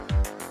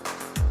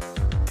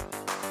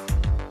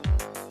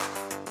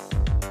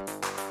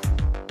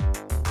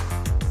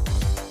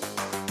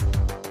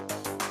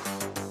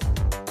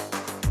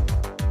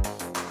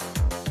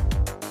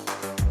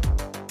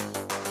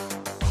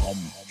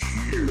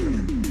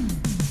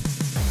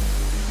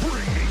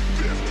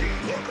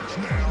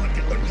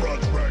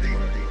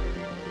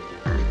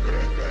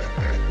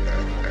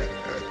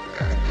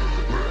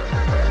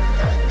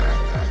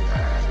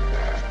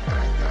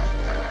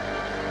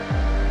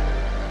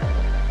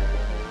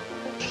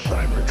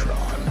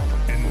Cybertron,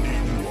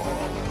 indeed you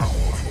are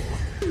powerful.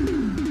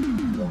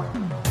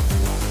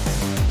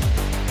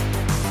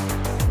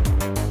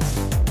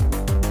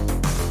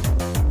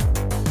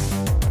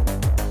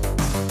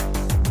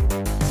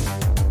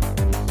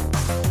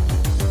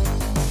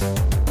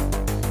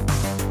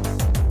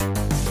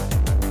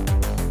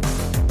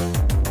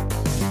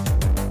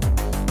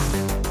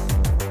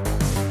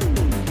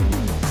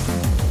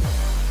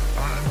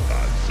 I'm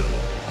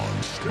Godzilla on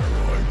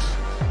steroids.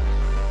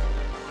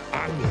 I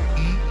will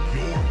eat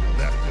your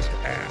leftist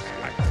ass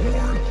like corn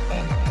on the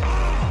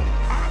cob.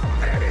 I'm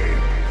ready.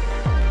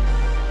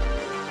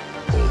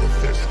 Pull the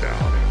fist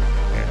down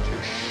and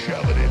just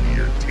shove it into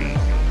your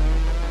teeth.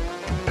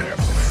 Prepare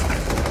for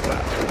final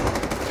battle.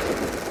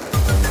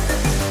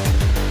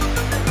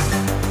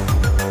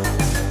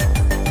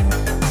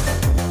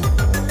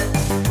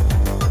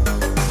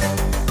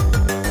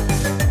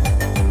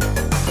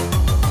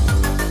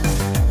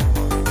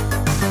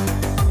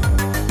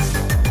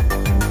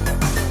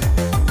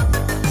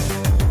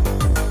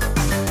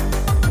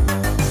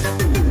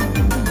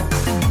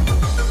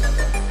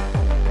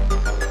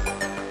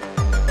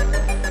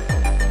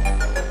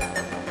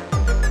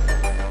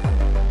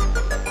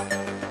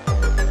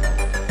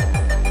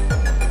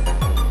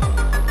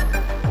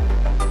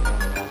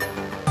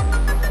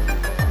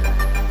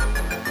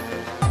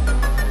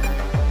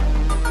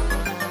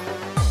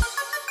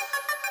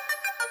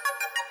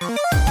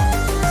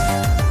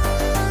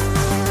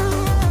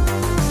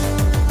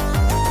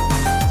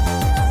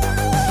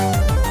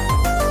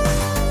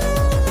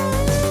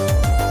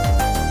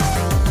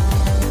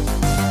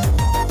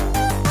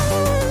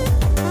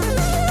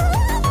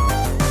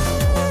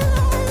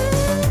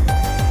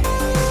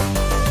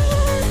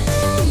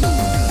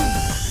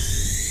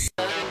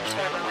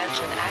 Turbo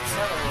engine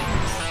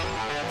accelerators.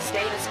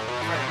 Status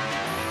confirmed.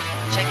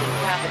 Checking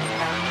gravity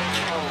ground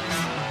controls.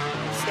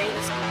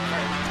 Status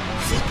confirmed.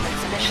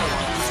 Sequence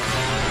initialized.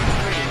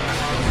 3,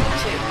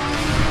 2,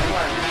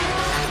 1,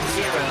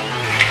 0.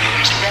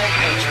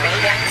 Rampage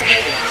mode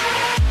activated.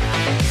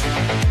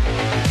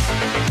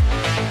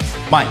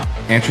 Mike,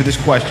 answer this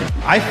question.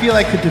 I feel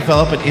I could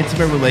develop an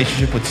intimate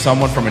relationship with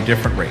someone from a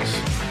different race.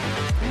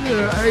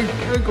 Yeah, I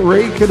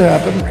agree. Could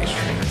happen.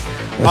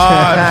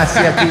 See,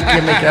 you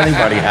can't make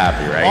anybody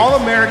happy, right? All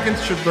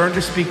Americans should learn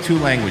to speak 2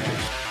 languages.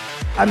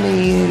 I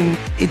mean,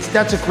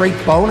 that's a great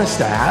bonus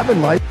to have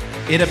in life.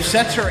 It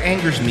upsets or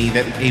angers me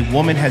that a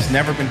woman has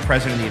never been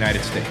president of the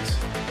United States.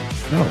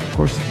 No, of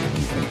course it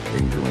doesn't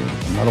anger me.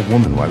 I'm not a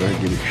woman. Why would I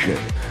give a shit?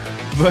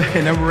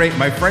 But number 8,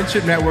 my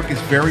friendship network is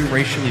very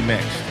racially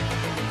mixed.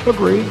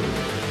 Agree.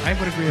 I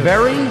would agree with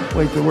Very?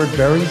 Wait, the word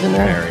very's in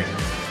there? Very.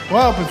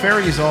 Well, but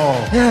very is all.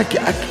 Yeah,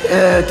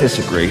 I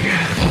disagree.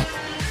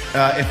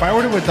 If I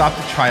were to adopt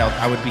a child,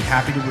 I would be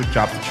happy to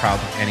adopt a child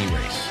of any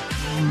race.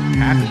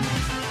 Happy?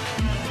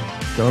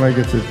 Don't I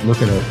get to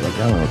look at a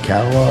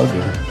catalog?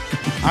 Or?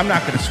 I'm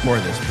not going to score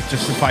this, but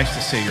just suffice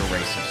to say you're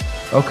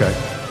racist. Okay.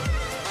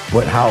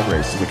 But how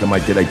racist?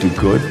 Like, did I do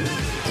good?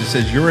 It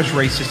says you're as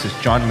racist as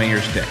John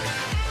Mayer's dick.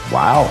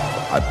 Wow.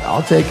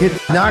 I'll take it.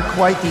 Not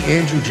quite the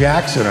Andrew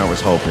Jackson I was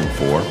hoping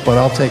for, but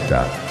I'll take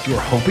that. You were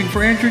hoping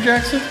for Andrew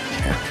Jackson?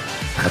 Yeah,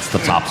 that's the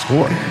top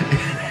score.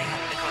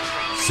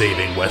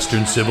 Saving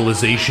Western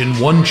civilization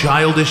one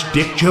childish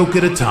dick joke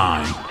at a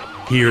time.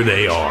 Here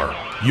they are,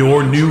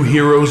 your new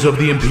heroes of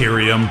the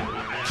Imperium,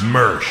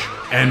 Mersh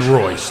and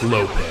Royce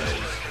Lopez.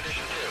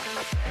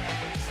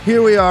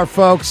 Here we are,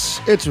 folks.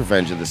 It's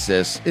Revenge of the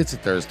Sis. It's a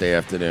Thursday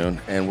afternoon,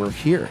 and we're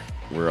here.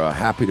 We're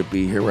happy to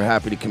be here. We're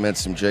happy to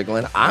commence some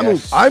jiggling. I'm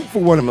for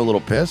one, I'm a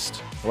little pissed.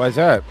 Why is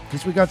that?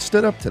 Because we got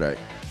stood up today.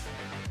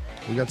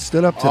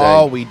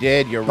 Oh, we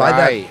did. You're by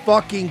right. that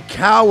fucking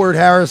coward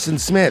Harrison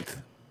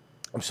Smith.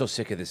 I'm so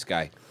sick of this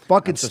guy.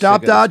 Fucking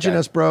stop dodging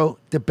us, bro.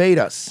 Debate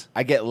us.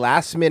 I get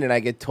last minute, I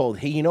get told,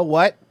 hey, you know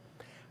what?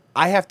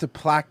 I have to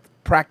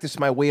practice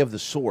my way of the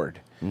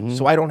sword,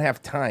 so I don't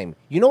have time.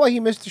 You know why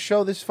he missed the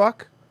show, this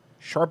fuck?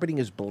 Sharpening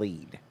his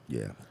blade.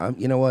 Yeah.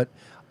 You know what?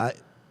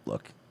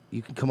 Look,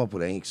 you can come up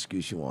with any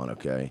excuse you want,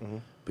 okay?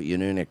 But your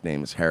new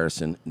nickname is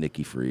Harrison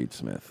Nicky Freed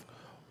Smith.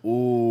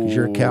 Ooh. Because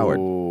you're a coward.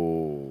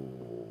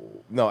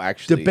 No,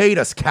 actually. Debate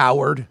us,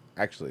 coward.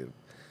 Actually,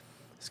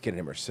 this kid and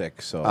him are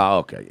sick, so. Oh,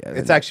 okay. Yeah,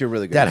 it's actually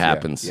really good. That Yeah,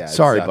 happens. yeah, it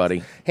Sorry, sucks.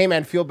 buddy. Hey,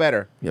 man, feel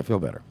better. Yeah, feel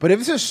better. But if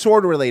this is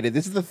sword related,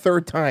 this is the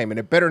 3rd time, and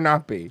it better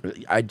not be.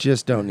 I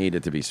just don't need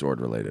it to be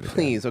sword related.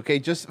 Please, okay?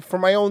 Just for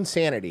my own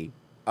sanity.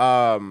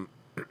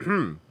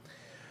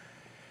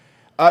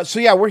 So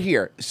yeah, we're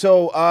here.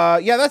 So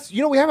yeah, that's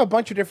we have a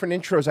bunch of different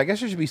intros. I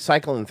guess I should be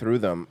cycling through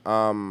them.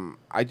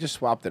 I just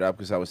swapped it up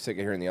because I was sick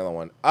of hearing the other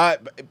one.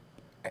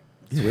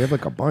 We have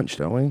like a bunch,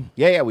 don't we?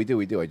 Yeah, we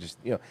do. I just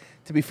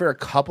to be fair, a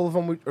couple of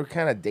them are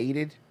kind of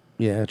dated.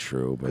 Yeah,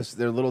 true, but Because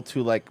they're a little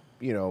too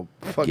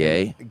fucking,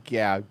 gay.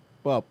 Yeah,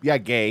 well, yeah,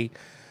 gay.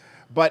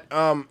 But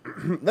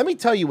let me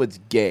tell you what's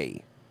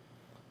gay.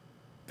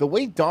 The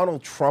way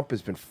Donald Trump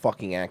has been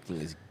fucking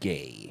acting is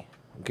gay.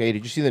 Okay,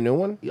 did you see the new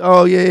one?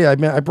 Oh yeah.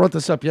 I brought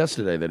this up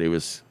yesterday that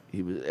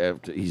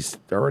he's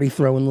already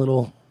throwing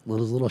little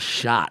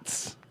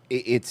shots.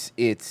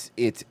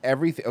 it's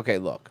everything. Okay,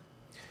 look.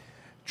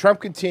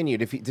 Trump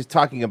continued. If he just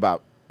talking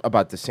about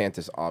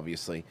DeSantis,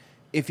 obviously,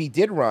 if he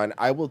did run,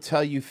 I will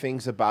tell you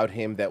things about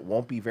him that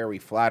won't be very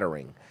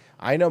flattering.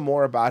 I know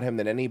more about him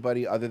than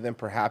anybody other than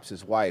perhaps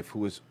his wife,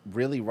 who is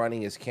really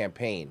running his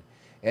campaign.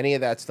 Any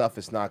of that stuff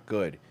is not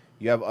good.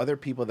 You have other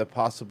people that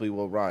possibly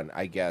will run,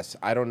 I guess.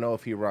 I don't know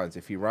if he runs.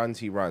 If he runs,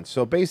 he runs.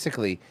 So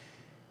basically,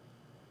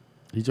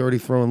 he's already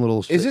throwing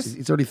little.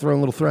 He's already throwing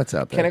little threats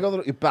out there. Can I go a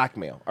little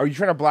blackmail? Are you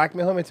trying to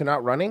blackmail him into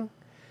not running?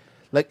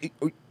 Like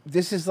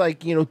this is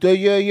like we're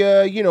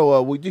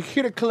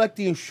here to collect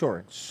the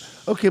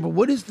insurance. Okay, but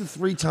what is the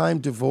 3-time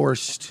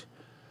divorced,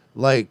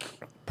 like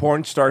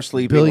porn star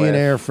sleeping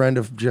billionaire friend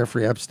of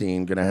Jeffrey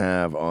Epstein gonna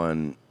have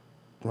on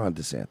Ron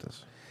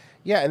DeSantis?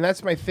 Yeah, and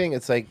that's my thing.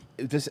 It's like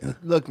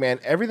look, man.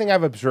 Everything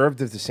I've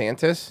observed of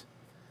DeSantis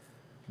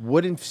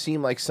wouldn't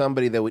seem like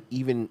somebody that would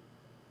even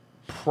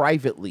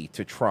privately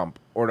to Trump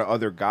or to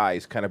other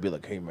guys kind of be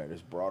like, "Hey, man,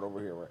 this broad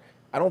over here."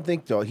 I don't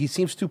think though. He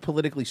seems too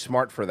politically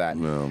smart for that.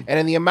 No. And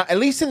in the amount, at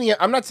least in the,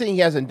 I'm not saying he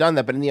hasn't done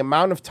that, but in the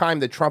amount of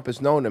time that Trump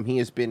has known him, he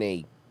has been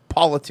a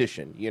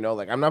politician.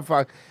 Like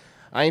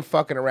I ain't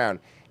fucking around.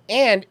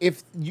 And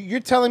if you're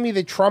telling me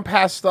that Trump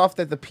has stuff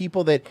that the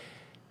people that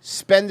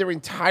spend their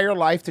entire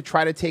life to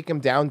try to take him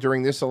down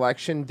during this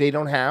election, they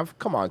don't have,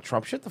 come on,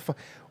 Trump, shut the fuck.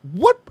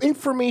 What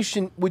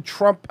information would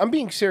Trump? I'm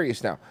being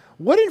serious now.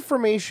 What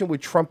information would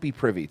Trump be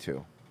privy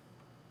to?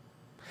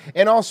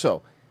 And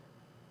also,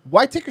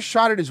 why take a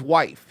shot at his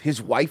wife?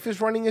 His wife is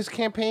running his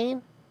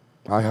campaign?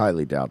 I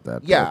highly doubt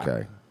that.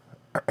 Yeah.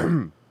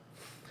 Okay.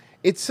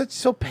 It's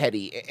so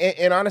petty.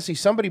 And honestly,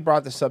 somebody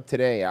brought this up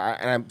today,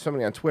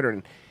 somebody on Twitter,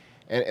 and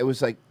it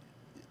was like,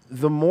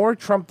 the more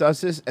Trump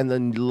does this and the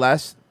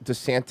less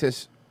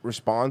DeSantis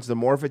responds, the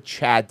more of a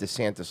Chad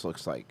DeSantis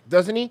looks like.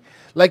 Doesn't he?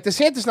 Like,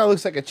 DeSantis now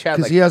looks like a Chad.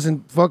 Because he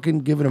hasn't fucking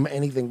given him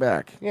anything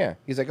back. Yeah.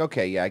 He's like,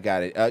 okay, yeah, I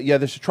got it. Yeah,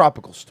 there's a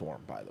tropical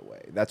storm, by the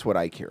way. That's what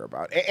I care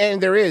about.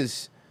 And there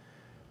is...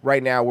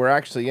 Right now, we're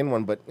actually in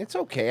one, but it's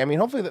okay. I mean,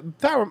 hopefully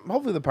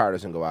the power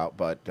doesn't go out.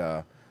 But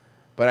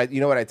you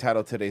know what I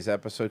titled today's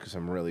episode, because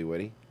I'm really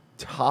witty?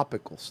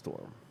 Topical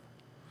storm.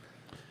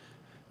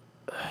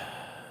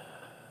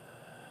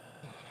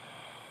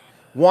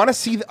 Want to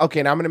see?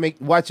 Okay, now I'm going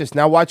to watch this.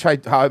 Now watch how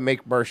I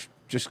make Mersh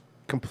just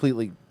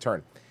completely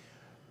turn.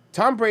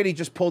 Tom Brady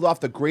just pulled off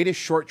the greatest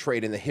short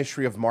trade in the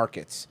history of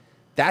markets.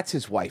 That's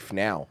his wife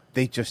now.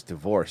 They just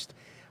divorced.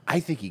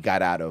 I think he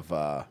got out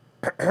of...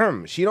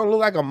 she don't look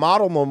like a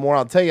model no more,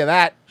 I'll tell you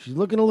that. She's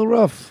looking a little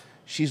rough.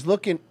 She's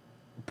looking...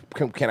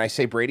 Can I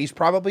say Brady's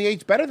probably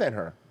aged better than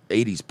her?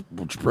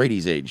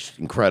 Brady's aged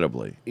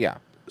incredibly. Yeah.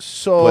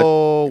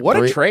 So,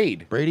 what a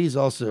trade. Brady's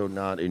also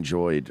not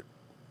enjoyed,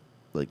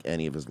 like,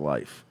 any of his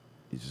life.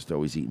 He's just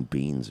always eating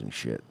beans and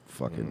shit.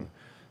 Fucking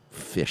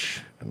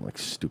fish and, like,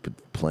 stupid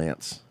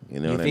plants. You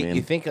know what I mean?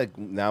 You think, like,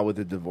 now with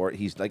the divorce,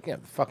 he's like, yeah,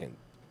 fucking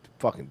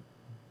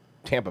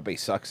Tampa Bay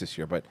sucks this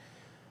year, but...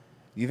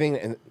 You think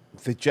and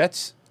the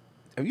Jets?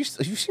 Have you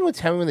seen what's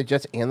happening with the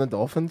Jets and the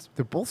Dolphins?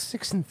 They're both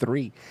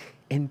 6-3,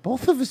 and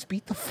both of us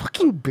beat the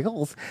fucking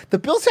Bills. The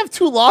Bills have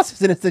 2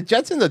 losses, and it's the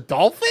Jets and the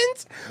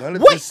Dolphins.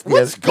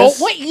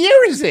 What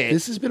year is it?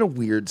 This has been a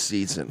weird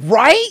season,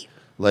 right?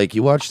 Like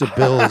you watch the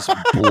Bills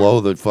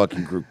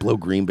blow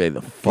Green Bay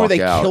the fuck out. They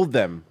killed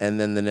them, and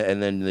then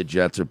the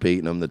Jets are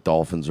beating them. The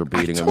Dolphins are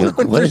beating them.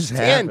 What is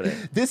happening?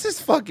 This is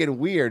fucking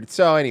weird.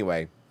 So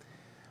anyway.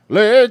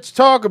 Let's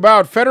talk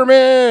about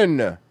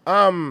Fetterman.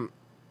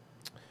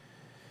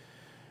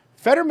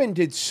 Fetterman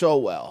did so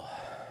well.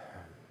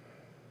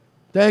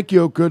 Thank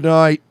you. Good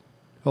night.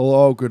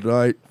 Hello. Good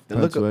night.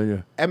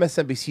 Pennsylvania.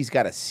 MSNBC's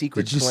got a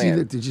secret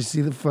plan. Did you see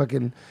the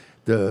fucking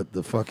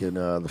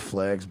the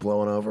flags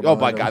blowing over? Oh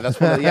my God, that's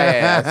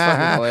that's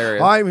fucking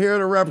hilarious. I'm here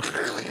to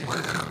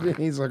represent.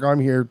 He's like, I'm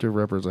here to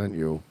represent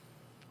you.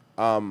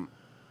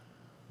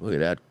 Look at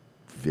that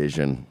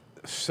vision.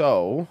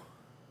 So.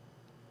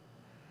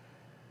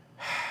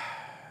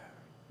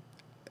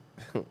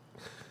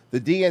 The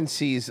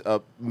DNC's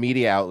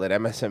media outlet,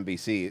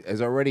 MSNBC,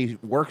 is already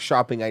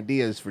workshopping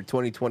ideas for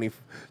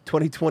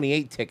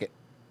 2028 ticket.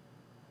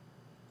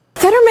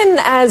 Fetterman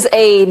as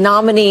a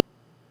nominee.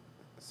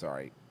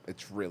 Sorry,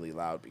 it's really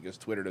loud because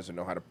Twitter doesn't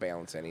know how to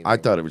balance anything. I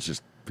thought it was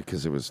just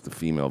because it was the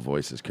female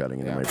voices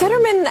cutting into my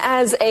Fetterman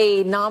as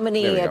a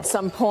nominee at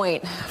some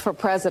point for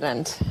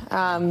president.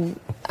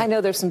 I know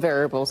there's some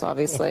variables,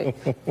 obviously,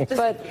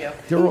 but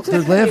they're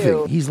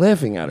laughing. He's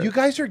laughing at her. You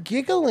guys are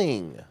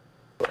giggling.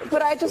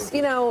 But I just,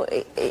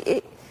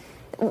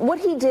 what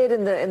he did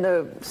in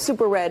the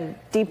super red,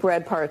 deep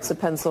red parts of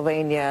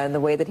Pennsylvania and the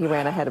way that he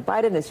ran ahead of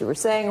Biden, as you were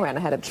saying, ran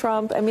ahead of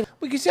Trump. I mean,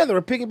 because they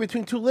were picking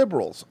between 2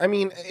 liberals. I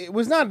mean, it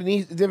was not an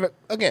easy.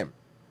 Again,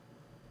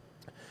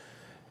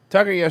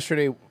 Tucker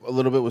yesterday a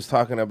little bit was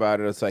talking about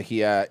it. It's like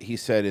he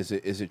said, "Is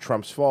it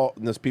Trump's fault?"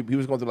 And he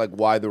was going through like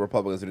why the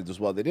Republicans didn't do as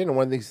well. They didn't. And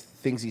one of the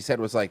things he said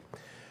was like,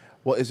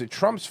 "Well, is it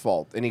Trump's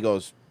fault?" And he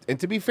goes, and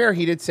to be fair,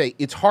 he did say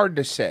it's hard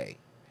to say.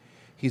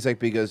 He's like,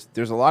 because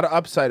there's a lot of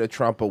upside of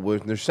Trump, but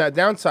when there's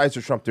downsides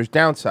to Trump, there's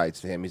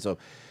downsides to him. He's like,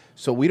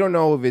 So we don't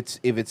know if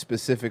it's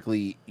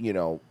specifically,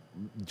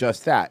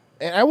 just that.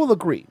 And I will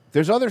agree.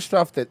 There's other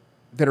stuff that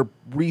are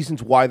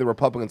reasons why the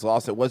Republicans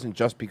lost. It wasn't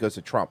just because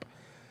of Trump.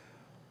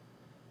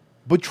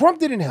 But Trump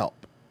didn't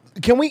help.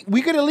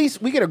 We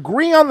could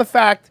agree on the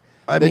fact.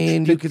 I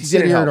mean, you could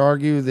sit here and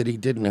argue that he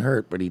didn't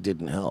hurt, but he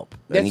didn't help.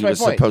 That's and he my was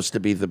point. supposed to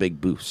be the big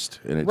boost,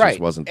 and it just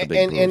wasn't the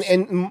big boost.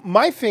 And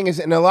my thing is,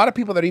 and a lot of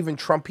people that are even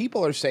Trump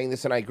people are saying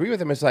this, and I agree with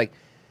them, is like,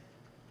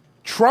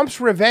 Trump's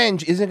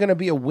revenge isn't going to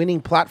be a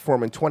winning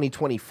platform in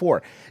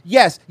 2024.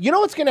 Yes, you know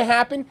what's going to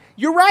happen?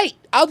 You're right.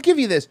 I'll give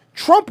you this.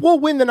 Trump will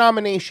win the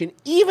nomination,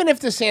 even if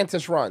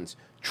DeSantis runs.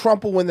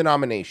 Trump will win the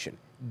nomination.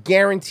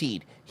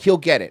 Guaranteed. He'll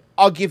get it.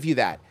 I'll give you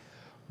that.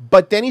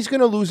 But then he's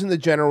going to lose in the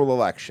general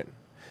election.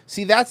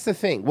 See, that's the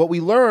thing. What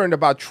we learned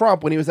about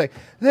Trump when he was like,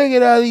 look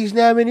at all these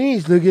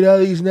nominees. Look at all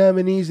these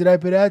nominees that I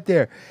put out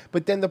there.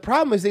 But then the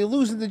problem is they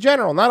lose in the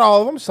general. Not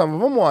all of them. Some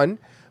of them won.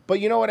 But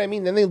you know what I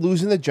mean? Then they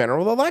lose in the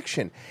general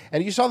election.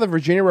 And you saw the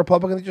Virginia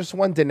Republican that just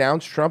won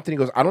denounced Trump. And he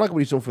goes, I don't like what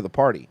he's doing for the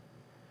party.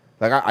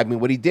 Like, I mean,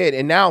 what he did.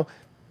 And now,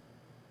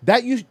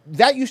 that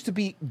used to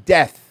be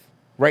death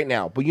right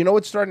now. But you know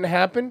what's starting to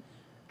happen?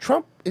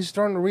 Trump is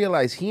starting to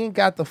realize he ain't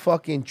got the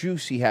fucking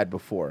juice he had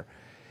before.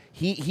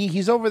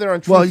 He's over there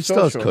on Truth Well, he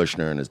still has Social.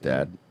 Kushner and his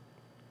dad.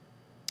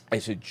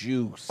 It's a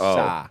juice.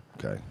 Oh,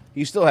 okay.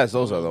 He still has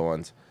those other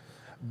ones.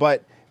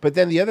 But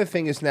then the other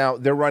thing is now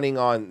they're running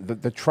on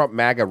the Trump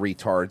MAGA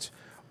retards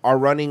are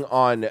running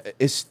on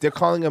they're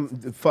calling them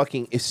the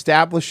fucking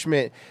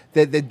establishment.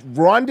 That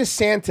Ron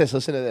DeSantis,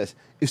 listen to this,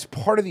 is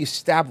part of the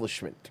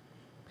establishment.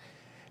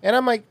 And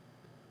I'm like,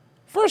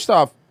 first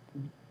off,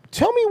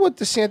 tell me what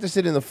DeSantis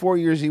did in the 4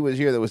 years he was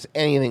here that was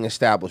anything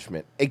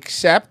establishment,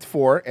 except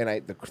for,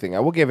 the thing I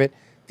will give it,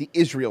 the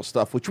Israel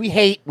stuff, which we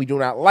hate. We do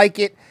not like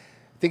it.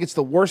 I think it's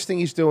the worst thing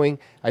he's doing.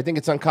 I think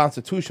it's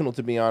unconstitutional,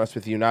 to be honest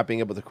with you, not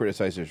being able to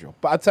criticize Israel.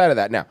 But outside of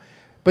that, now.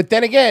 But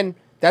then again,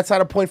 that's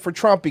not a point for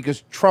Trump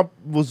because Trump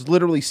was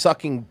literally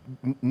sucking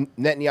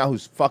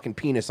Netanyahu's fucking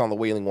penis on the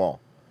Wailing Wall.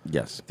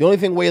 Yes. The only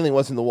thing wailing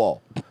wasn't the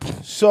wall.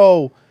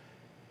 So,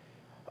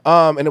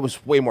 and it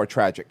was way more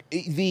tragic.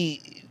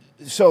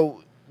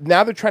 So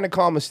now they're trying to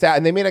call him a stat,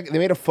 and they made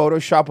a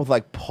Photoshop with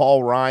like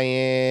Paul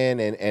Ryan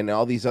and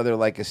all these other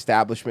like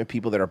establishment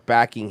people that are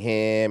backing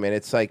him, and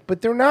it's like,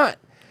 but they're not.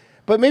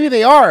 But maybe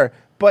they are.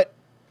 But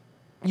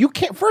you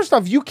can't. First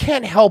off, you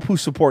can't help who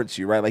supports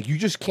you, right? Like you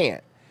just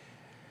can't.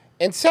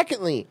 And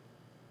secondly,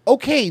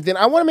 okay, then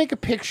I want to make a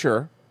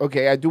picture.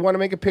 Okay, I do want to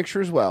make a picture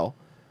as well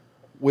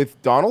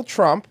with Donald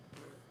Trump,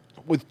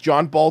 with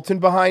John Bolton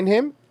behind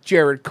him,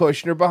 Jared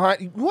Kushner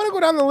behind. You want to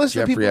go down the list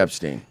of people?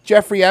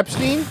 Jeffrey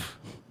Epstein.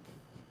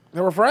 They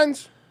were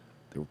friends.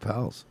 They were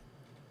pals.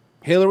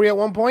 Hillary at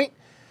one point.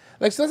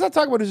 Like, so let's not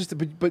talk about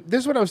it. But this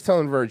is what I was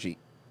telling Virgie.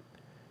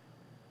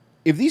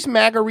 If these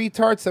MAGA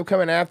retards are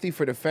coming after you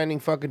for defending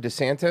fucking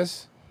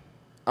DeSantis,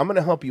 I'm going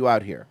to help you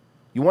out here.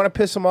 You want to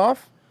piss them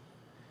off?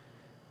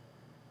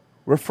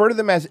 Refer to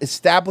them as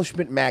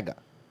establishment MAGA.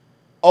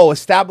 Oh,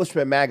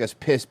 establishment MAGA is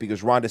pissed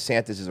because Ron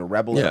DeSantis is a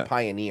rebel and a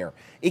pioneer.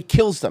 It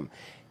kills them.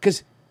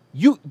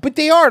 But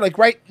they are, like,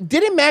 right?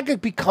 Didn't MAGA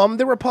become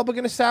the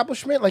Republican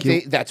establishment? Like,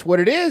 that's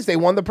what it is. They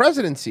won the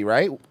presidency,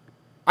 right?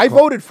 I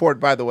voted for it,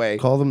 by the way.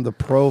 Call them the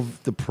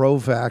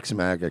pro-vax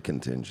MAGA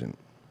contingent.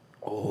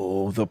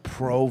 Oh, the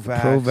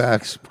pro-vax.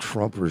 Pro-vax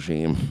Trump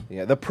regime.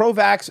 Yeah, the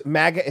pro-vax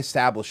MAGA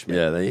establishment.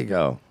 Yeah, there you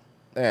go.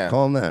 Yeah.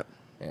 Call them that.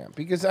 Yeah,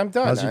 because I'm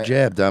done. How's your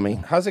jab, dummy?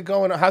 How's it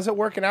going? How's it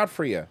working out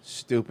for you,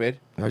 stupid?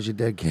 How's your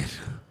dead kid?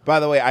 By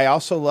the way, I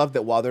also love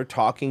that while they're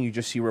talking, you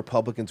just see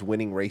Republicans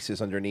winning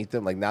races underneath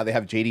them. Like now they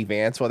have J.D.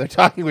 Vance while they're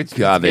talking. Which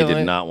God, they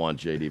did not want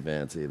J.D.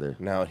 Vance either.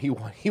 No,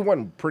 he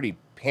won pretty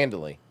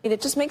handily.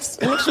 It just makes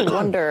you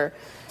wonder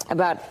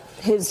about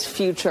his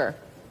future.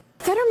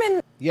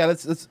 Fetterman. Yeah,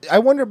 let's. I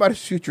wonder about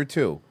his future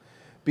too,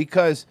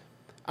 because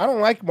I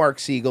don't like Mark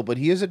Siegel, but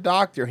he is a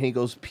doctor, and he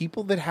goes,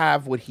 people that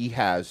have what he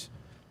has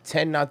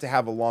tend not to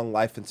have a long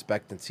life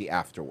expectancy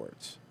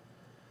afterwards.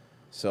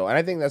 So, and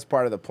I think that's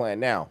part of the plan.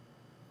 Now,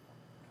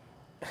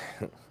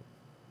 I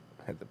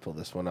had to pull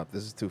this one up.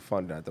 This is too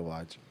fun not to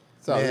watch.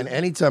 So, Man,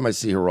 anytime I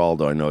see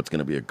Geraldo, I know it's going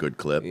to be a good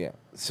clip. Yeah.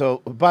 So,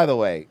 by the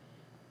way,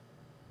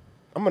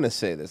 I'm going to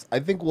say this. I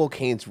think Will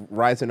Kane's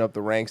rising up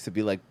the ranks to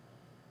be like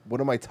one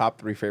of my top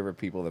 3 favorite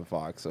people in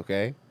Fox,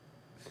 okay?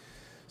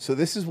 So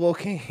this is Will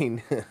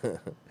Kane.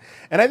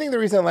 And I think the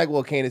reason I like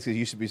Will Kane is because he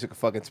used to be such a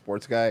fucking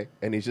sports guy,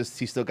 and he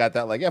still got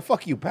that, like, yeah,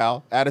 fuck you,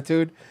 pal,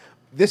 attitude.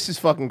 This is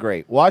fucking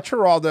great. Watch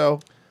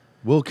Geraldo.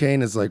 Will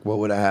Kane is like, what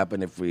would have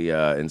happened if we,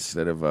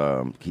 instead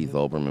of Keith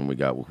Olbermann, we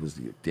got,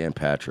 Dan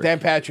Patrick. Dan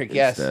Patrick,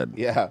 instead.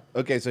 Yes. Yeah.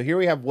 Okay, so here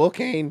we have Will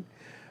Kane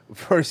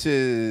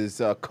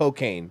versus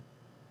cocaine.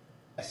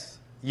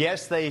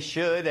 Yes, they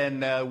should,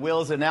 and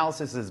Will's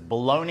analysis is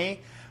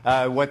baloney.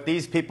 What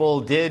these people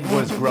did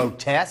was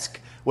grotesque.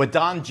 What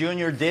Don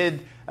Jr.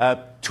 did,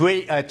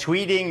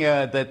 tweeting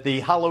that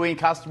the Halloween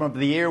costume of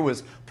the year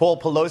was Paul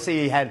Pelosi.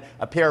 He had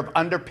a pair of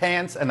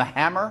underpants and a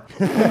hammer.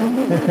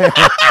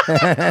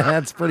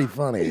 That's pretty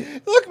funny.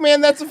 Look,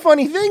 man, that's a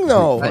funny thing,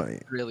 though.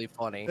 That's really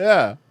funny.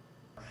 Yeah.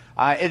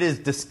 It is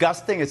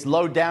disgusting. It's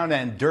low down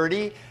and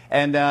dirty.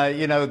 And,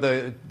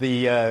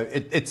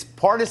 it's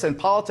partisan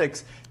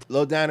politics.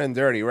 Low down and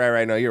dirty.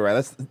 Right. No, you're right.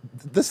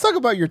 Let's talk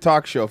about your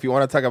talk show if you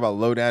want to talk about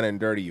low down and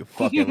dirty, you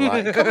fucking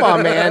lie. Come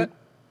on, man.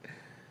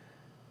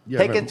 Yeah,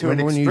 Take it to an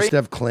remember when you used to extreme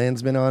have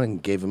Klansmen on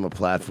and gave them a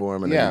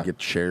platform and then you get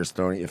chairs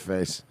thrown at your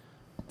face?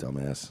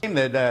 Dumbass.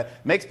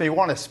 that makes me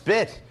want to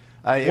spit.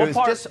 It What was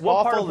part- just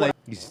what part awful. of what-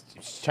 He's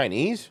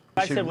Chinese?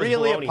 I You should said was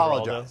really baloney,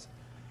 apologize.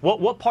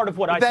 What part of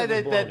what I said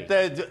was baloney?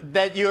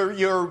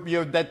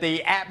 That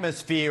the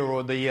atmosphere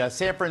or the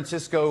San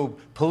Francisco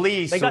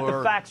police They got or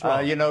the facts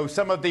wrong.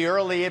 some of the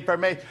early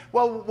information.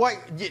 Well,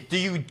 do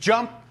you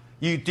jump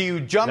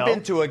No.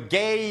 into a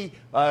gay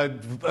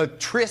a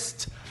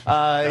tryst?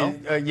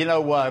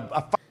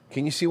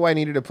 Can you see why I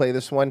needed to play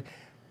this one?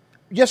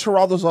 Yes,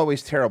 Geraldo's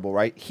always terrible,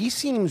 right? He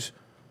seems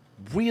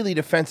really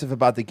defensive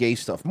about the gay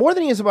stuff, more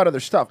than he is about other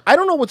stuff. I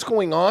don't know what's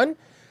going on,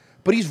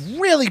 but he's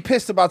really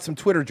pissed about some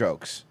Twitter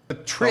jokes. A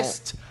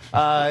tryst.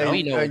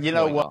 We know what's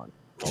going on.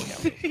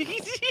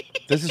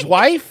 Does his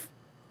wife?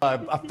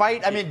 A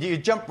fight? I mean, do you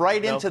jump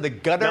right into the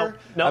gutter?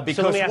 No. So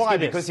Because let me ask why? you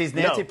this. Because he's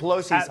Nancy No.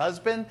 Pelosi's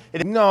husband?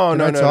 No,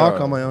 Can I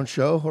talk on my own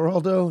show,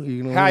 Geraldo?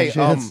 You gonna Hi, give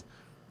me a chance?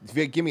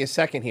 give me a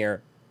second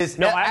here.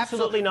 No,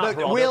 absolutely not, Look,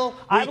 Geraldo. Will,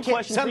 I have a can't,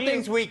 question some for you.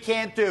 things we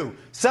can't do.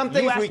 Some You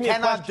things asked we me a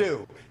cannot question.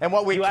 do. And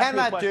what we You asked me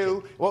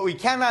a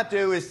cannot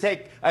do is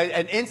take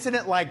an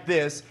incident like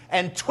this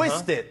and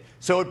twist it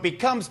so it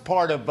becomes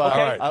part of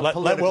Okay. a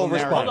political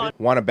narrative.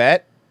 Want to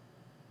bet?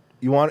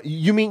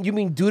 You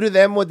mean do to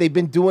them what they've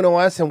been doing to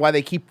us and why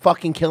they keep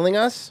fucking killing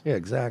us? Yeah,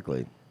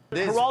 exactly.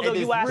 Geraldo,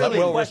 you asked me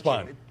a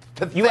question.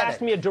 You asked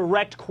me a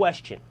direct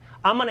question.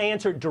 I'm going to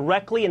answer it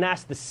directly and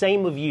ask the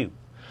same of you.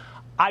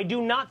 I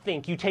do not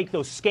think you take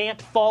those scant,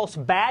 false,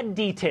 bad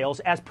details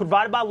as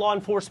provided by law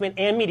enforcement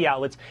and media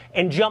outlets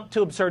and jump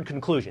to absurd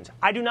conclusions.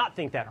 I do not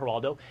think that,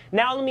 Geraldo.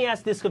 Now let me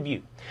ask this of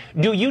you.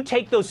 Do you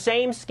take those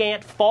same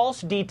scant,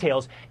 false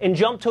details and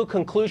jump to a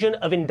conclusion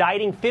of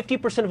indicting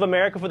 50% of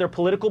America for their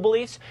political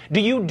beliefs? Do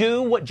you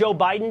do what Joe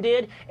Biden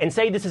did and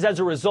say this is as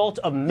a result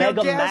of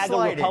MAGA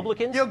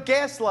Republicans? You're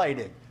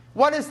gaslighting.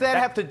 What does that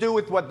have to do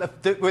with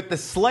with the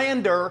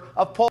slander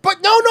of Paul?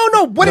 But no.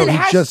 What No, it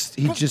has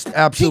he just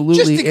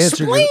absolutely he just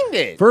answered explained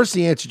it. First,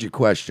 he answered your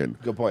question.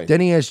 Good point.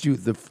 Then he asked you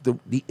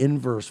the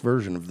inverse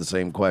version of the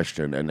same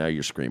question, and now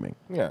you're screaming.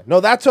 Yeah. No,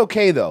 that's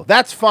okay though.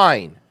 That's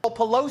fine.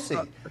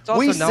 Pelosi. It's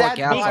also not what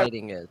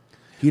gaslighting is.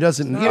 He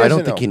doesn't. I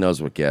don't think he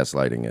knows what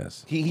gaslighting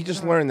is. He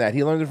just learned that.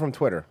 He learned it from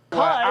Twitter.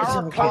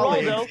 Our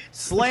colleagues Geraldo,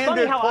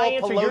 slandered how I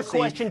Paul answer your Pelosi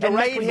question and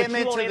directly, made him but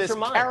you won't into this answer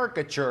mine.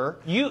 caricature.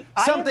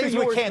 I Some answer things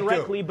we yours can't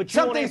directly, do. but you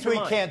Some won't things answer we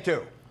mine. can't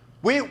do.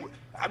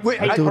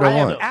 I do what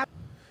I want.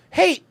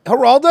 Hey,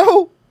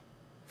 Geraldo,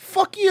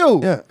 fuck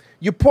you. Yeah.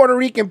 You Puerto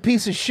Rican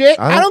piece of shit.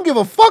 I don't give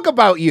a fuck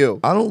about you.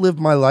 I don't live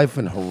my life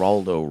in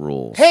Geraldo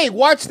rules. Hey,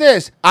 watch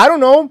this. I don't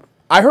know.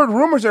 I heard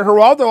rumors that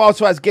Geraldo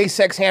also has gay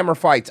sex hammer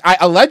fights.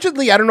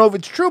 Allegedly, I don't know if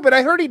it's true, but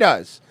I heard he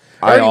does.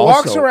 I heard he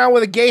walks around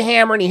with a gay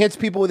hammer and he hits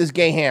people with his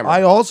gay hammer.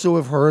 I also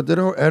have heard that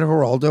Ed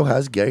Geraldo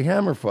has gay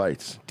hammer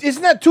fights.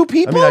 Isn't that two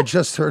people? I mean, I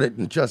just heard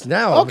it just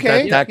now.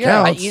 Okay, That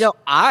yeah. counts.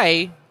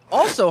 I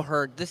also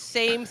heard the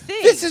same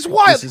thing. This is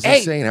wild. This is Hey,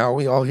 insane. How are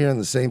we all hearing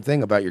the same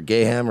thing about your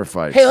gay hammer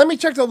fights? hey, let me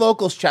check the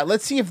locals chat.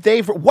 Let's see if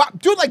Dave. What,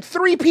 dude? Like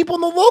 3 people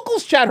in the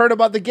locals chat heard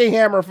about the gay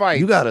hammer fight.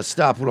 You got to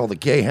stop with all the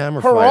gay hammer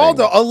Geraldo,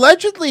 fighting.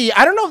 allegedly,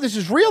 I don't know if this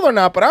is real or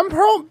not, but I'm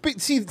pro.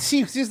 See,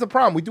 here's the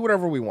problem. We do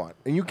whatever we want,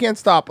 and you can't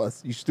stop us,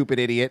 you stupid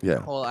idiot. Yeah.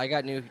 Well, I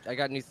got new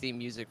theme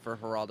music for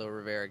Geraldo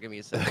Rivera. Give me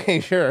a second.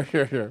 Okay, sure.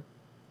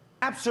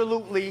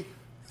 Absolutely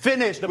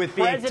finished with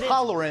being president-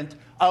 tolerant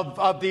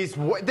of these.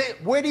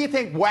 Where do you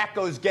think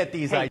wackos get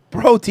these ideas?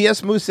 Bro,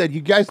 T.S. Moose said,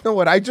 you guys know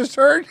what I just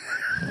heard?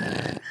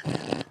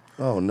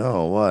 Oh,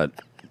 no. What?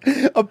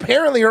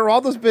 Apparently,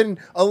 Geraldo's been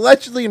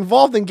allegedly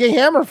involved in gay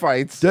hammer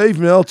fights. Dave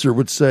Meltzer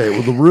would say,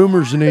 well, the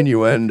rumors and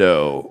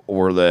innuendo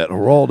were that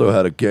Geraldo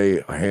had a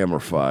gay hammer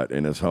fight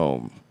in his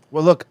home.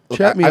 Well, look,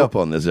 Chat me up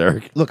on this,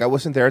 Eric. Look, I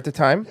wasn't there at the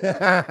time.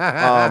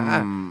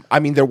 I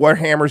mean, there were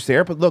hammers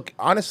there, but look,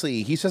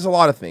 honestly, he says a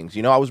lot of things.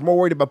 You know, I was more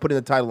worried about putting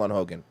the title on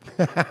Hogan.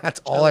 That's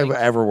all I've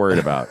ever worried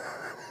about.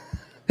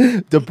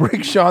 The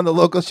Brick Sean, the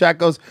local chat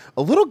goes,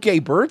 a little gay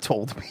bird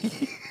told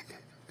me.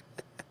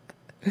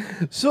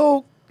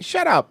 So,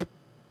 shut up.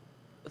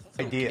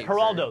 Ideas.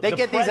 Geraldo, They the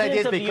get these president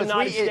ideas of the because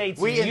United States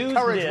we used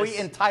encourage, this. we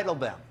entitle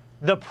them.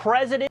 The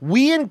president.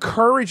 We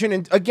encourage,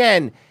 and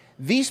again,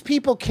 these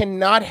people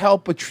cannot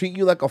help but treat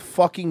you like a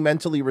fucking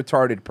mentally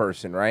retarded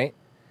person, right?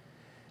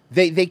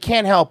 They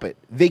can't help it.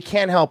 They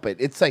can't help it.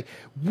 It's like,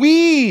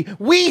 we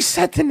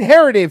set the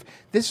narrative.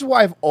 This is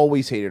why I've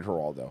always hated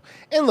Geraldo.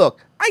 And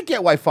look, I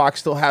get why Fox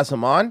still has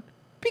him on,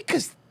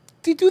 because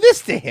they do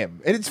this to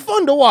him, and it's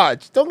fun to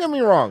watch. Don't get me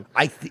wrong.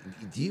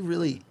 Do you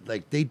really,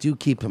 like, they do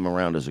keep him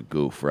around as a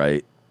goof,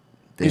 right?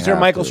 Is there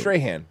Michael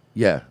Strahan?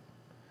 Yeah.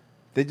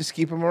 They just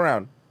keep him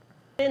around.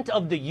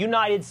 Of the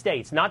United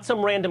States, not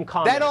some random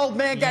comment. That old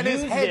man got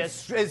his Use head,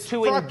 this his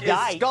to fuck, his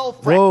indict. skull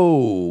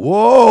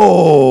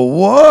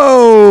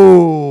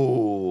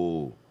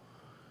Whoa.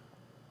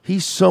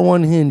 He's so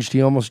unhinged.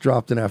 He almost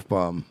dropped an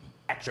F-bomb.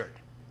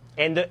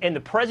 And the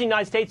President of the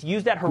United States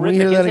used that Can we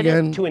horrific hear that incident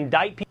again? to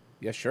indict people.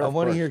 Yeah, sure. I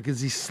want to hear because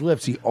he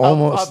slips. He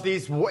almost. Of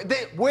these,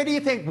 where do you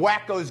think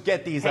wackos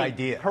get these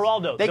ideas?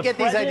 Geraldo, they the get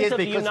these President ideas of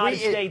the because United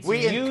States we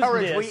used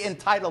encourage, this. we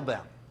entitle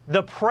them.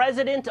 The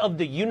President of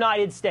the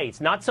United States,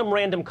 not some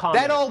random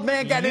comment. That old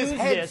man got his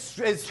used head, this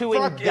his to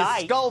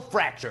his skull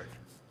fractured.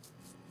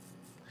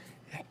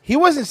 He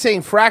wasn't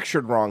saying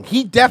fractured wrong.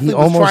 He definitely He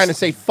was almost- trying to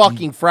say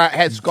fucking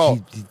head skull.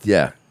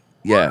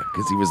 Yeah,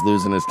 because he was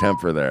losing his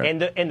temper there.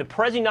 And the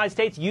President of the United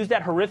States used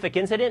that horrific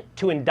incident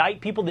to indict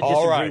people that All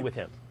disagree right. with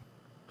him.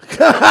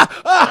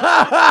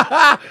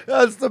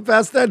 That's the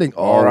best ending.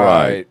 All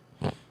right.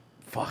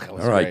 Fuck, that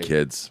was All right, great.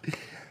 kids.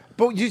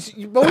 But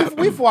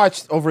we've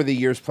watched over the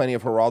years plenty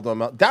of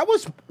Geraldo. That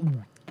was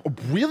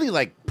really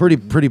like Pretty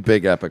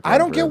big epic. I one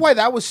don't for get him. why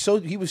that was so.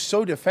 He was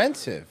so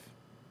defensive.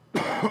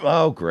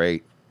 Oh,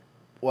 great.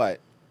 What?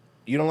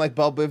 You don't like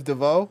Belle Biv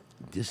DeVoe?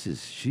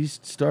 She's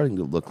starting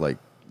to look like.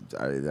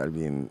 I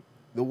mean,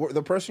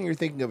 The person you're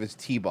thinking of is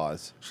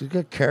T-Boz. she's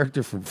got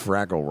character from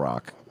Fraggle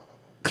Rock.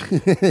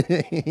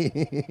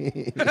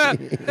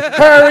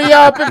 Hurry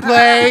up and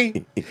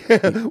play.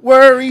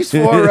 Worries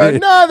for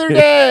another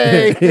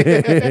day.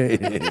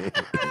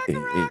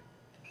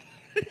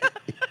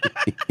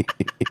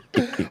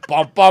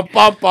 Bum, bum,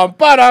 bum, bum,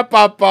 ba-da,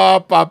 bum,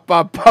 bum, bum,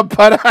 bum, bum,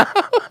 ba-da.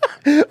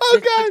 Oh,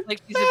 God.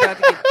 Like she's about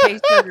to get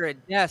chased under a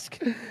desk.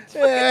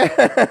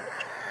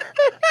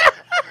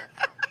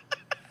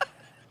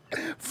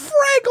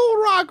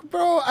 Fraggle Rock,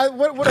 bro.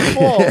 What a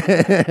bull.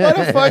 What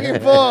a fucking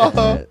bull.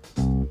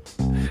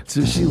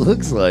 So she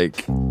looks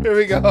like. Here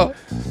we go. Love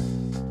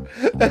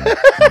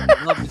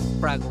this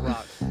Fraggle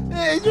Rock.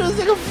 Hey, just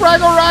like a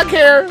Fraggle Rock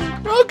hair.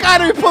 Oh, God.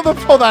 Let me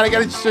hold on. I got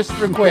to just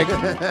real quick.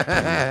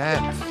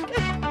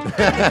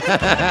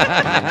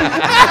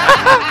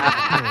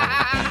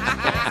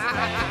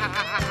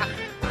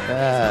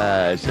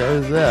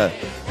 Shows that.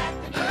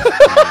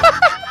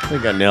 I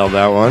think I nailed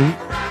that one.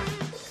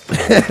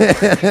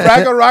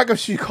 Fraggle Rock, if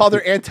she called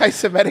her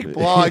anti-Semitic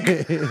blog.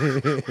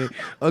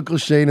 Uncle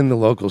Shane in the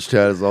locals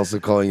chat is also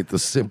calling it the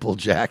simple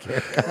Jack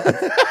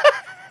haircut.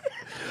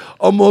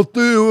 I'm not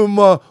doing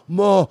my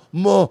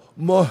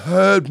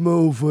head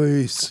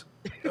movies.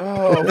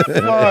 Oh,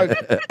 fuck.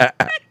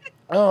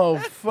 Oh,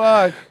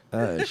 fuck.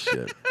 Oh,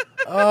 shit.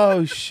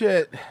 Oh,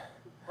 shit.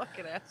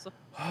 Fucking asshole.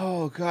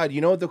 Oh, God.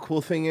 You know what the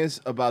cool thing is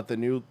about the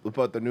new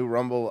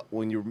Rumble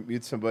when you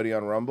mute somebody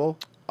on Rumble?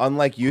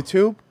 Unlike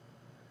YouTube,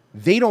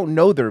 they don't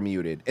know they're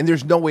muted, and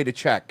there's no way to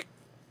check.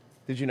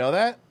 Did you know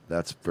that?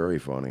 That's very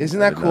funny.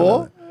 Isn't I that did not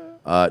know cool?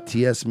 that.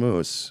 T.S.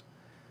 Moose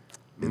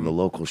in the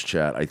locals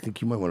chat. I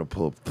think you might want to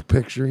pull up the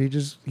picture he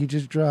just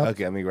dropped.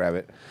 Okay, let me grab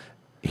it.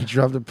 He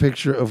dropped a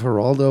picture of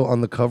Geraldo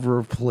on the cover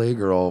of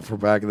Playgirl for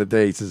back in the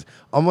day. He says,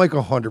 I'm like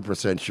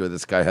 100% sure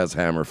this guy has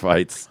hammer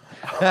fights.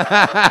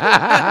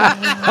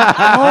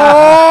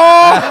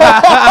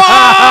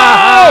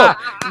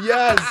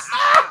 Yes.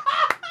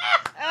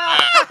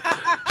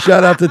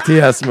 Shout out to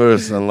T.S.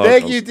 Moose. And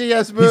Thank you,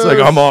 T.S. Moose. He's like,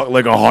 I'm all,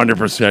 like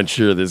 100%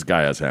 sure this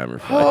guy has hammer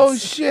fights. Oh,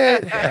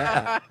 shit.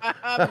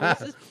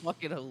 This is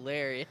fucking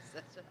hilarious.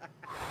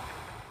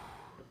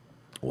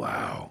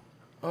 Wow.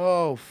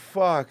 Oh,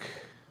 fuck.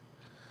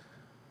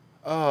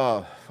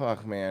 Oh,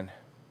 fuck, man.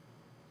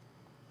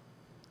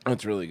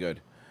 That's really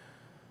good.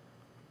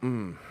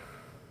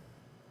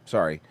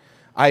 Sorry.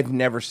 I've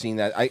never seen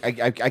that.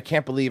 I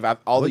can't believe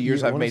all the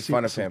years I've made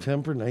fun of him.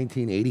 September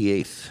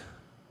 1988.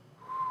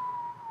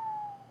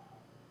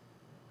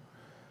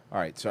 All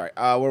right, sorry.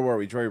 Where were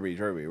we? Joy Reid,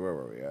 where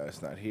were we?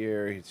 It's not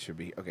here. It should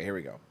be. Okay, here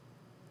we go.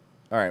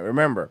 All right,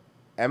 remember,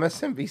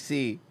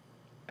 MSNBC,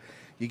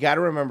 you got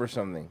to remember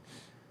something.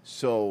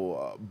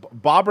 So,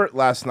 Bobbert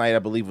last night, I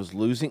believe, was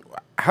losing.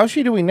 How's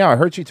she doing now? I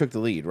heard she took the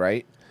lead,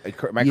 right? Am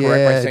I correct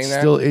by saying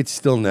that? It's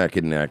still neck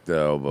and neck,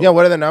 though. But Yeah,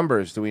 what are the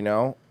numbers? Do we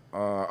know?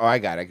 I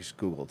got it. I just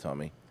Google tell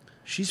me.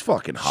 She's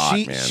fucking hot,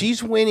 man.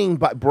 She's winning,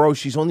 but bro,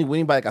 she's only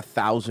winning by like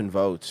 1,000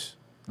 votes.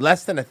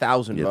 Less than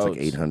 1,000 Yeah, votes. it's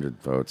like 800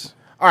 votes.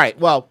 All right,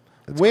 well,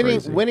 That's winning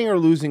crazy. or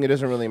losing, it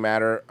doesn't really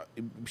matter.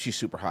 She's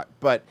super hot,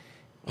 but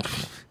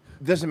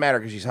it doesn't matter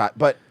because she's hot.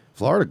 But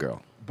Florida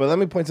girl. But let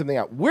me point something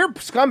out. We're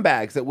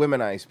scumbags that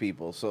womanize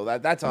people, so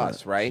that's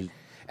us, right?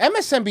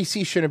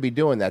 MSNBC shouldn't be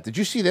doing that. Did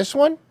you see this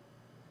one?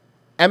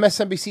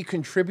 MSNBC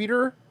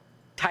contributor.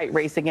 Tight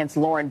race against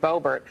Lauren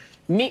Boebert.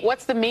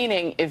 What's the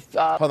meaning if...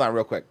 Hold on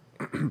real quick.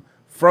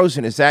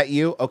 Frozen, is that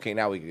you? Okay,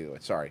 now we can do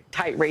it. Sorry.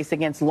 Tight race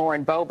against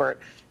Lauren Boebert.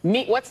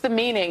 What's the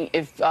meaning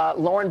if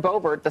Lauren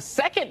Boebert, the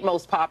second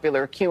most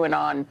popular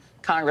QAnon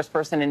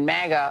congressperson in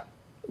MAGA,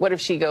 what if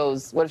she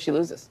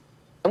loses?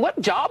 And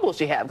what job will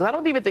she have? Because I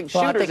don't even think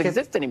shooters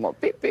exist anymore.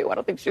 I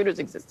don't think shooters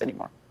exist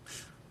anymore.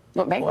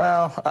 What, Megan?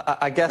 Well,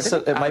 I guess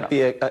it might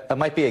be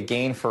a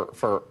gain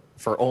for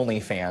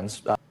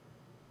OnlyFans.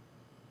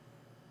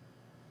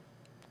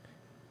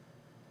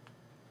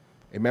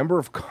 A member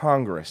of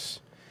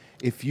Congress.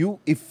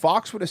 If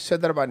Fox would have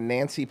said that about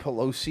Nancy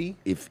Pelosi,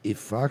 if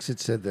Fox had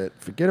said that,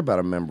 forget about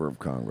a member of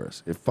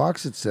Congress. If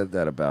Fox had said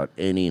that about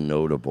any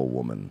notable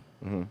woman,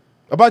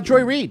 About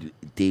Joy Reid.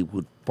 They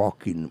would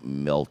fucking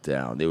melt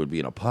down. There would be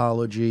an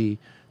apology.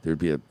 There would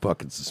be a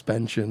fucking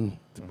suspension,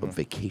 a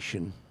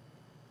vacation.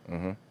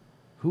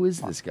 Who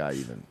is this guy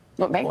even?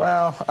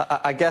 Well,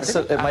 I guess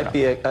it might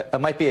be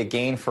a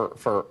gain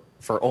for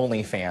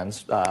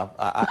OnlyFans.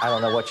 I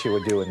don't know what she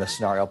would do in this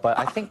scenario, but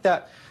I think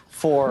that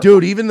for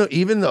Dude, even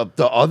the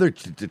other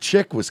the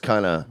chick was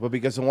kind of. Well,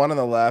 because the one on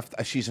the left,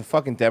 she's a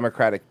fucking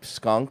Democratic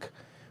skunk,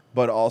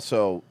 but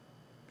also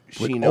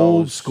she knows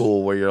old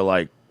school where you're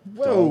like,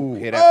 Don't whoa,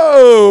 hit it.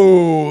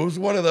 oh, it was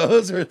one of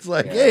those where it's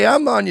like, hey,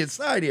 I'm on your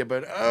side here,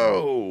 but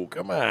oh,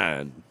 come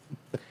on.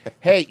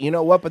 Hey, you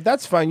know what? But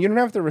that's fine. You don't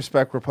have to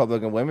respect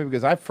Republican women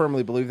because I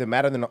firmly believe that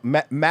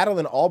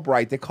Madeleine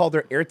Albright, they called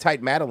her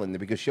Airtight Madeline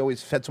because she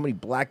always had so many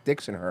black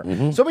dicks in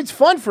her. So it's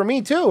fun for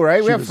me too,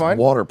 right? We have fun.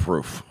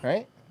 Waterproof.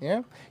 Right?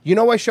 Yeah. You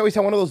know why she always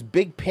had one of those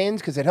big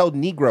pins? Because it held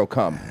Negro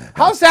cum.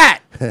 How's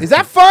that? Is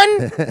that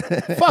fun?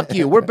 Fuck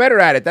you. We're better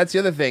at it. That's the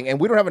other thing. And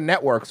we don't have a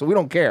network, so we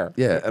don't care.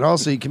 Yeah, and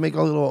also you can make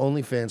all the little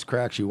OnlyFans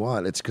cracks you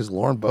want. It's because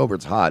Lauren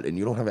Boebert's hot, and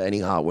you don't have any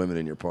hot women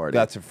in your party.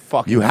 That's a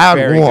fucking You have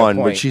very good one,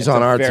 but point. she's That's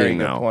on a our very team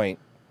good now. Point.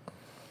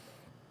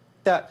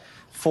 that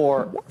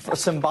for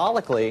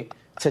symbolically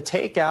to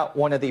take out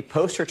one of the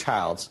poster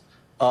childs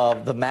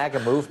of the MAGA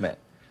movement,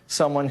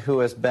 someone who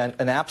has been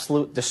an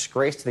absolute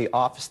disgrace to the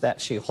office that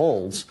she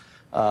holds,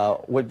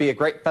 would be a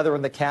great feather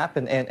in the cap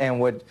and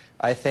would,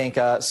 I think,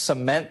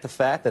 cement the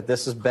fact that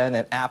this has been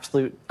an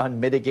absolute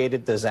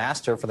unmitigated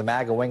disaster for the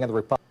MAGA wing of the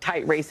Republic.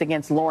 Tight race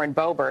against Lauren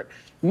Boebert.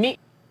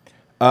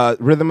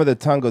 Rhythm of the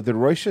Tango. Did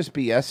Royce just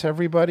BS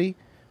everybody?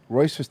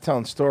 Royce was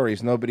telling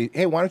stories. Nobody.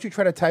 Hey, why don't you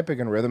try to type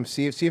again, Rhythm?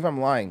 See if I'm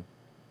lying.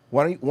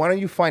 Why don't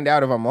you find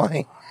out if I'm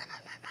lying?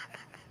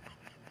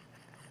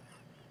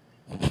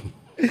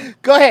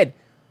 Go ahead.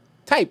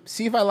 Type.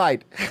 See if I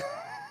lied.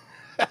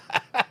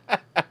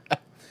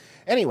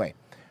 Anyway,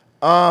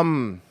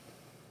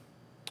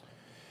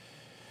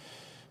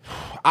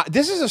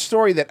 this is a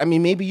story that, I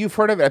mean, maybe you've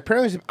heard of it.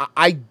 Apparently,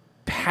 I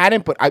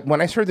hadn't, but when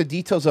I heard the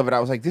details of it,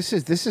 I was like, this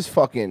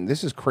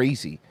is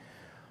crazy.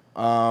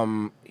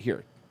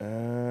 Here.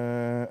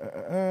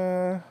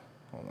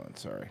 Hold on,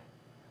 sorry.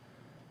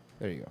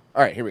 There you go.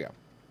 All right, here we go.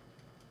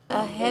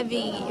 A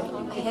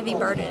heavy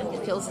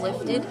burden feels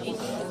lifted.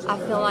 I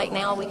feel like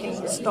now we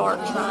can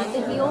start trying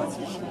to heal.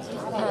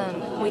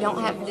 We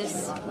don't have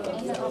this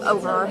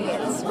over our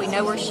heads. We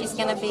know where she's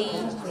going to be.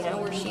 We know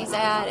where she's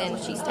at, and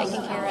she's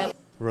taken care of.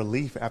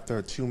 Relief after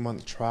a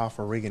 2-month trial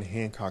for Reagan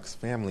Hancock's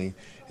family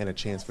and a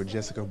chance for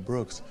Jessica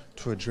Brooks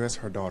to address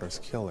her daughter's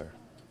killer.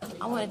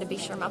 I wanted to be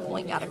sure my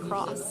point got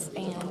across,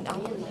 and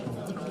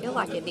I feel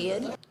like it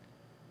did.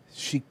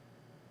 She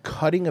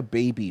cutting a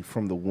baby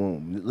from the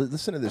womb.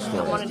 Listen to this story.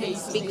 I wanted to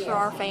speak for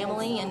our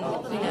family and,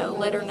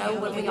 let her know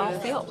what we all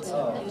felt.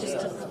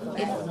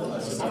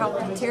 Just how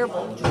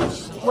terrible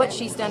what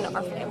she's done to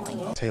our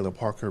family. Taylor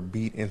Parker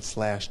beat and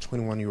slashed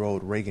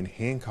 21-year-old Reagan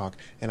Hancock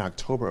in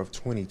October of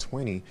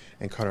 2020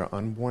 and cut her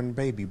unborn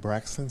baby,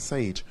 Braxton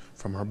Sage,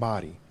 from her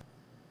body.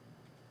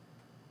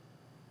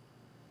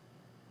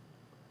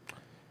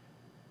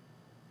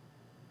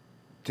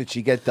 Did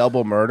she get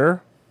double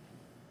murder?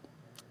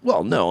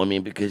 Well, no, I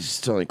mean, because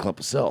she's only a clump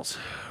of cells.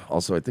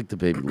 Also, I think the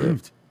baby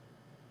lived.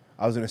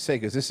 I was going to say,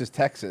 because this is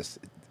Texas,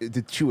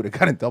 she would have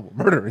gotten double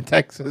murder in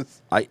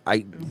Texas. I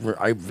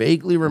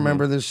vaguely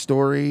remember this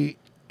story,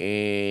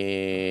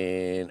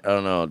 and I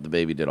don't know, the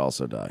baby did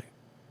also die.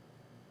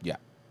 Yeah.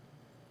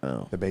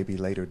 Oh. The baby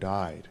later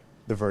died.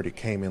 The verdict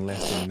came in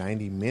less than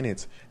 90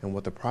 minutes, and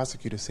what the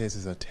prosecutor says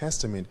is a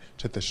testament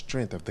to the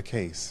strength of the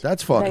case.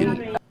 That's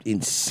fucking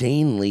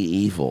insanely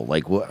evil.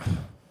 Like, what?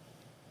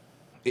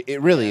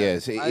 It really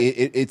is.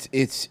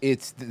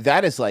 It's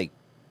that is like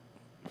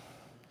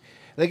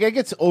it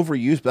gets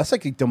overused, but that's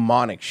like a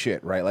demonic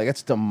shit, right? Like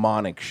it's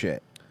demonic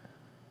shit.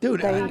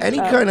 Dude, any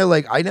kind of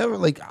like,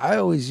 I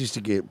always used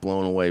to get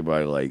blown away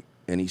by like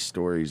any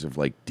stories of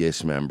like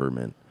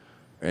dismemberment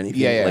or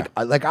anything. Yeah.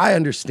 Like I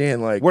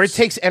understand like where it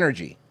takes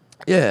energy.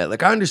 Yeah,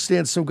 like I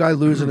understand some guy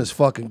losing his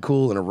fucking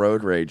cool in a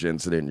road rage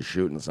incident and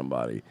shooting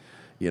somebody.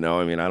 You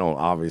know, I mean, I don't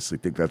obviously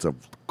think that's a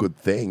good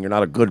thing. You're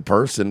not a good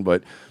person,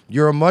 but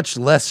you're a much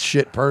less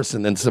shit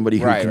person than somebody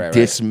who can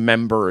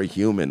dismember a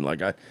human.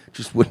 Like, I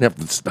just wouldn't have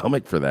the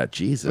stomach for that.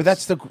 Jesus. But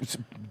that's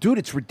dude,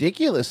 it's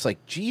ridiculous.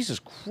 Like, Jesus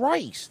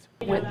Christ.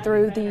 Went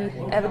through the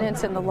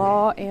evidence and the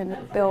law and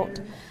felt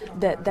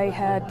that they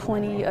had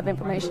plenty of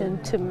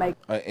information to make.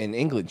 In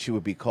England, she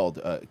would be called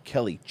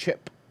Kelly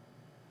Chip.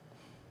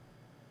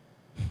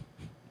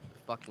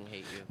 Fucking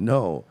hate you.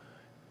 No.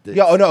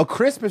 No,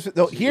 Christmas.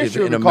 No, here she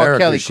would be called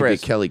Kelly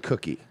Crisp. Kelly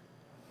Cookie.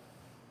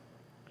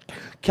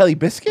 Kelly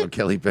Biscuit? Oh,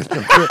 Kelly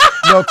Biscuit.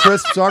 No,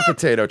 crisps are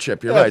potato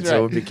chip. You're right. So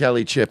it would be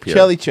Kelly Chip here.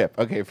 Kelly Chip.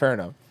 Okay, fair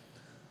enough.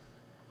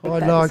 Oh,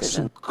 I'd like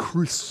some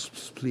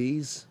crisps,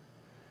 please.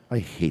 I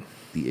hate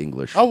the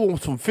English. I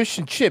want some fish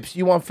and chips.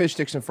 You want fish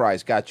sticks and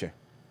fries? Gotcha.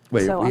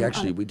 Wait,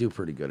 we do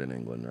pretty good in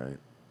England, right?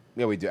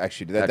 Yeah, we do.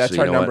 Actually, that's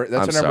our number.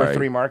 That's our number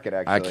 3 market.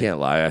 Actually, I can't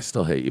lie. I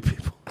still hate you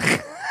people.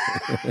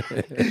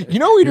 You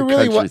know we do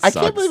really well. country I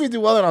can't sucks. believe we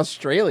do well in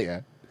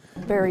Australia.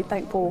 very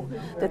thankful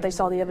that they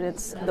saw the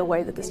evidence the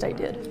way that the state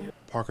did.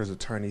 Parker's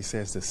attorney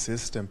says the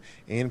system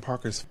and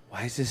Parker's...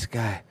 Why is this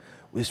guy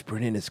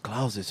whispering in his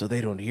closet so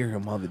they don't hear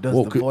him while he does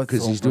the voiceover?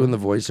 Because he's doing the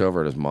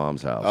voiceover at his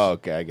mom's house. Oh,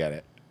 okay, I get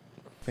it.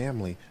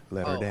 Family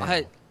let her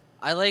down.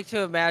 I like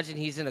to imagine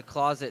he's in a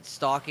closet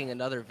stalking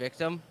another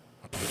victim.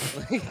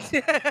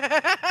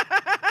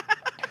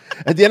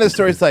 At the end of the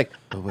story, it's like,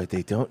 but what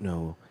they don't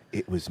know,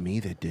 it was me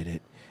that did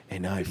it,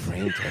 and I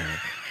framed her.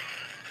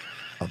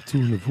 I'm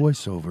doing the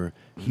voiceover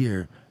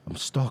here. I'm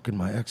stalking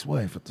my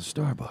ex-wife at the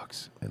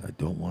Starbucks, and I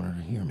don't want her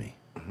to hear me.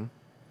 Mm-hmm.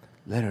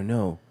 Let her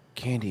know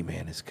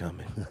Candyman is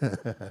coming.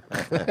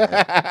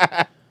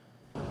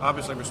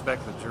 Obviously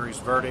respect the jury's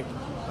verdict.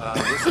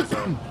 This is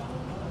a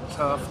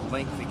tough,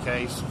 lengthy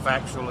case,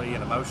 factually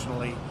and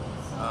emotionally.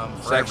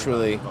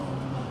 Sexually.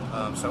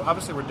 So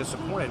obviously we're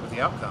disappointed with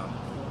the outcome,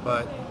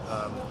 but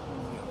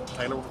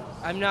Taylor...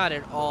 I'm not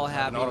at all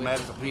happy with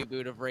automatic the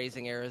reboot of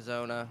Raising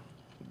Arizona.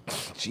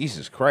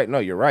 Jesus Christ. No,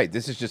 you're right.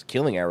 This is just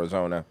killing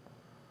Arizona.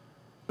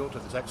 To the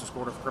Texas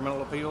Court of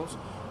Criminal Appeals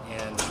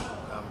and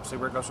see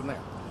where it goes from there.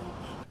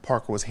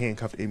 Parker was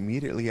handcuffed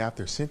immediately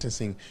after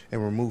sentencing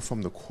and removed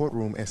from the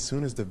courtroom as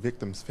soon as the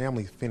victim's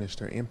family finished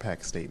their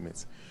impact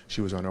statements.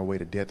 She was on her way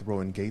to death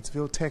row in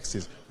Gatesville,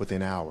 Texas,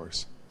 within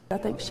hours. I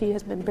think she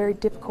has been very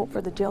difficult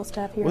for the jail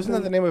staff here. Wasn't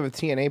that the name of a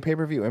TNA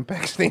pay-per-view,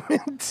 Impact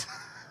Statement?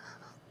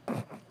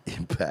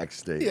 Impact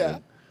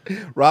Statement.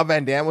 Yeah. Rob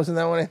Van Dam was in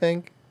that one, I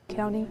think.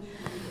 County.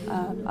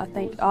 I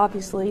think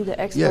obviously the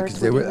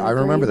experts. Yeah, because I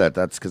remember that.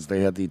 That's because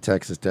they had the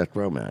Texas Death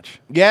Row match.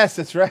 Yes,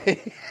 that's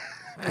right.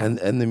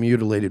 and the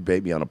mutilated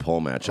baby on a pole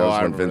match. That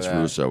was when Vince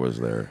Russo was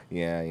there.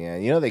 Yeah, yeah.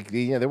 You know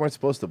they weren't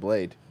supposed to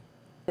blade.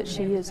 That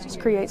she just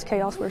creates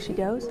chaos where she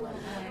goes,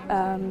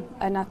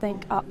 and I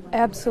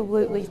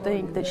absolutely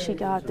think that she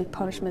got the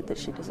punishment that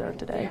she deserved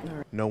today.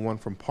 No one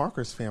from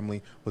Parker's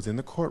family was in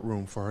the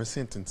courtroom for her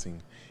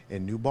sentencing.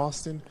 In New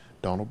Boston,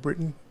 Donald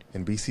Britton,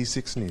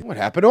 NBC6 News. What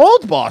happened to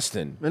Old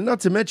Boston? And not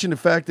to mention the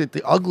fact that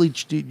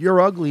you're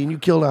ugly and you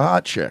killed a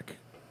hot chick,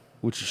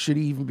 which should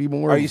even be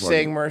more. Are you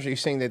saying, Mersh? Are you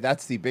saying that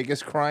that's the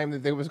biggest crime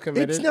that was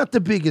committed? It's not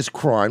the biggest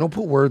crime. Don't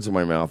put words in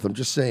my mouth. I'm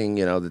just saying,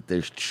 that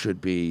there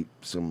should be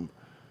some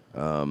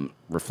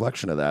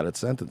reflection of that at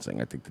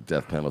sentencing. I think the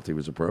death penalty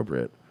was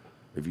appropriate.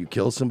 If you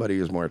kill somebody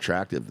who's more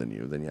attractive than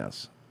you, then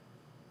yes.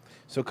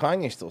 So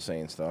Kanye's still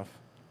saying stuff.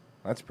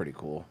 That's pretty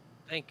cool.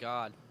 Thank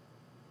God.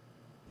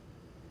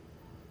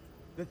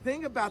 The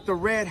thing about the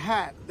red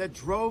hat that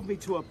drove me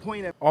to a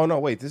point of... Oh, no,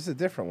 wait. This is a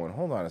different one.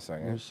 Hold on a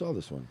second. I saw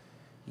this one.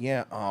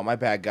 Yeah. Oh, my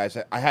bad, guys.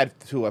 I had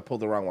two. I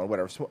pulled the wrong one.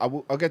 Whatever. So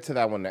I'll get to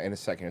that one in a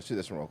second. Let's do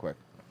this one real quick.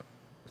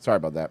 Sorry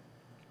about that.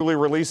 Newly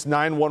released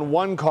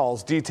 911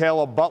 calls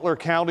detail a Butler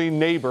County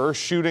neighbor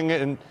shooting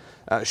and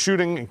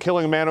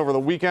killing a man over the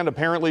weekend,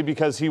 apparently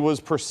because he was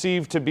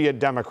perceived to be a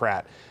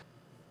Democrat.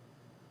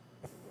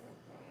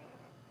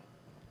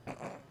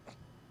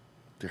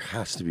 There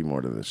has to be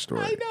more to this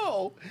story. I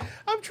know.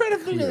 I'm trying to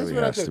figure this one out.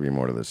 There has to be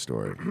more to this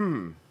story.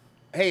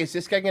 Hey, is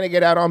this guy going to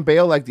get out on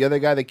bail like the other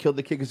guy that killed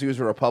the kid because he was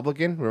a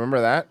Republican? Remember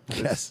that?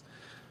 Yes.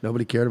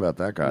 Nobody cared about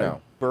that guy.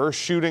 No. Burr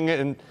shooting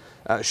and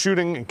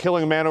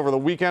killing a man over the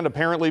weekend,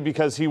 apparently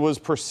because he was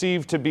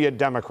perceived to be a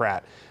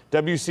Democrat.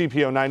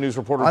 WCPO 9 News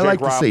reporter I Jake like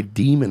to Robb. say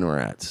demon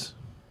rats.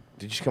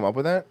 Did you come up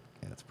with that?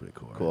 Yeah, that's pretty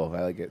cool. Cool.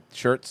 I like it.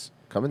 Shirts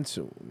coming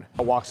soon.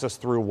 Walks us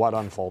through what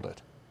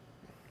unfolded.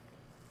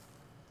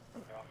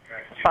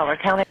 Butler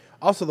County.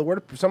 Also, the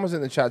word, someone's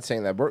in the chat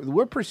saying that the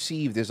word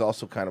perceived is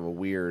also kind of a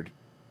weird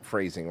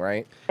phrasing,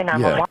 right?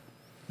 Yeah.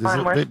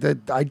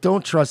 I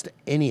don't trust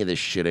any of this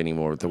shit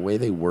anymore with the way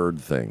they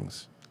word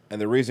things. And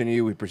the reason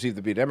we perceived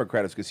to be a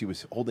Democrat is because he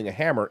was holding a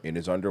hammer in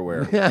his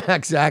underwear. Yeah,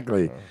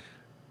 exactly.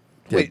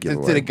 Wait,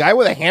 did a guy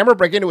with a hammer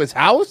break into his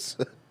house?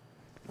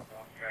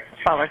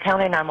 Butler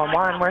County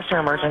 911, where's your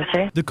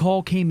emergency? The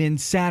call came in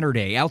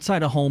Saturday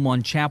outside a home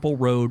on Chapel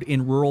Road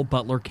in rural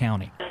Butler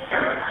County.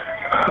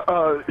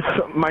 So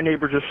my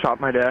neighbor just shot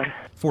my dad.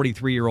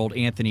 43-year-old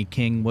Anthony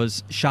King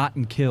was shot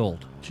and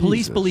killed.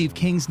 Police believe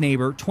King's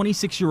neighbor,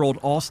 26-year-old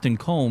Austin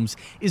Combs,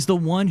 is the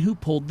one who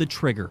pulled the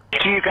trigger.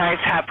 Do you guys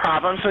have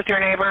problems with your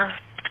neighbor?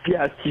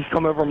 Yes, he's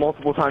come over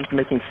multiple times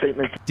making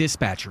statements.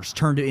 Dispatchers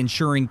turned to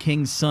ensuring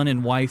King's son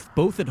and wife,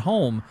 both at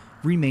home,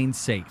 remain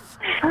safe.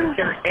 Is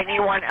there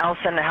anyone else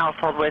in the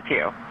household with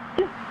you?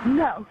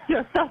 No,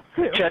 just us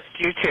two. Just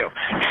you two.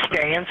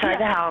 Stay inside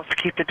the house.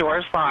 Keep the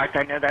doors locked.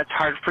 I know that's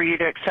hard for you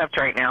to accept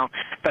right now,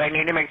 but I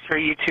need to make sure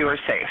you two are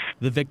safe.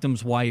 The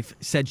victim's wife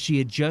said she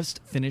had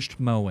just finished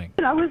mowing.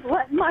 And I was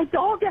letting my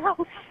dog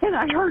out, and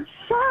I heard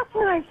shots,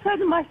 and I said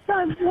to my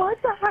son, what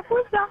the heck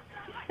was that?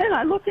 And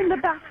I looked in the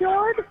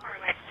backyard,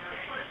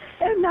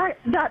 and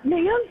that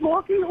man's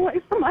walking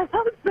away from my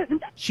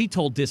husband. She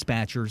told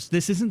dispatchers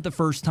this isn't the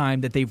first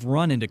time that they've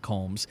run into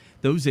Combs.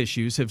 Those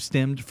issues have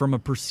stemmed from a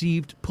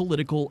perceived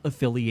political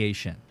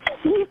affiliation.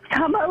 He's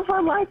come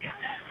over like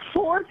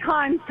 4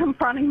 times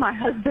confronting my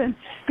husband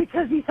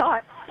because he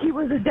thought he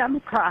was a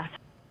Democrat.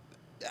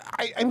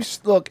 I'm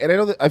just, look, and I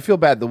know that I feel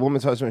bad. The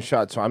woman's husband was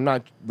shot, so I'm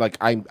not like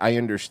I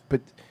understand,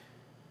 but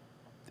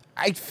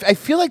I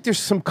feel like there's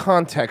some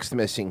context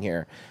missing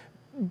here.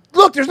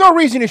 Look, there's no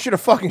reason you should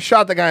have fucking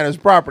shot the guy on his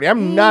property.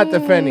 I'm not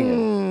defending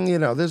him. You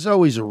know, there's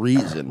always a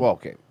reason. Well,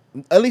 okay.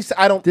 At least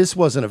I don't. This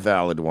wasn't a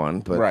valid one,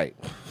 but right.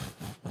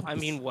 I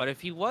mean, what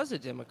if he was a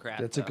Democrat?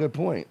 That's a good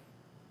point.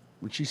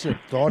 Which she said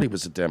thought he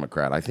was a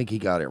Democrat. I think he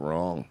got it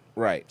wrong.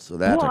 Right. So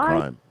that's a Why?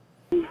 crime.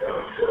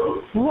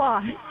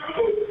 Why?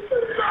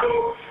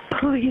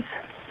 Please.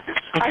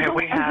 I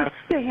don't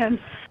understand.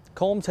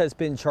 Combs has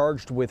been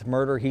charged with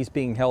murder. He's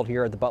being held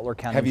here at the Butler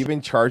County. Have you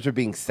been charged with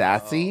being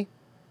sassy?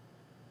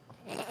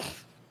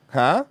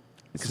 Huh?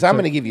 Because I'm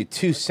going to give you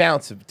 2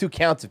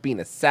 counts of being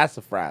a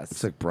sassafras.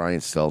 It's like Brian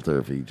Stelter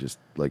if he just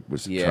like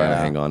was trying to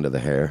Yeah. hang on to the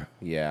hair.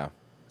 Yeah.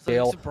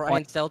 So he's a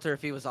Brian Stelter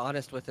if he was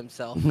honest with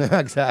himself.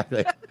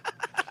 Exactly.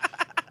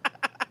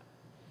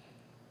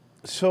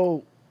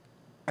 So,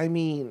 I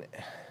mean,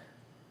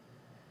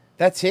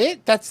 that's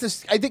it. That's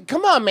this. I think.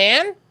 Come on,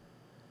 man.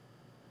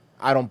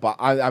 I don't buy.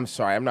 I'm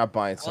sorry. I'm not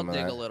buying some I'll of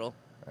dig that. a little.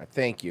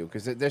 Thank you,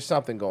 because there's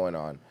something going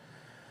on.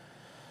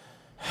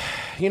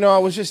 You know, I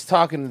was just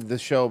talking to the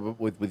show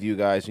with you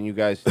guys, and you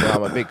guys know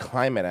I'm a big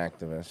climate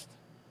activist.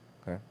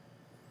 Okay.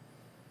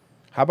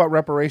 How about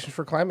reparations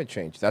for climate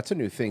change? That's a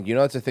new thing. You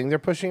know, that's a thing they're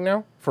pushing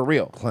now for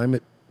real.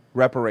 Climate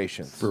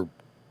reparations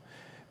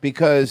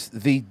because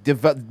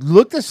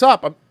look this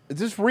up.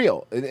 This is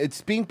real.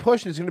 It's being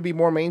pushed. And it's going to be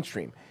more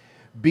mainstream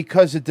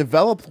because the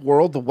developed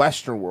world, the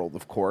Western world,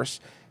 of course,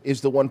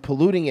 is the one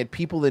polluting it.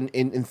 People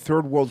in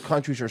third world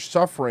countries are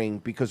suffering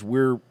because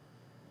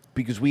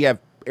we have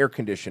air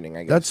conditioning.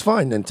 I guess That's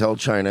fine. Then tell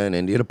China and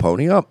India to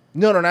pony up.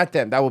 No, not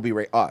them. That will be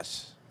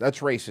us. That's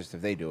racist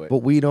if they do it. But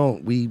we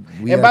don't. We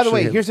and by the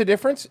way, actually here's the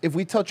difference. If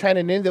we tell China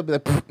and India, they'll be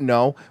like, "Pfft,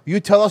 no. You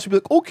tell us, we'll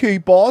be like, okay,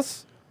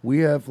 boss. We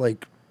have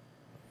like,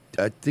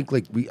 I think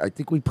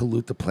we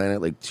pollute the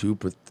planet like 2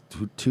 to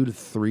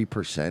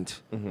 3%.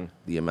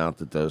 The amount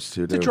that those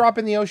two do. It's a drop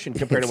in the ocean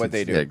compared to what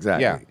they do.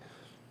 Exactly. Yeah.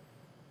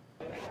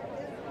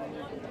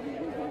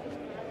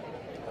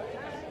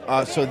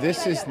 So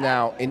this is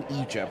now in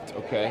Egypt,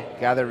 okay?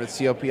 Gathered with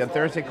COP on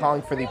Thursday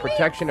calling for the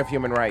protection of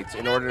human rights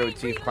in order to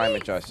achieve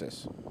climate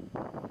justice.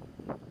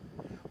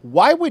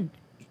 Why would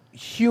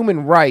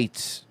human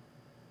rights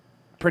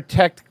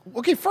protect...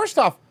 Okay, first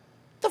off,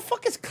 the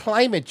fuck is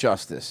climate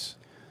justice?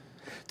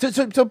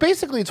 So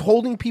basically it's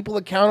holding people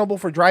accountable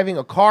for driving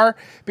a car,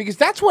 because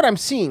that's what I'm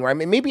seeing, right? I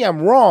mean, maybe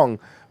I'm wrong,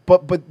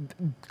 but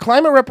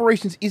climate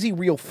reparations is a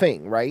real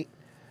thing, right?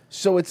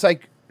 So it's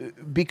like,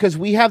 because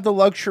we have the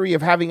luxury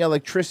of having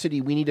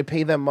electricity, we need to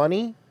pay them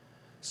money?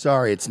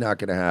 Sorry, it's not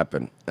going to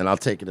happen. And I'll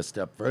take it a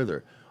step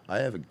further. I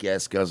have a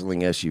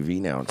gas-guzzling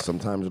SUV now, and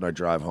sometimes when I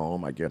drive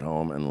home, I get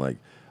home and, like,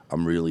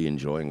 I'm really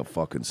enjoying a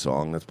fucking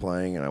song that's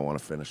playing, and I want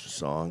to finish the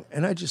song,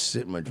 and I just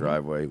sit in my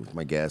driveway with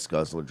my gas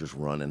guzzler just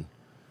running,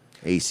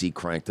 AC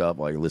cranked up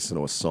while you listen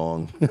to a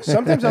song.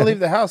 Sometimes I'll leave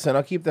the house, and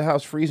I'll keep the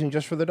house freezing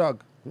just for the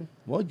dog.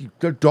 Well,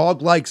 the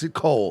dog likes it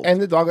cold.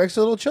 And the dog likes it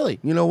a little chilly.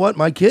 You know what?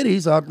 My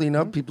kitties, oddly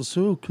enough, people say,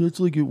 oh, kids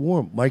like it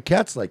warm. My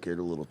cats like it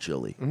a little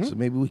chilly. So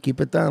maybe we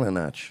keep it down a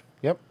notch.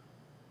 Yep.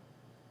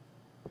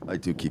 I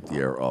do keep the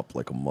air up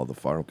like a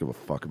motherfucker. I don't give a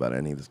fuck about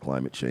any of this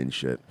climate change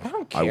shit. I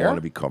don't I care. want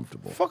to be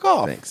comfortable. Fuck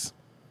off. Thanks.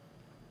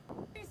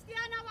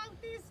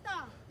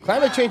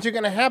 Climate change is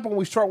going to happen when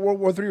we start World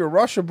War III or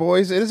Russia,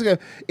 boys. It is going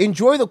to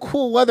enjoy the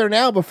cool weather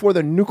now before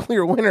the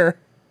nuclear winter.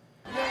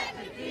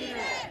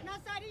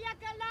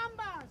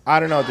 I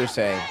don't know what they're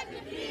saying.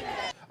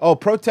 Oh,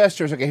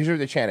 protesters. Okay, here's what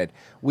they chanted.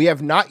 We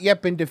have not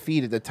yet been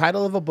defeated. The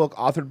title of a book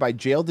authored by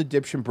jailed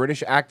Egyptian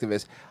British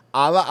activist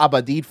Ala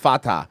Abadid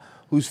Fattah,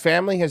 whose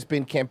family has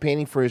been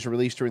campaigning for his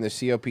release during the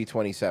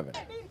COP27.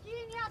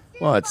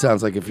 Well, it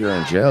sounds like if you're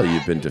in jail,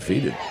 you've been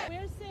defeated.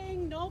 We're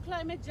saying no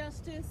climate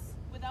justice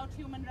without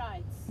human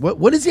rights.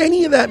 What does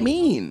any of that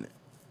mean?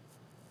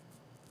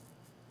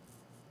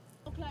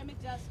 No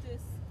climate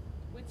justice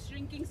with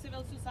shrinking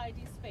civil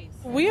society space.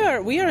 We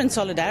are in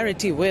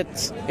solidarity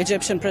with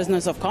Egyptian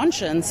prisoners of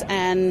conscience,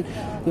 and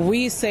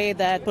we say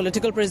that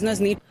political prisoners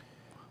need.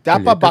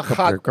 Dapa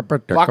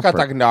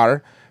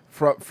Bakatagnar,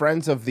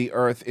 Friends of the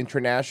Earth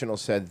International,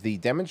 said the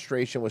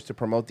demonstration was to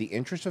promote the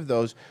interests of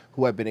those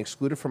who have been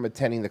excluded from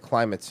attending the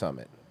climate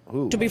summit.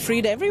 Ooh. To be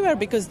freed everywhere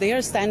because they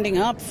are standing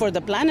up for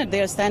the planet.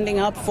 They are standing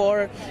up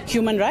for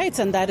human rights,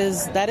 and that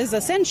is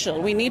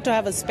essential. We need to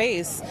have a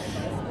space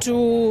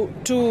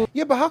to.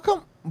 Yeah, but how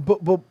come?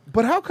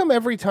 But how come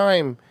every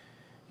time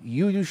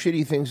you do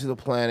shitty things to the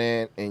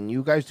planet and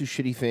you guys do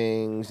shitty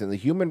things and the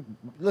human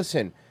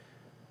listen?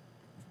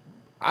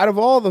 Out of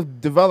all the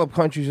developed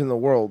countries in the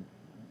world,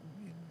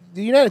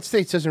 the United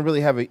States doesn't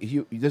really have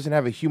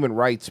a human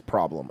rights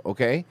problem.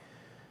 Okay,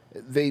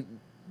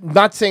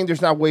 not saying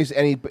there's not ways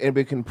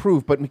anybody can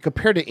improve, but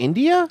compared to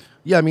India,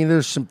 Yeah, I mean,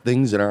 there's some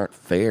things that aren't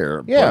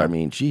fair. Yeah. But, I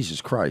mean,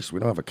 Jesus Christ, we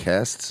don't have a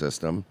caste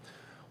system.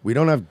 We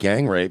don't have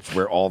gang rapes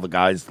where all the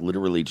guys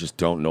literally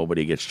just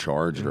nobody gets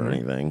charged or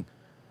anything.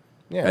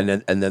 Yeah.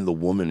 And then the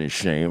woman is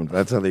shamed.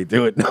 That's how they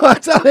do it. No,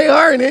 that's how they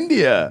are in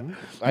India.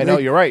 I know,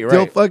 you're right,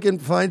 They'll fucking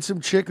find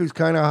some chick who's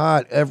kind of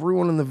hot.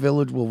 Everyone in the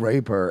village will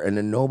rape her, and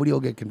then nobody will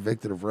get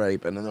convicted of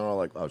rape. And then they're all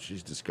like, "Oh,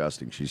 she's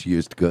disgusting. She's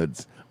used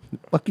goods."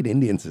 Fucking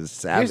Indians is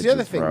savages. Here's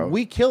the other thing: bro.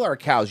 we kill our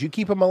cows. You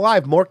keep them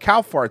alive. More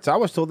cow farts. I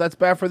was told that's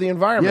bad for the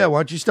environment. Yeah, why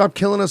don't you stop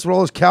killing us with all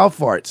those cow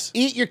farts?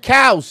 Eat your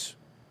cows.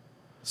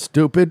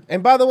 Stupid.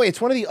 And by the way, it's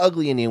one of the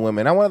ugly Indian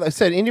women. I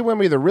said Indian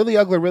women are either really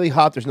ugly or really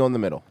hot. There's no in the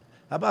middle.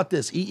 How about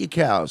this? Eat your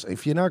cows.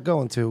 If you're not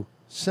going to,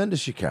 send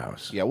us your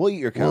cows. Yeah, we'll eat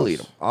your cows. We'll eat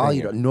them. I'll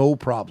eat them. No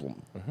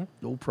problem.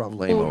 No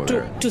problem over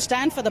there. To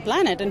stand for the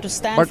planet and to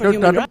stand But for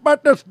human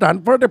rights. to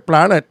stand for the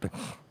planet.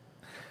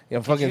 Yeah,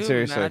 fucking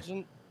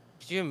seriously.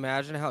 Could you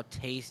imagine how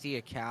tasty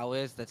a cow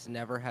is that's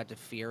never had to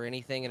fear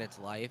anything in its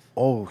life?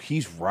 Oh,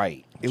 he's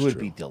right. It would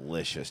be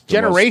delicious. The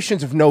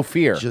Generations of no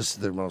fear. Just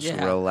the most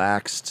Yeah.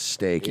 relaxed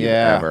steak you've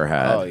Yeah. ever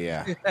had. Oh,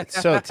 yeah.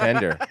 It's so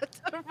tender.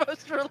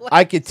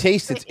 I could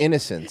taste its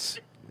innocence.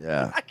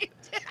 Yeah.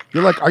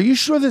 You're like, are you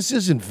sure this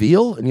isn't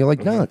veal? And you're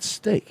like, no, it's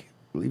steak.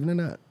 Believe it or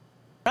not.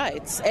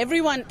 Rights.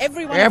 Everyone. Of us should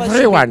be-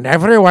 Everyone.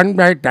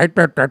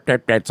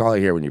 That's all I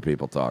hear when you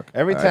people talk.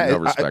 Every I have time, no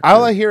respect all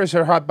for I it. hear is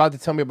her about to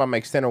tell me about my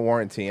extended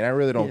warranty, and I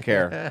really don't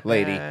care,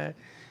 lady.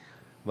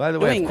 By the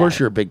way, Doing of course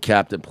you're a big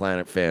Captain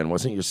Planet fan.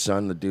 Wasn't your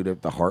son the dude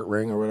at the heart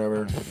ring or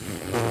whatever?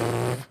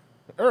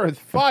 Earth,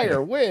 fire,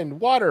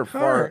 wind, water,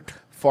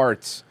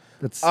 farts.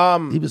 That's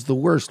he was the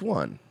worst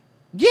one.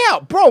 Yeah,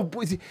 bro.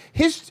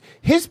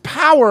 His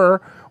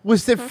power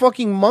was that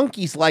fucking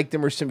monkeys liked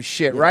him or some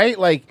shit, right?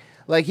 Like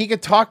he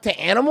could talk to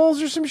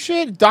animals or some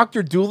shit.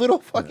 Dr. Doolittle,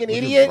 fucking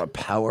idiot. The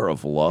power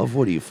of love.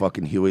 What are you,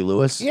 fucking Huey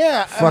Lewis?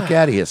 Yeah, Fuck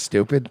out of here,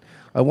 stupid.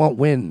 I want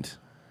wind.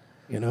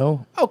 You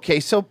know? Okay,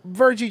 so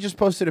Virgie just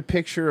posted a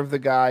picture of the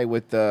guy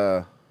with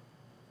the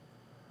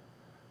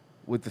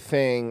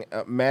thing.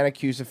 Man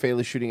accused of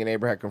fatally shooting a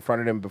neighbor had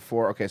confronted him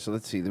before. Okay, so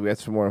let's see. We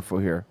have some more info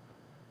here.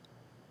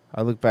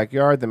 I look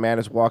backyard. The man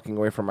is walking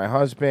away from my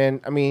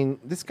husband. I mean,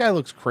 this guy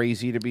looks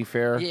crazy, to be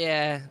fair.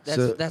 Yeah,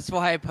 So- that's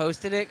why I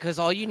posted it, because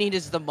all you need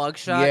is the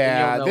mugshot.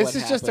 Yeah, and you'll know this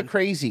what is just a happened.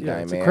 crazy guy,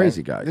 it's man. a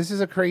crazy guy. This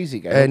is a crazy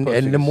guy. And No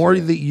posting the this more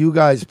shit. that you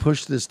guys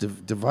push this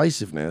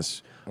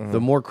divisiveness,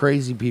 the more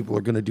crazy people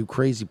are going to do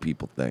crazy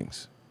people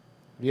things.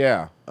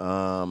 Yeah.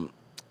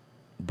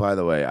 By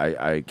the way,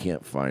 I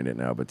can't find it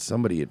now, but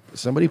somebody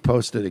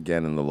posted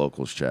again in the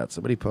locals chat.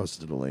 Somebody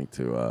posted a link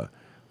to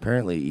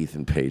apparently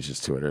Ethan Page's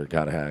Twitter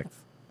got hacked.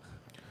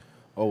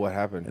 Oh, what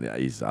happened? And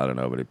I don't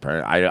know, but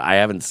apparently I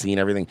haven't seen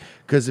everything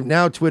because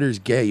now Twitter's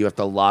gay. You have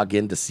to log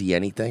in to see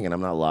anything, and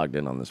I'm not logged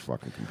in on this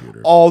fucking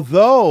computer.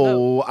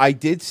 Although I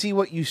did see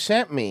what you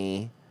sent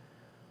me,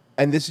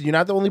 and you're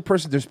not the only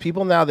person. There's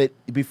people now that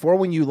before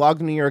when you logged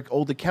into your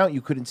old account,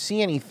 you couldn't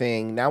see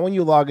anything. Now when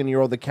you log into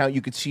your old account,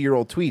 you could see your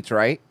old tweets,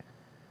 right?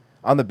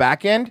 On the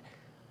back end,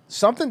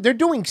 they're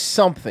doing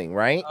something,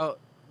 right? Oh,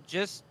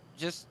 just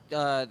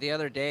the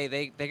other day,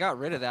 they got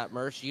rid of that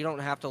merch. You don't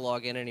have to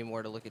log in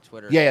anymore to look at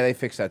Twitter. Yeah, they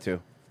fixed that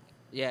too.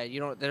 Yeah, you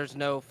don't. There's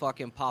no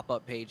fucking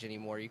pop-up page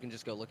anymore. You can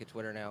just go look at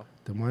Twitter now.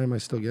 Then why am I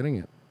still getting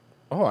it?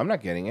 Oh, I'm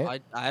not getting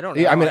it. I don't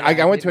know. Yeah, I mean, I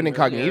went to an didn't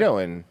really incognito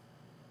care. and.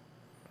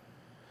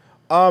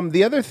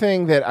 The other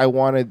thing that I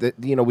wanted that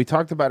we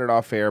talked about it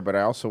off air, but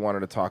I also wanted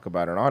to talk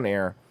about it on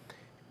air,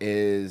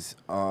 is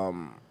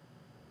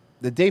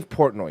the Dave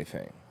Portnoy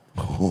thing.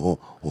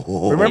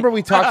 Remember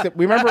we talked.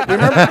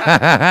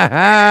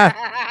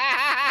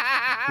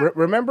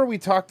 Remember we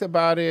talked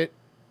about it.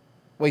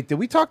 Wait, did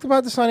we talk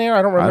about this on air?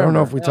 I don't remember. I don't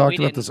know if we talked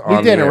about this on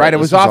We didn't, the air. right? It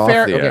This was off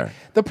air. the Okay. air.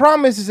 The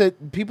problem is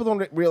that people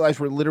don't realize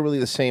we're literally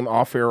the same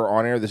off air or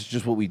on air. This is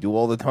just what we do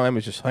all the time.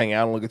 Is just hang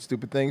out and look at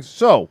stupid things.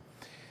 So,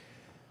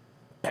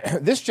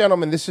 this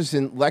gentleman, this is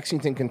in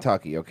Lexington,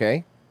 Kentucky.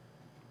 Okay.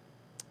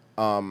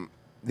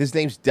 His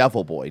name's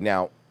Devil Boy.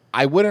 Now,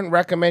 I wouldn't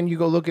recommend you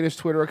go look at his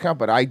Twitter account,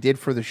 but I did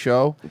for the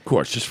show. Of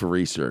course, just for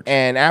research.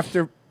 And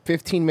after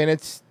 15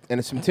 minutes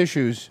and some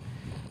tissues,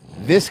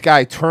 this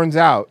guy turns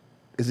out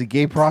is a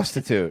gay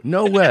prostitute.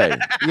 No way.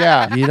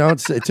 Yeah. You don't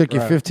say, it took you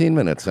Right. 15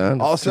 minutes, huh?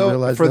 to Also,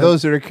 realize for that?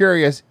 those that are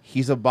curious,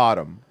 he's a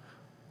bottom.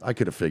 I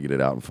could have figured it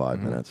out in 5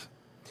 minutes.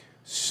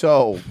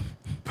 So,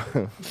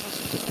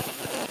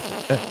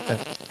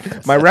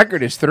 my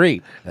record is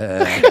 3.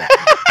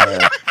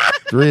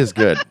 3 is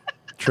good.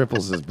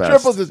 Triples is best.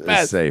 Triples is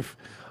best. Safe.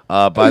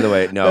 By the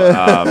way,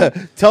 no.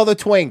 Tell the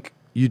twink.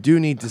 You do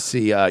need to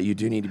see. You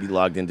do need to be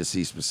logged in to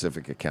see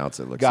specific accounts.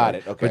 It looks Got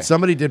like. it, okay. But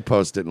somebody did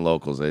post it in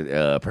locals.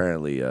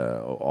 Apparently,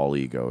 All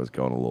Ego is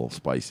going a little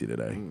spicy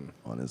today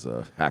on his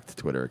hacked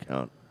Twitter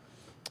account.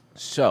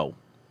 So,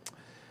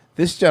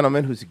 this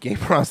gentleman who's a gay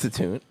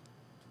prostitute,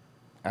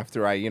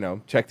 after I,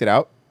 checked it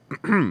out,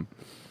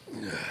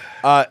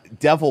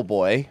 Devil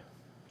Boy,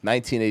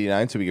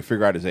 1989, so we can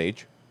figure out his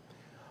age.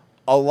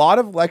 A lot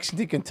of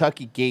Lexington,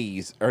 Kentucky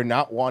gays are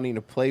not wanting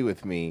to play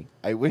with me.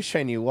 I wish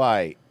I knew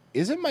why.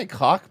 Isn't my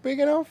cock big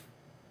enough?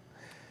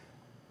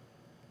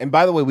 And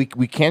by the way,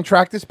 we can't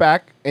track this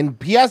back, and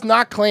he has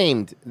not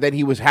claimed that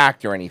he was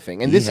hacked or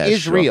anything. And this has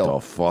is shut real. the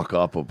fuck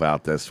up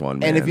about this one,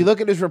 man. And if you look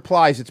at his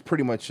replies, it's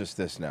pretty much just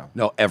this now.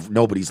 No,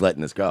 nobody's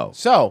letting this go.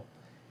 So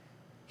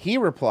he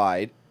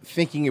replied,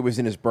 thinking it was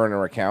in his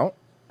burner account.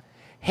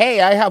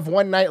 Hey, I have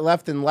one night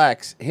left in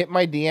Lex. Hit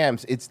my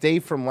DMs. It's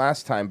Dave from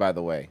last time, by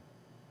the way.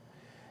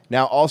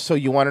 Now, also,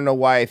 you want to know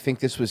why I think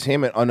this was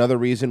him, and another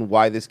reason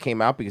why this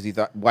came out, because he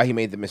thought why he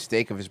made the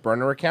mistake of his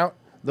burner account.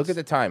 Look at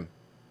the time.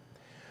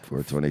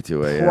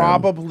 4:22 a.m.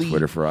 Probably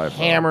Twitter for iPhone.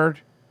 hammered,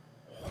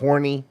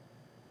 horny,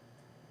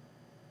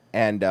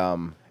 and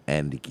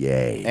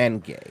gay.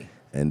 And gay.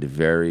 And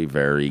very,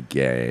 very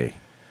gay.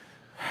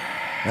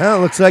 Well,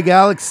 looks like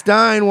Alex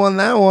Stein won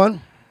that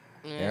one.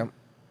 Yeah.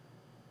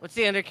 What's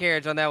the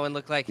undercarriage on that one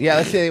look like? Yeah,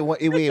 let's say,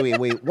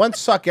 wait. One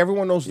suck,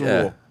 everyone knows the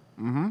rule.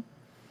 Mm-hmm.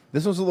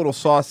 This one's a little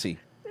saucy.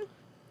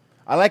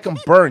 I like them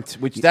burnt,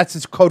 which that's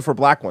his code for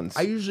black ones.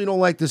 I usually don't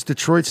like this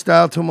Detroit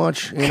style too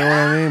much, you know what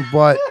I mean?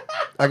 But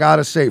I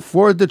gotta say,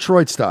 for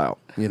Detroit style,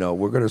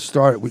 we're gonna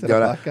start. We Is that a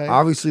gotta black guy?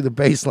 obviously the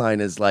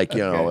baseline is like a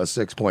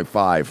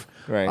 6.5.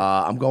 Right.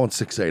 I'm going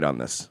 6.8 on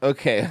this.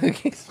 Okay.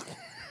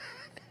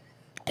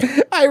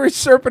 Irish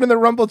Serpent in the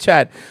Rumble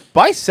chat.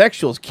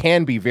 Bisexuals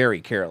can be very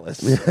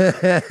careless.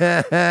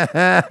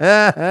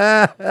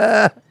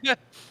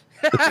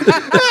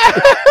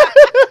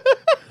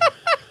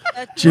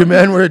 Jim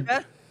Edward,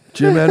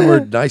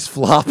 nice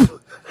flop.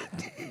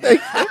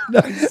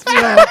 Nice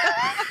flop.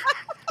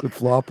 Good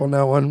flop on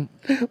that one.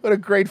 What a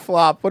great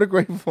flop. Thank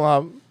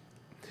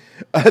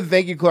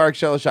you, Clark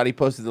Shellshot. He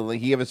posted the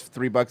link. He gave us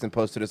 $3 and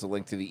posted us a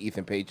link to the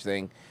Ethan Page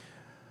thing.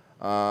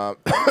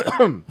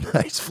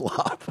 Nice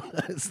flop.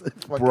 That's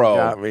Bro.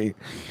 got me.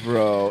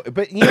 Bro.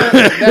 But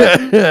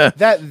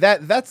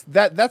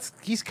that's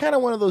he's kind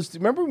of one of those.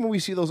 Remember when we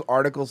see those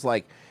articles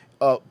like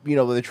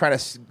they're trying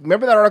to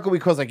remember that article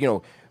because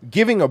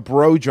giving a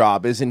bro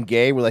job isn't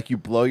gay, where you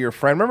blow your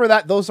friend.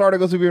 Remember those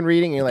articles we've been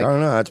reading? And you're like, I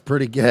don't know, that's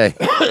pretty gay.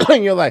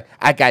 And you're like,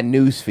 I got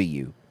news for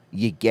you.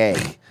 You're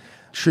gay.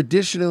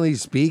 Traditionally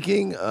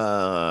speaking,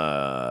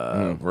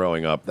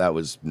 growing up, that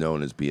was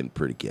known as being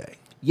pretty gay.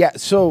 Yeah,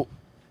 so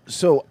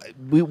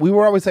we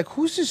were always like,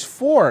 who's this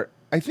for?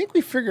 I think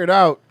we figured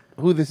out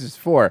who this is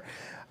for.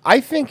 I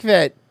think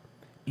that,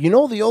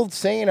 the old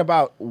saying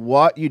about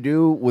what you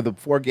do with the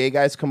 4 gay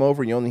guys come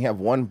over and you only have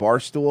one bar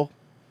stool?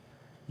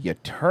 You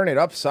turn it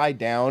upside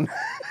down.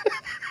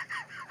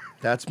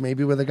 That's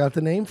maybe where they got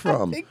the name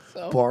from. I think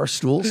so.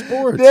 Barstool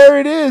Sports. There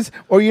it is.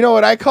 Or you know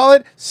what I call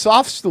it?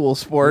 Soft stool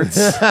sports.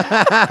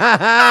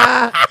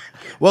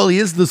 Well, he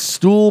is the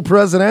stool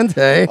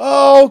presidente.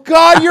 Oh,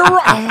 God, you're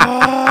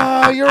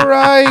right. You're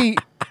right.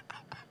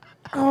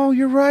 Oh,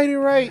 you're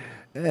right.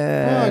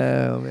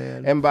 Oh,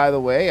 man. And by the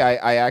way,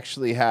 I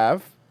actually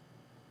have,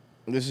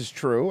 this is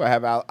true, I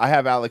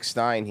have Alex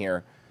Stein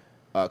here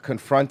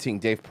confronting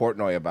Dave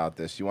Portnoy about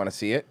this. You want to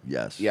see it?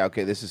 Yes. Yeah,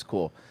 okay, this is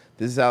cool.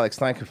 This is Alex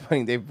Stein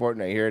confronting Dave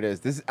Portnoy. Here it is.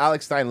 This is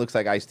Alex Stein looks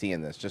like Ice-T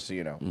in this, just so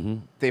you know. Mm-hmm.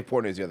 Dave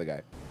Portnoy is the other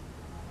guy.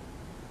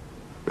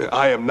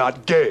 I am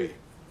not gay.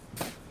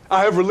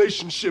 I have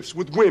relationships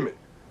with women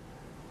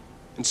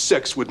and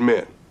sex with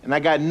men. And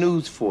I got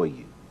news for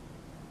you.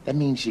 That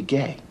means you're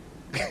gay.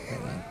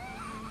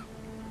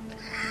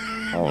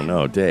 Oh,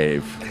 no,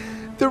 Dave.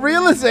 The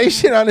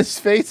realization on his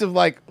face of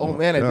like, oh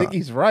man, I think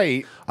he's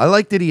right. I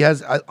like that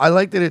I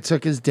like that it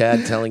took his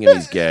dad telling him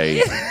he's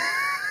gay.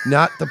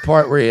 Not the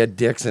part where he had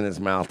dicks in his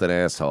mouth and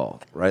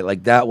asshole, right?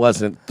 Like, that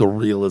wasn't the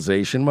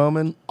realization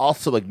moment.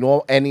 Also,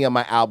 ignore any of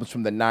my albums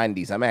from the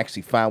 90s. I'm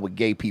actually fine with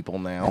gay people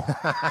now.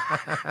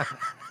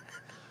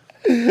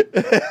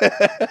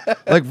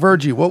 Like,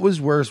 Virgie, what was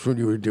worse when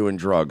you were doing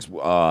drugs?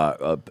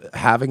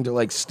 Having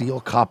to, steal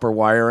copper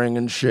wiring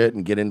and shit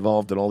and get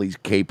involved in all these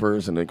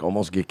capers and,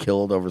 almost get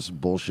killed over some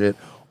bullshit?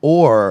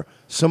 Or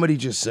somebody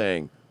just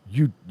saying,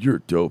 you're a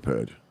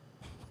dopehead.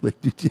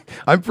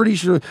 I'm pretty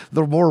sure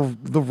the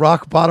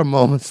rock bottom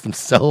moments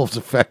themselves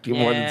affect you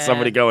more than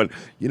somebody going,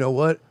 you know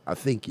what? I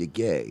think you're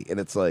gay. And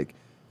it's like,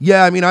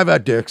 yeah, I mean, I've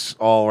had dicks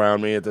all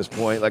around me at this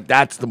point. Like,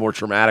 that's the more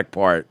traumatic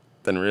part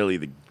than really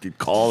the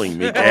calling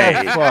me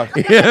gay. Fuck.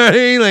 You know what I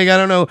mean? Like, I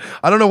don't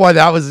know why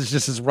that was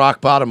just his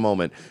rock bottom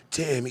moment.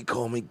 Damn, he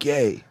called me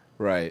gay.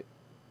 Right.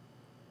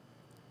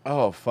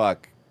 Oh,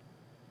 fuck.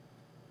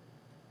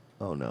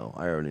 Oh, no.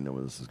 I already know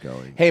where this is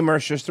going. Hey,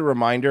 Mersh, just a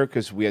reminder,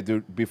 because we had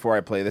to, before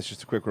I play this,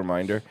 just a quick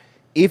reminder.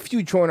 If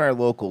you join our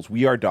locals,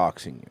 we are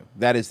doxing you.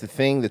 That is the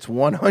thing that's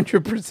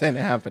 100%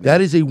 happening. That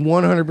is a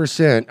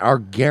 100% our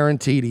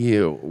guarantee to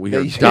you. We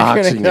are You're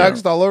doxing you.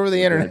 doxed all over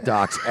the internet.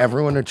 Dox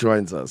everyone that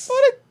joins us.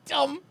 What a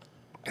dumb...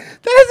 That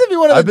has to be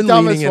one of I've the been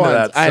dumbest leaning into ones.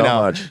 that so I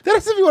know. much. That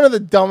has to be one of the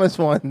dumbest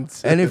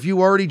ones. And if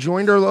you already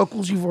joined our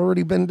locals, you've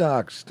already been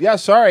doxed. Yeah,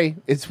 sorry.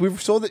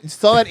 We've sold it.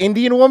 Saw that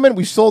Indian woman?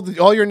 We sold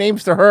all your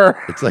names to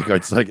her. It's like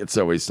It's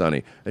Always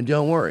Sunny. And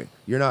don't worry,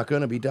 you're not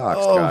going to be doxed,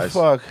 Oh, guys.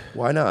 fuck.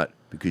 Why not?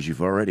 Because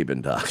you've already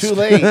been doxed. Too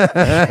late.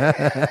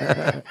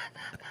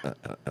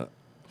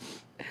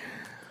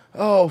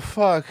 Oh,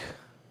 fuck.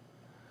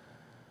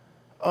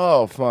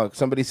 Oh, fuck.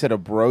 Somebody said a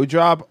bro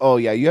job. Oh,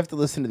 yeah. You have to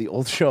listen to the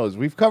old shows.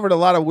 We've covered a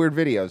lot of weird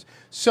videos.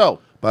 So,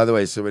 by the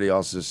way, somebody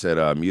also said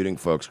muting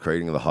folks,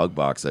 creating the hug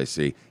box. I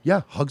see.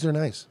 Yeah, hugs are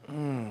nice.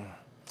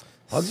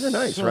 Hugs are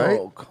nice, so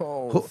right?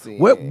 cozy.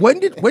 When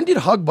did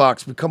hug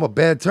box become a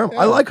bad term?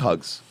 I like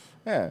hugs.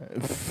 Yeah.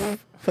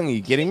 Are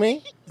you kidding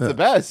me? It's the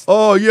best.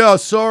 Oh yeah,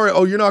 sorry.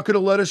 Oh, you're not gonna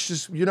let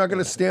us you're not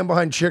gonna stand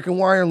behind chicken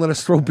wire and let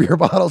us throw beer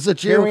bottles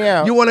at you. Hear me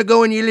out. You want to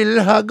go in your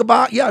little hug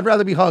box? Yeah, I'd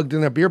rather be hugged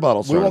than a beer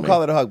bottle. We won't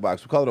call it a hug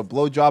box. We'll call it a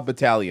blowjob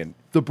battalion.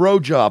 The bro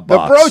job The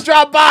box. bro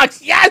job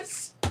box.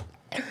 Yes.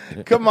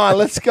 Come on,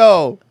 let's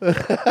go.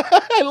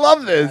 I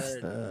love this.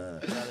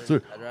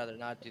 I'd rather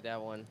not do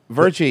that one.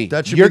 Virgie,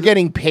 that should you're be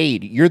getting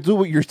paid. You're doing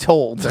what you're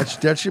told.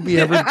 That should be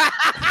every.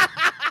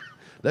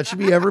 That should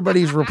be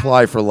everybody's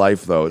reply for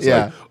life, though. It's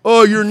Yeah. like,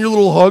 oh, you're in your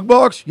little hug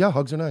box? Yeah,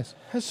 hugs are nice.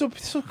 That's so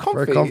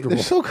comfy. Very comfortable.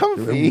 They're so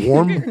comfy. They're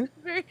warm.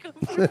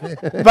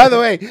 By the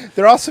way,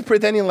 they're also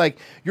pretending like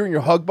you're in your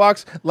hug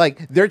box,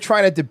 like they're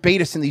trying to debate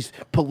us in these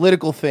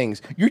political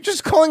things. You're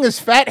just calling us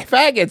fat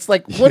faggots.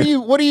 Like, what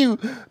are you?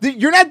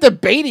 You're not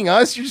debating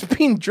us. You're just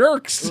being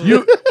jerks.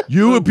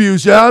 You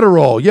abuse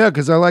Adderall. Yeah,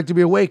 because I like to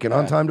be awake and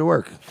on time to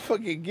work.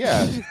 Fucking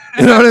yeah.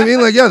 You know what I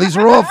mean? Like, yeah, these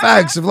are all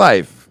facts of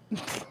life.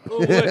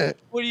 Oh,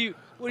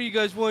 what do you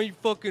guys want? You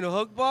fucking a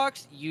hug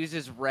box?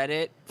 Uses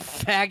Reddit,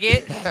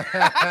 faggot.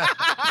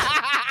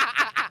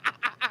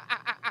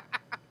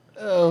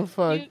 Oh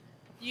fuck.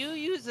 You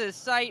use a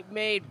site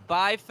made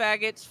by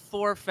faggots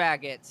for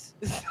faggots.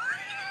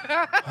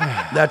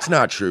 That's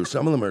not true.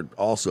 Some of them are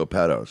also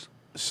pedos.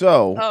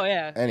 So, Oh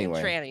yeah.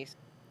 Anyway. Trannies.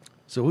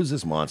 So who's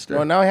this monster?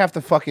 Well, now I have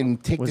to fucking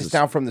take What this is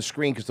down from the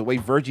screen because the way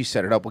Virgie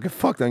set it up, we'll get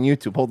fucked on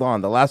YouTube. Hold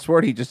on. The last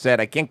word he just said,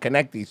 I can't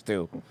connect these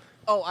two.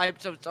 Oh, I'm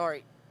so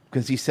sorry.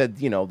 Because he said,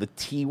 the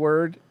T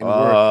word. And,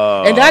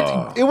 Oh. and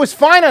that, it was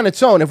fine on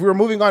its own if we were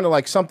moving on to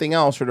like something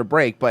else or to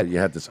break. But you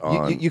had this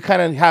on. You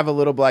kind of have a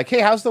little like,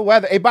 hey, how's the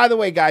weather? Hey, by the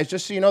way, guys,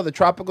 just so you know, the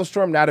tropical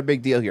storm, not a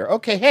big deal here.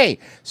 Okay, hey,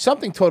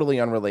 something totally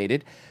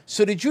unrelated.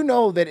 So did you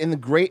know that in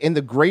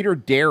the greater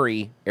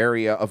Derry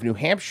area of New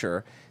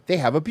Hampshire, they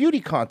have a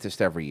beauty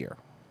contest every year?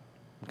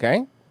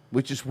 Okay?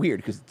 Which is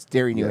weird because it's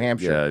Derry, New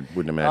Hampshire. Yeah, I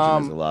wouldn't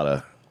imagine there's a lot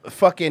of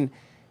fucking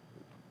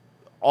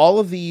all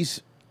of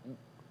these.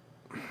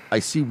 I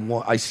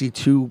see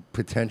two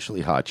potentially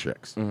hot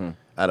chicks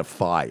out of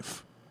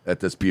 5 at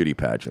this beauty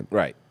pageant.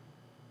 Right.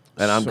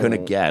 And I'm going to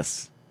So-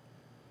 guess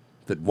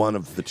that one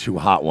of the 2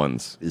 hot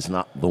ones is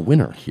not the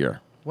winner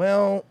here.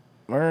 Well,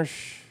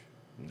 Mersh,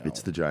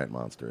 It's the giant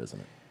monster, isn't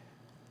it?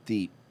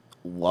 the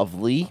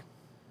lovely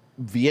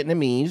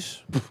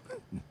Vietnamese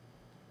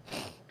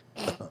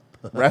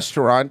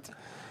restaurant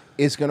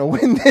is going to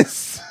win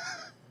this.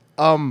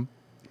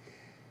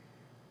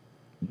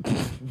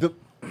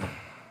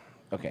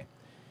 Okay.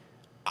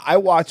 I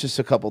watched this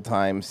a couple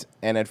times,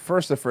 and at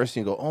first, the first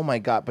thing you go, oh my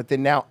God. But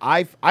then now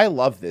I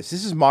love this.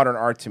 This is modern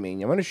art to me,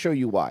 and I'm going to show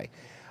you why.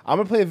 I'm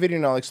going to play a video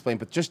and I'll explain,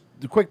 but just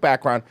the quick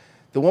background.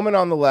 The woman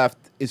on the left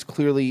is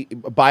clearly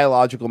a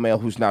biological male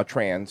who's now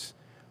trans.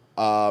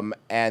 And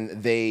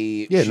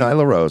they... Yeah,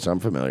 Nyla Rose, I'm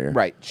familiar.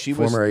 Right. She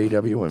was... Former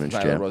AEW Women's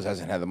Nyla Champ. Rose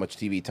hasn't had that much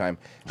TV time.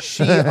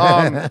 She,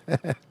 and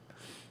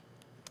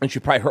she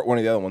probably hurt one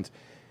of the other ones.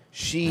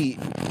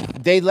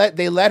 They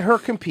let her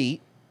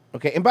compete.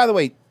 Okay, and by the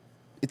way,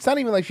 it's not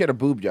even like she had a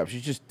boob job.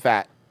 She's just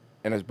fat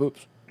and has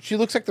boobs. She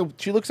looks like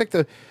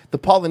the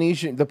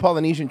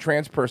Polynesian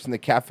trans person that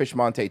catfish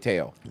Monte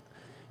Teo.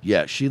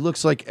 Yeah, she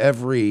looks like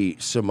every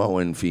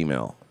Samoan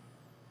female.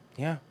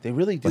 Yeah, they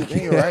really do. Yeah,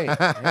 you're right.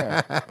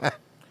 Yeah.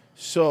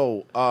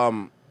 So,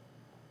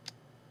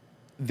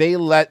 they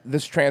let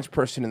this trans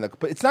person in the...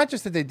 But it's not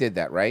just that they did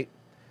that, right?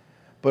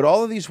 But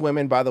all of these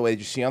women, by the way, that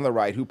you see on the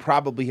right, who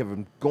probably have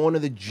been going to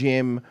the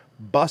gym,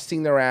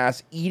 busting their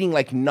ass, eating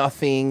like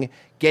nothing,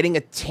 getting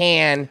a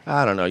tan.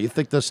 I don't know. You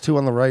think those 2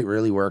 on the right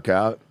really work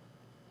out?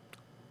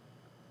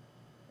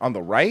 On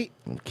the right?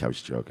 I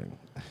was joking.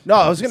 No,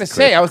 I was going to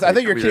say, I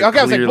thought you were kidding. Okay,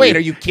 I was like, wait, are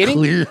you kidding?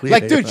 Clearly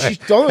Like, dude,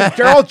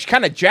 they're all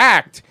kind of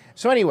jacked.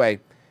 So anyway,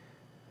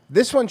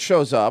 this one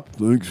shows up.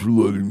 Thanks for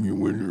letting me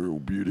win your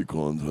beauty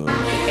contest.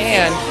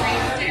 And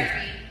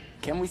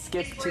Can we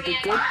skip to the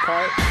good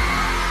part?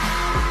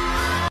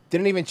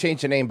 didn't even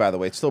change the name, by the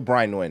way. It's still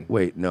Brian Nguyen.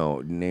 Wait,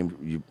 no, named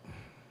you.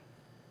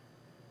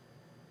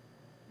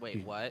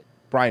 Wait, what?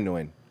 Brian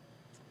Nguyen.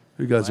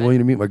 You guys want you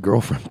to meet my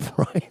girlfriend,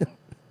 Brian?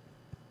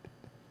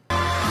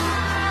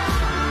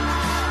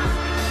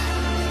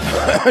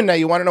 Now,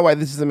 you want to know why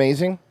this is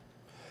amazing?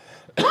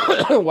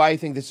 Why I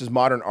think this is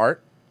modern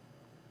art?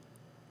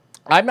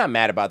 I'm not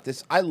mad about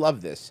this. I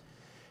love this.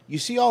 You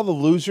see all the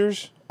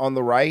losers on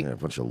the right? Yeah, a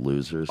bunch of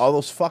losers. All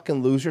those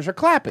fucking losers are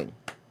clapping.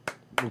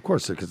 Of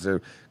course, because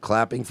they're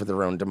clapping for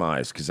their own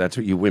demise, because that's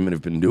what you women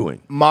have been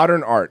doing.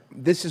 Modern art.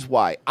 This is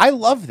why. I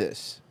love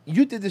this.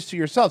 You did this to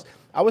yourselves.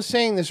 I was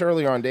saying this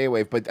earlier on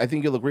Daywave, but I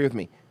think you'll agree with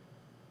me.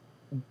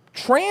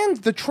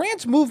 The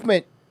trans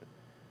movement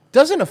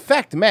doesn't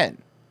affect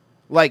men.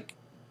 Like,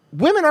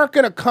 women aren't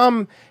going to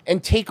come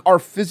and take our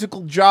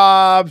physical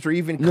jobs or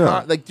even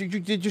No. they're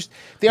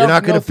They're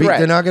not going to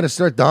They're not going to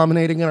start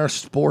dominating in our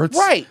sports,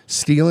 Right.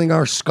 Stealing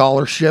our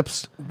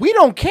scholarships. We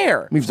don't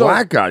care. I mean, So-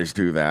 black guys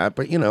do that,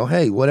 but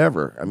hey,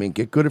 whatever. I mean,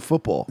 get good at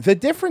football. The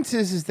difference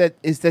is that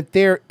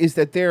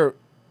they're.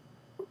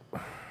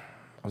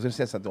 I was going to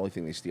say that's not the only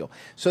thing they steal.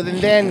 So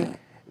then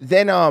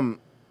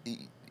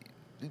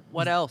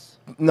What else?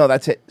 no,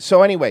 that's it.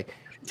 So anyway,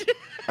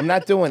 I'm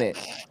not doing it.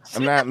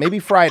 I'm not. Maybe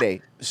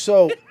Friday.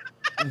 So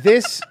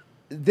this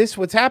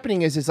what's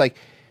happening is like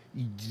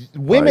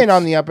women Bikes.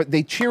 on the upper,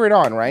 they cheer it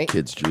on, right?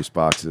 Kids' juice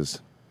boxes.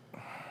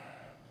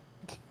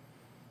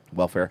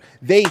 Welfare.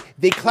 They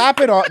clap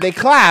it on. They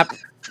clap.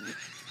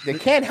 They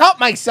can't help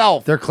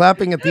myself. They're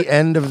clapping at the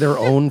end of their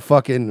own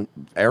fucking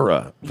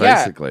era,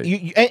 basically.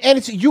 Yeah, and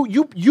it's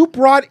you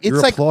brought. It's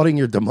You're like applauding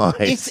your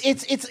demise.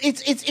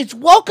 It's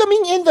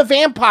welcoming in the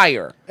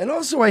vampire. And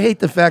also, I hate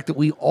the fact that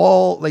we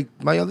all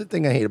my other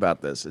thing I hate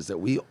about this is that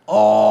we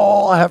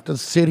all have to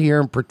sit here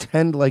and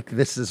pretend like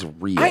this is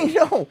real. I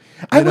know.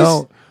 You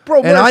know?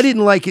 Bro, and I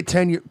didn't like it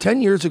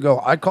 10 years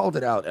ago. I called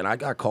it out, and I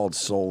got called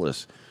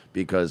soulless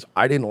because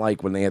I didn't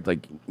like when they had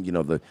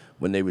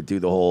when they would do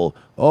the whole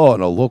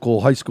and a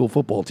local high school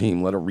football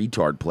team let a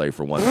retard play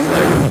for one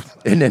play,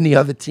 and then the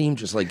other team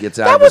just gets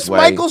out That of his was way.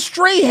 Michael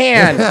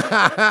Strahan.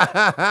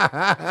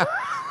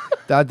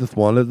 I just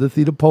wanted to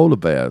see the polar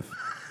bears.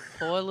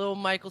 Poor little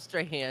Michael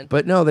Strahan.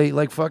 But no, they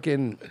they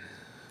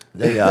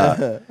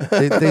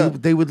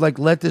would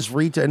let this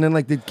retard, and then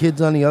the kids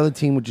on the other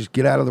team would just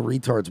get out of the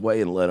retard's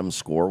way and let them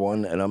score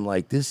one. And I'm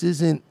like, this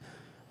isn't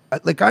I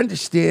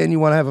understand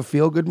you want to have a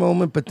feel good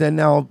moment, but then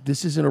now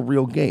this isn't a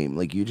real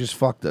game. You just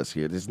fucked us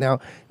here. This now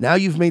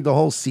you've made the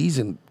whole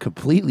season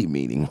completely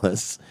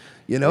meaningless.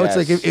 It's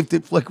like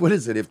if what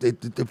is it? If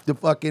the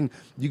fucking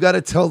you got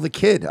to tell the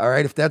kid, all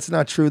right. If that's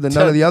not true, then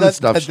none of the other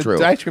stuff's true.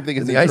 The ice cream thing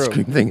And isn't the ice true.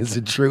 cream thing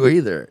isn't true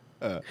either.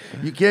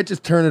 You can't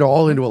just turn it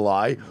all into a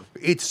lie.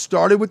 It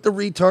started with the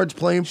retards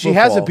playing football. She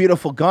has a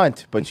beautiful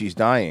gunt, but she's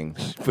dying.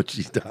 But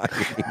she's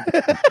dying.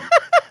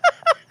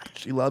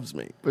 She loves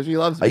me. But she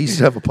loves I me. used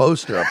to have a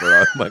poster up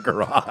around my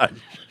garage.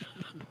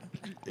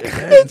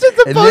 It's just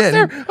a And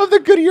poster then- of the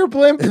Goodyear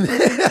blimp.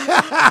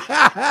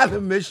 The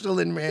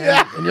Michelin man.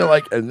 Yeah. And you're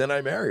like, and then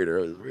I married her.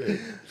 It was weird.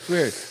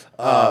 Weird.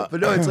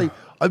 But no, it's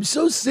I'm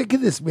so sick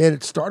of this, man.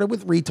 It started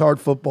with retard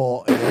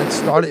football, and then it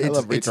started. I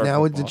love It's retard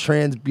now into football.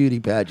 trans beauty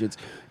pageants.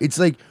 It's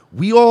like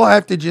we all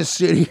have to just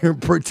sit here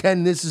and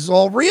pretend this is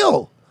all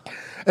real,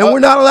 and we're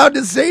not allowed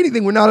to say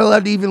anything. We're not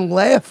allowed to even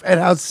laugh at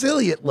how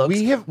silly it looks.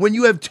 When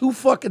you have two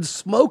fucking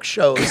smoke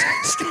shows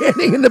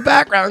standing in the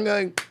background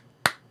going,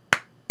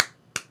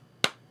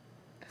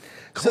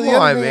 "Come the other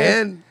on, thing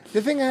man."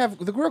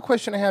 The real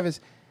question I have is,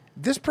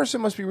 this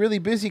person must be really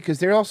busy because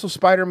they're also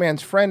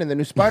Spider-Man's friend in the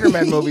new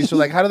Spider-Man movie. So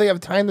how do they have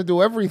time to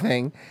do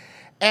everything?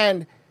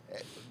 And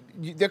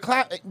they're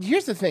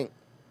here's the thing.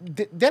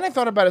 Then I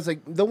thought about it,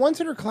 it's the ones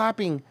that are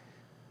clapping,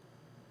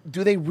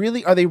 are they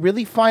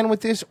really fine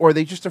with this, or are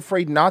they just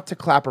afraid not to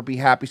clap or be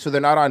happy so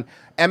they're not on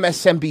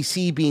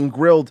MSNBC being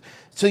grilled?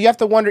 So you have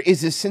to wonder,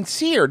 is this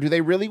sincere? Do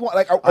they really want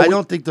I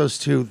don't think the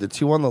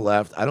two on the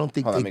left, I don't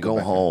think Hold on, let they me go go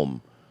back there.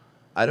 home.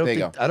 I don't There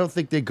you think I don't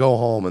think they go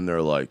home and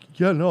they're like,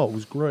 yeah, no, it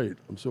was great.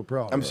 I'm so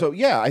proud.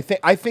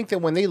 I think that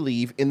when they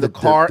leave in the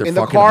Their car fucking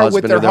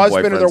with their husband or their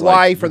boyfriend's like,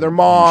 wife or their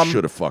mom,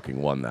 should have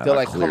fucking won that. They're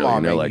like, clearly. come on,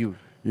 and they're man, like, you.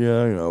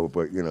 yeah,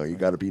 but you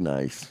got to be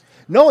nice.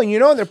 No, and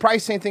they're probably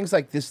saying things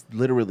like this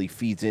literally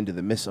feeds into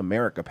the Miss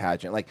America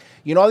pageant.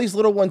 All these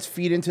little ones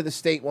feed into the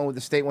state one, with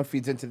the state one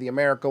feeds into the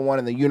America one,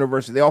 and the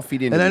university. They all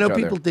feed into And I each know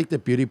other. people think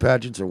that beauty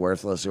pageants are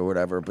worthless or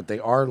whatever, but they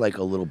are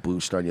a little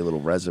boost on your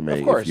little resume.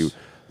 Of course. If you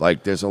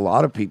there's a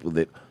lot of people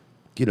that,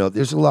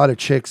 there's a lot of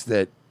chicks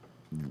that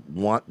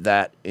want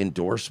that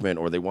endorsement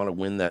or they want to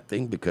win that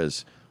thing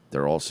because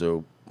they're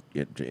also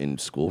in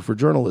school for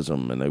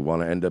journalism and they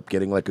want to end up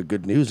getting a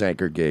good news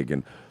anchor gig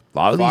and. A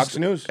lot of Fox these,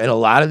 News. And a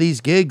lot of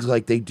these gigs,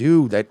 they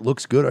do, that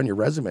looks good on your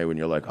resume when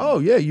you're like, oh,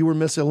 yeah, you were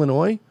Miss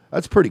Illinois?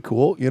 That's pretty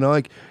cool.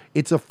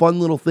 It's a fun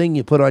little thing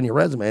you put on your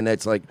resume. And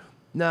it's like,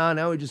 now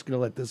we're just going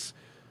to let this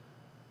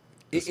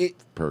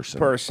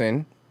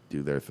person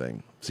do their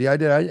thing. See, I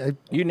did.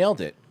 You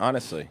nailed it,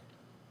 honestly.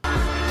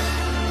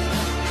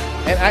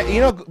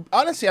 And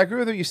honestly, I agree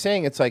with what you're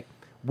saying. It's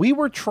we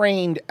were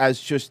trained as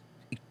just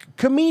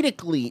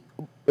comedically,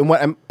 and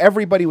what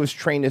everybody was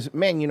trained as,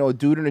 man, a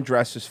dude in a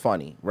dress is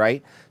funny,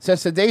 right?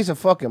 Since the days of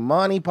fucking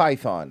Monty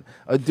Python,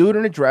 a dude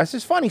in a dress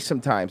is funny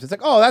sometimes. It's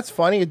oh, that's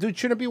funny. A dude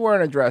shouldn't be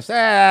wearing a dress.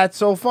 That's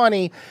so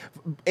funny.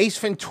 Ace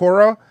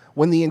Ventura,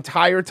 when the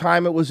entire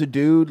time it was a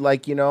dude,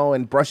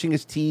 and brushing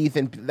his teeth,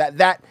 and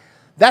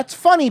that's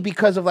funny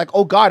because of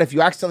oh God, if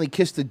you accidentally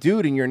kissed a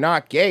dude and you're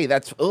not gay,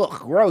 that's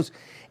gross.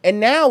 And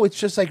now it's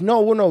just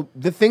no.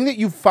 The thing that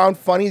you've found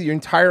funny your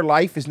entire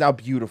life is now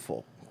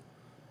beautiful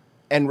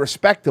and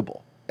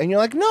respectable. And you're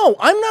like, no,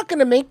 I'm not going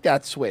to make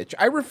that switch.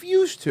 I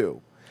refuse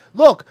to.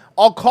 Look,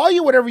 I'll call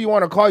you whatever you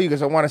want to call you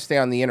because I want to stay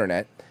on the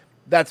internet.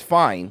 That's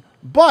fine.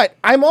 But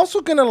I'm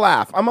also going to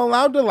laugh. I'm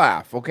allowed to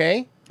laugh,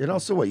 okay? And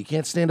also, what, you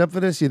can't stand up for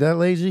this? You that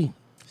lazy?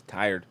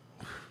 Tired.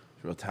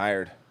 real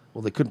tired.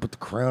 Well, they couldn't put the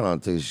crown on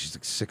until she's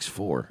like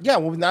 6'4". Yeah,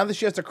 well, now that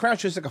she has the crown,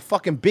 she has like a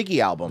fucking Biggie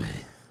album.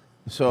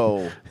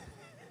 So,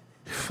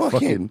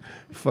 fucking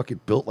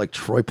built like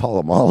Troy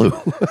Polamalu.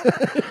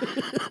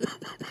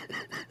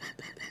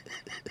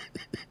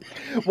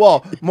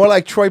 Well, more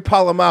like Troy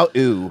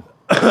Polamalu.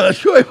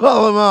 Troy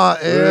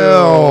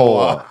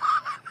Polamalu.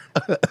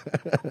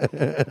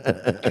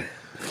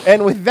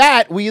 And with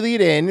that, we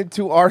lead in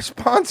to our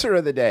sponsor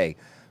of the day.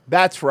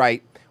 That's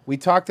right. We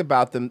talked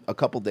about them a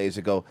couple days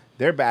ago.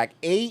 They're back.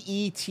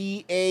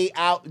 AETA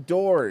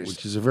Outdoors.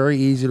 Which is a very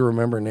easy to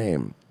remember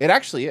name. It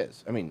actually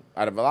is. I mean,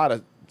 out of a lot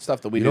of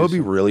stuff that we You do. know what'd be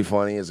really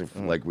funny is if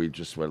like we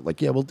just went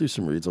like, yeah, we'll do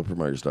some reads, we'll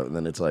promote your stuff, and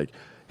then it's like,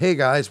 hey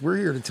guys, we're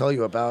here to tell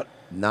you about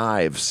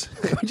knives.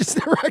 We just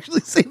never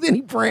actually say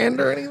any brand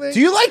or anything. Do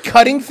you like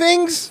cutting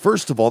things?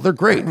 First of all, they're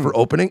great for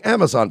opening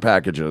Amazon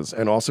packages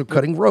and also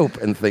cutting rope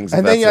and things. And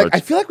of then that you're sort.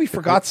 like, I feel like we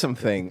forgot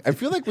something. I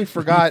feel like we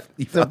forgot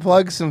to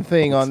plug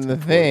something on the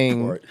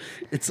thing.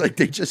 It's like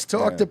they just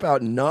talked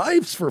about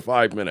knives for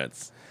 5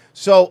 minutes.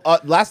 So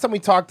last time we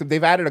talked,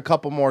 they've added a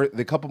couple more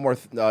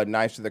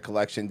knives to the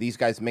collection. These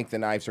guys make the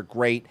knives, are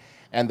great.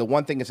 And the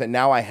one thing is that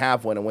now I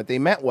have one, and what they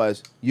meant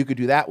was you could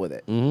do that with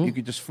it. You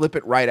could just flip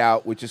it right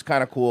out, which is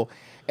kind of cool.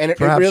 And it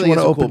Perhaps really you want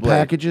is to a cool open blade.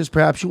 packages.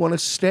 Perhaps you want to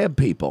stab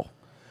people.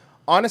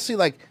 Honestly,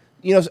 like,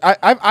 you know,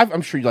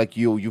 I'm sure like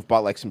you've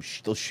bought like some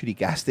those shitty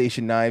gas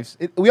station knives.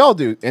 We all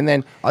do. And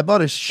then I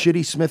bought a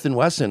shitty Smith &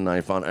 Wesson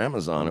knife on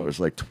Amazon. It was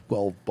like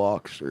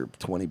 $12 or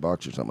 $20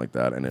 or something like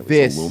that, and it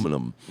was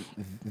aluminum.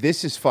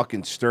 This is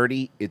fucking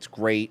sturdy. It's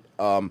great.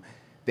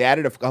 They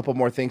added a couple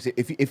more things.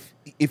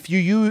 If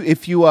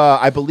you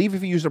I believe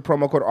if you use the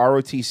promo code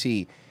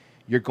ROTC,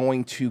 you're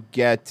going to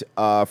get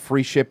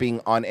free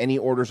shipping on any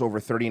orders over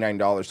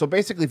 $39. So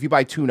basically, if you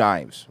buy 2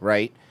 knives,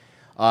 right?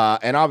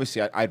 And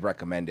obviously, I'd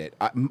recommend it.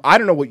 I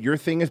don't know what your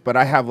thing is, but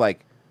I have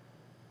like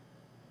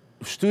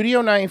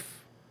studio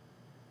knife,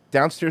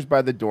 downstairs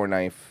by the door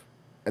knife,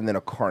 and then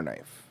a car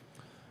knife.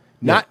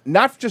 Not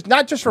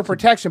just for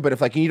protection, but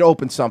if like you need to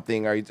open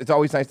something, or it's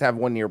always nice to have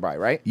one nearby,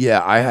 right? Yeah,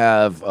 I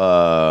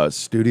have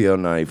studio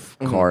knife,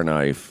 car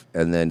knife,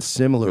 and then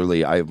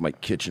similarly, I have my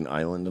kitchen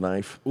island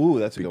knife. Ooh,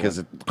 that's a because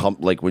good it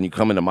like when you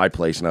come into my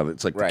place now,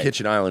 it's like Right. the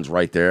kitchen island's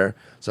right there.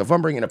 So if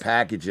I'm bringing a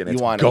package in, You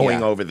it's want it,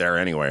 going yeah. over there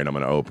anyway, and I'm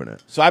going to open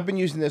it. So I've been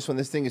using this one.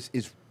 This thing is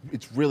it's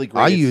really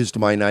great. I It's- used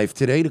my knife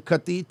today to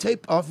cut the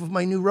tape off of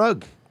my new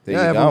rug. There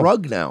Yeah, you I have go. a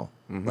rug now,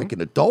 like an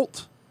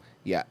adult.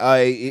 Yeah,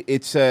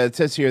 it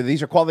says here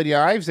these are quality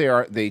knives. You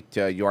aren't It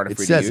afraid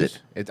says to use.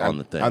 it on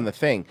the thing. On the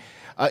thing.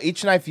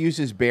 Each knife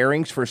uses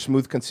bearings for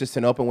smooth,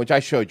 consistent open, which I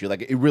showed you.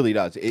 Like it really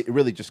does. It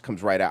really just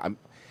comes right out. I'm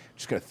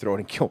just gonna throw it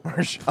and kill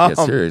Marsh. Yeah,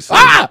 seriously.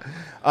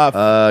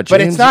 But it's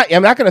James- not.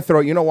 I'm not gonna throw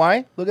it. You know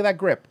why? Look at that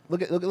grip.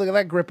 Look at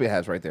that grip it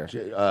has right there.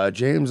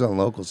 James on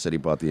Local City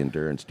bought the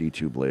Endurance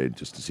D2 blade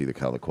just to see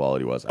how the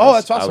quality was. Oh,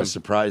 that's I awesome. was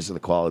surprised at the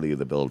quality of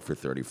the build for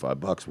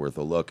 $35 worth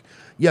of look.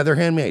 Yeah, they're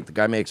handmade. The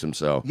guy makes them,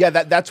 so Yeah,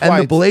 that's and why.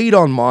 the it's- blade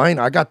on mine,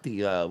 I got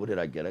the what did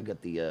I get? I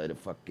got the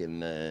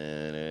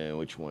fucking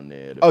which one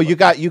there? Oh, you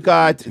got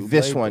D2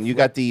 this blade, one. the You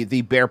got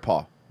the bear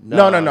paw.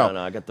 No. No.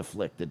 I got the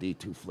flick, the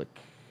D2 flick.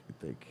 I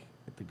think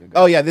I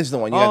got Oh yeah, this is the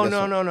one. You got Oh this no,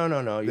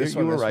 one. no! You This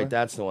were one, this right. one.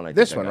 That's the one. I think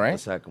This I one, got right? The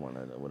second one,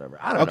 whatever.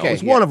 I don't know. Okay,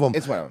 It's yeah, one of them.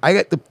 it's one of 'em. I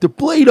got the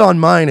blade on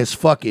mine is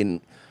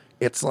fucking.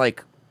 It's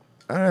like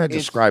I don't know how to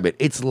describe it.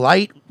 It's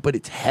light, but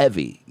it's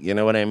heavy. You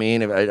know what I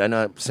mean? I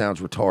know it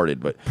sounds retarded,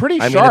 but Pretty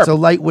I mean, sharp. it's a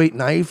lightweight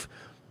knife,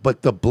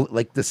 but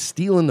the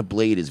steel in the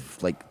blade is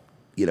like,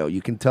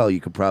 you can tell you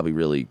could probably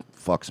really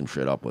fuck some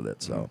shit up with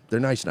it. So they're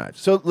nice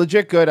knives. So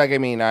legit good. Like, I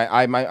mean,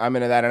 I'm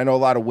into that. And I know a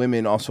lot of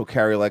women also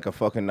carry like a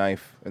fucking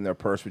knife in their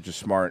purse, which is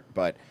smart.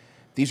 But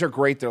these are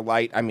great. They're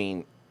light. I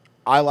mean,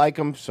 I like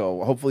them.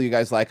 So hopefully you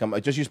guys like them.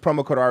 Just use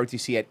promo code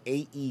ROTC at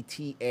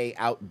AETA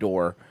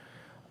Outdoor.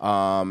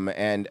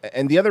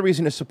 And the other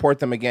reason to support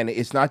them again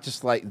is not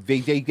just like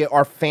they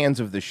are fans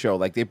of the show.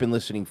 Like they've been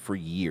listening for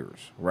years,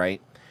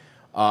 right?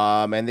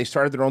 And they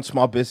started their own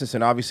small business.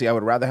 And obviously, I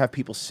would rather have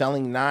people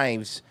selling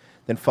knives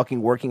than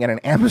fucking working at an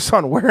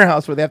Amazon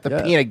warehouse where they have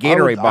to pee in a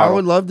Gatorade I bottle.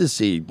 would love to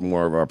see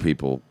more of our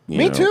people.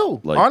 Me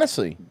too,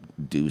 honestly.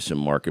 Do some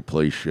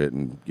marketplace shit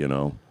and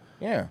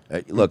Yeah.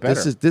 Look,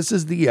 better. this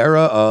is the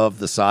era of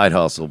the side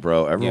hustle,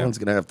 bro. Everyone's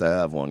gonna have to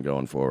have one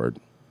going forward.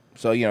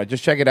 So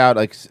just check it out.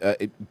 Like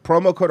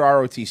promo code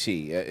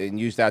ROTC and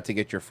use that to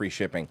get your free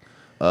shipping.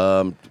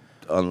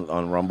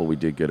 On Rumble, we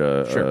did get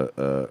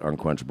a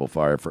Unquenchable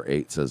Fire for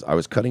 8. Says, I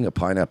was cutting a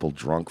pineapple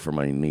drunk for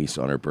my niece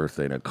on her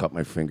birthday, and I cut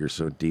my finger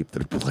so deep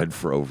that it bled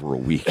for over a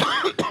week.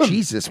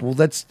 Jesus, well,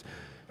 that's...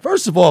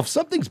 First of all, if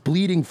something's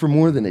bleeding for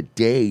more than a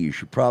day, you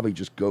should probably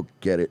just go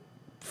get it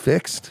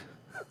fixed.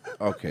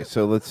 Okay,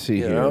 so let's see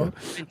You here. know?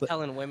 I've been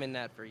telling women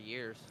that for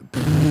years.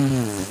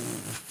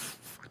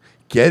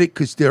 Get it?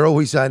 Because they're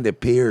always on their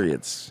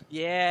periods.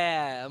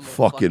 Yeah. I'm a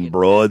Fucking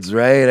broads,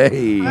 right?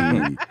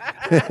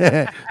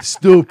 Hey.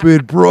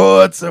 Stupid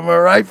broads. Am I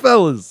right,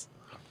 fellas?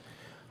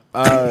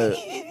 All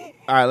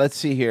right, let's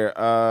see here.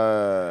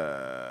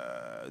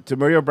 To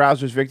Mario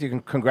Browser's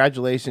victory,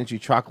 congratulations, you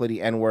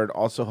chocolatey N-word.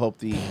 Also hope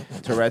the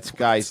Tourette's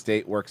guy's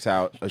date works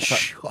out.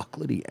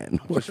 Chocolatey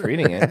N-word. Just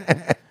reading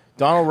it.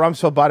 Donald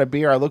Rumsfeld bought a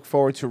beer. I look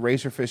forward to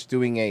Razorfish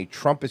doing a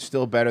Trump is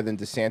still better than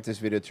DeSantis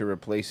video to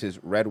replace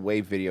his Red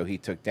Wave video he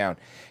took down.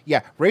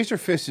 Yeah,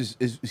 Razorfish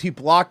is he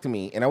blocked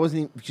me, and I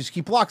wasn't even, just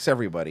he blocks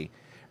everybody.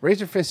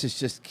 Razorfist is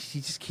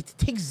he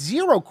takes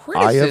zero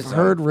criticism. I have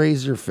heard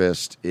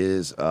Razorfist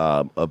is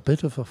a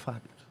bit of a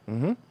faggot.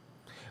 Mm-hmm.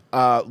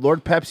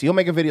 Lord Pepsi, he'll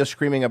make a video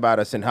screaming about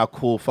us and how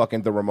cool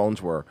fucking the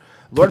Ramones were.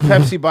 Lord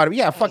Pepsi bought him.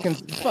 Yeah, fuck him.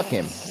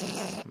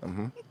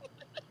 Mm-hmm.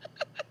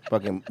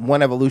 Fucking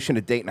One Evolution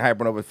to Dayton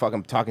Hypernova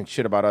fucking talking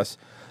shit about us.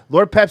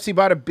 Lord Pepsi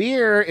bought a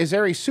beer. Is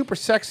there a super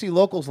sexy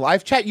locals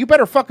live chat? You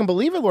better fucking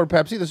believe it, Lord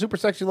Pepsi. The super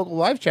sexy local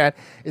live chat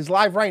is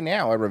live right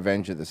now at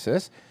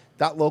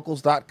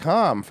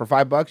revengeofthesis.locals.com. For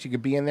 $5, you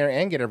could be in there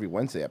and get every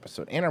Wednesday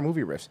episode and our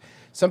movie riffs.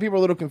 Some people are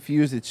a little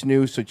confused. It's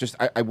new, so just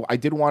I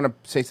did want to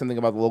say something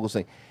about the locals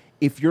thing.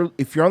 If you're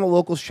on the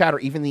locals chat or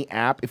even the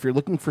app, if you're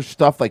looking for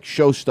stuff like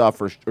show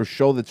stuff or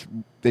show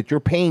that you're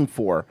paying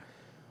for,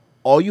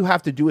 all you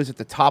have to do is at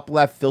the top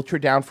left filter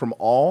down from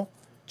all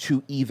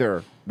to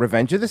either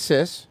Revenge of the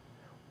Sis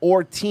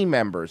or team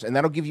members, and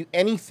that'll give you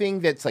anything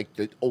that's like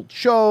the old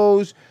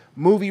shows,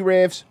 movie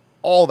riffs,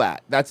 all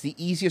that. That's the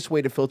easiest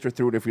way to filter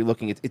through it if you're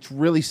looking. It's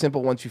really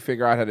simple once you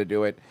figure out how to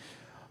do it.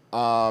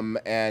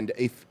 And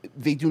if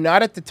they do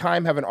not at the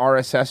time have an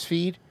RSS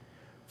feed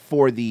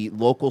for the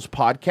Locals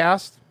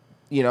podcast,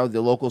 you know,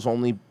 the Locals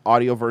only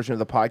audio version of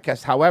the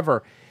podcast.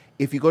 However,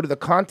 if you go to the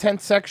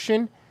content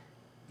section,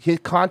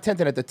 hit content,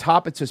 and at the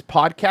top it says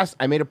podcast,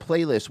 I made a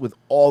playlist with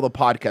all the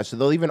podcasts. So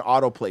they'll even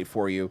autoplay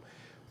for you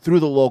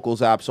through the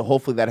Locals app. So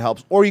hopefully that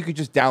helps. Or you could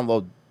just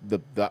download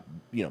the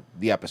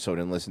episode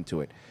and listen to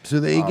it. So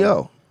there you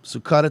go. So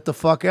cut it the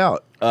fuck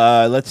out.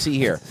 Let's see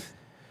here.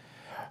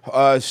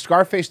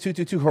 Scarface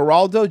 222,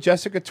 Geraldo,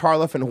 Jessica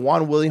Tarlov, and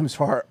Juan Williams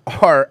are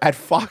at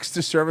Fox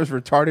to serve as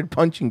retarded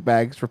punching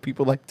bags for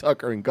people like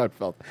Tucker and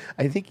Gutfeld.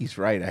 I think he's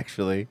right,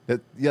 actually.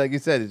 Like you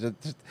said,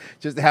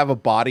 just to have a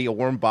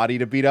warm body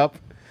to beat up.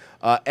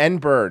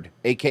 N-Bird,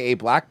 a.k.a.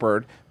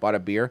 Blackbird, bought a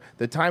beer.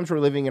 The times we're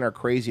living in are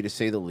crazy, to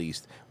say the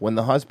least. When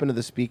the husband of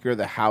the Speaker of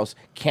the House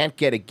can't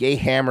get a gay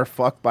hammer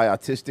fucked by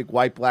autistic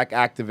white-black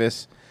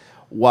activists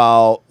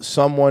while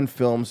someone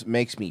films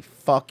makes me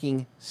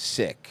fucking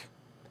sick.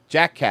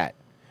 Jack Cat,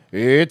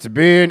 it's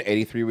been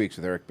 83 weeks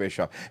with Eric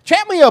Bischoff.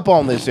 Chat me up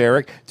on this,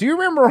 Eric. Do you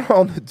remember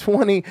on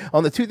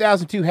the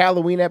 2002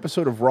 Halloween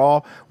episode of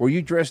Raw where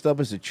you dressed up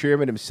as the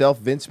chairman himself,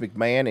 Vince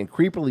McMahon, and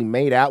creepily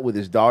made out with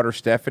his daughter,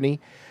 Stephanie?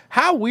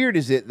 How weird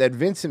is it that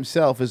Vince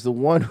himself is the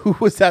one who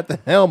was at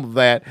the helm of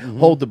that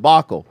whole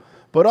debacle?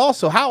 But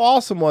also, how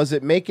awesome was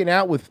it making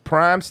out with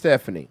Prime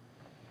Stephanie?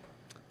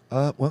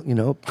 Well, you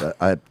know,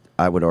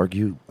 I would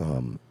argue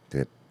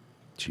that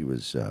she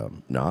was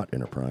not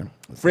in her prime.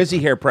 Frizzy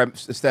hair,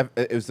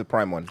 it was the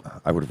prime one.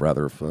 I would have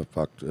rather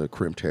fucked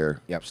crimped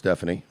hair. Yep.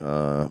 Stephanie.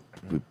 To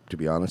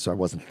be honest, I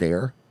wasn't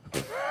there.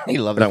 He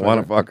loved it. it. I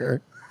want to fuck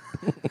her.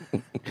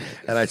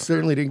 And I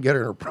certainly didn't get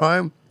her in her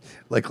prime.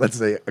 Like, let's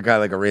say a guy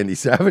like a Randy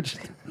Savage.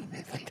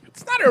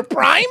 It's not her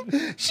prime.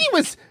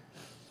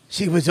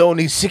 She was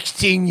only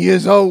 16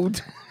 years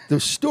old. The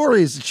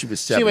story is that she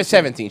was 17. She was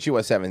 17. She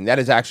was 7. That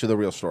is actually the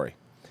real story.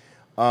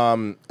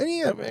 And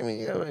yeah, I mean,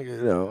 you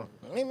know,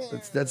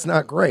 that's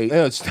not great.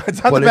 No, it's not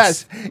the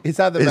best. It's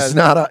not the best.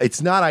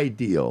 It's not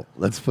ideal.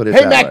 Let's put it.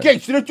 Hey, that Matt way.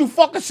 Gates, didn't you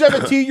fuck a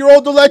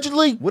 17-year-old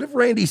allegedly? What if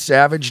Randy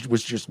Savage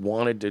was just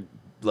wanted to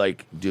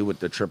like do what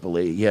the Triple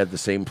H? He had the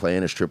same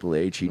plan as Triple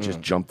H. He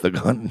just jumped the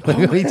gun.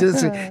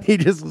 he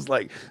just was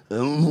like, I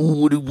don't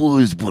know what it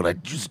was, but I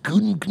just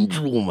couldn't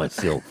control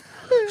myself.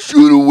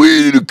 Should have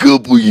waited a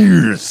couple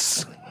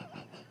years.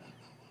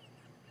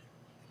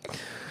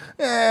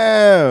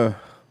 Yeah.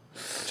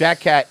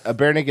 Jack Cat,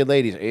 Bare Naked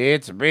Ladies.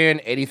 It's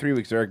been 83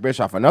 weeks. Eric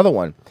Bischoff, another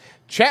one.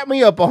 Chat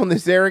me up on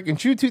this, Eric. In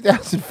June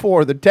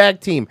 2004, the tag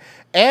team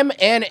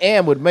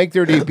M&M would make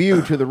their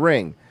debut to the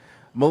ring.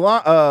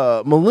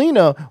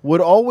 Melina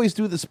would always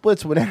do the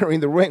splits when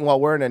entering the ring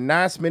while wearing a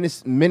nice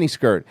mini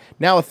skirt.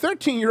 Now, a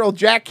 13-year-old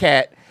Jack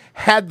Cat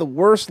had the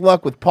worst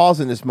luck with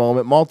pausing this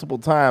moment multiple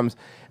times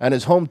on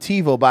his home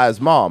TiVo by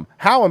his mom.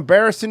 How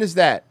embarrassing is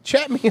that?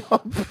 Chat me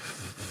up.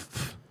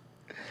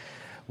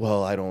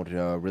 Well, I don't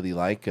really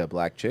like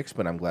black chicks,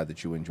 but I'm glad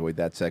that you enjoyed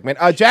that segment.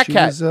 Jack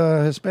Cat. She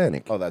was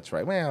Hispanic. Oh, that's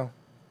right. Well,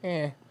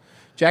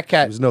 Jack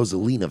Cat. There's no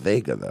Zelina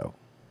Vega, though.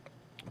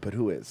 But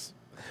who is?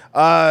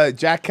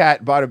 Jack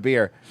Cat bought a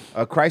beer.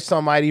 Christ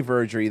Almighty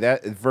Virgie,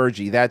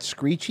 that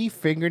screechy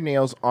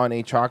fingernails on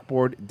a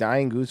chalkboard,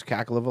 dying goose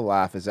cackle of a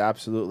laugh is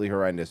absolutely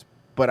horrendous.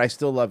 But I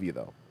still love you,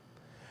 though.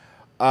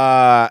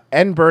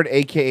 N-Bird,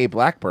 a.k.a.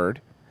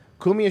 Blackbird.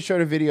 Kumia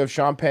showed a video of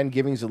Sean Penn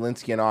giving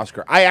Zelensky an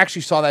Oscar. I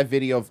actually saw that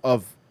video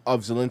of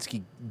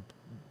Zelensky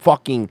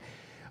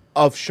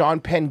of Sean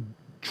Penn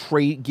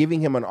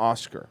giving him an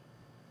Oscar.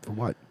 For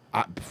what?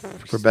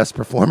 For best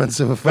performance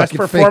of a fucking fake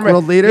performance,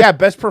 world leader? Yeah,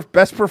 best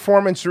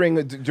performance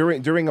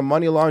during a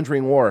money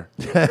laundering war.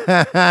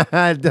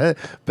 The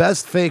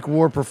best fake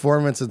war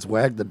performance since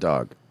Wag the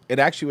Dog. It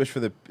actually was for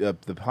the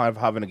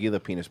Hava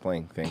Nagila penis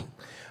playing thing.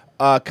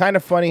 Kind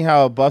of funny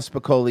how Buff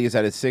Spicoli is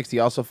at his 60.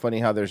 Also funny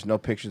how there's no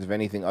pictures of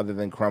anything other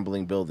than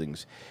crumbling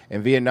buildings.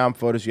 In Vietnam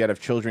photos, you had of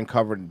children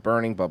covered in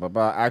burning, blah, blah,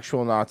 blah.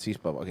 Actual Nazis,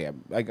 blah, blah. Okay,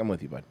 I'm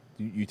with you, bud.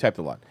 You typed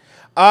a lot.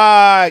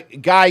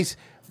 Guys,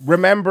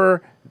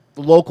 remember,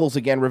 locals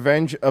again,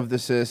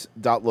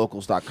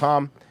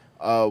 revengeofthesis.locals.com.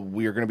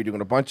 We are going to be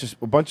doing a bunch of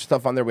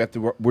stuff on there.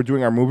 We're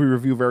doing our movie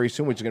review very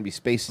soon, which is going to be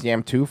Space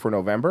Jam 2 for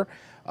November.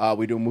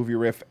 We do a movie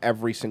riff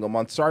every single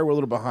month. Sorry, we're a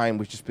little behind.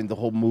 We've just been the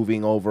whole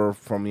moving over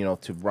from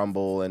to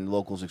Rumble and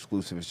Locals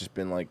exclusive. It's just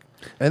been like,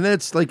 and then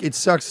it's like it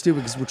sucks too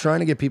because we're trying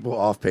to get people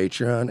off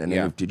Patreon. And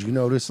then did you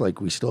notice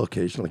we still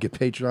occasionally get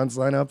Patreon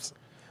signups?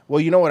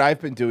 Well, you know what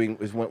I've been doing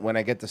is when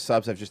I get the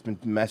subs, I've just been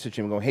messaging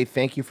them going, hey,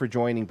 thank you for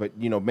joining, but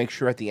make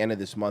sure at the end of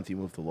this month you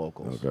move to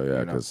Locals. Okay,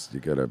 yeah, because you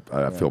gotta.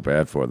 I feel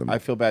bad for them. I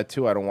feel bad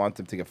too. I don't want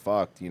them to get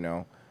fucked.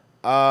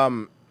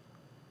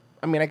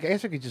 I mean, I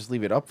guess I could just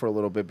leave it up for a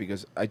little bit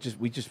because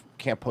we just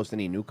can't post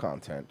any new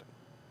content.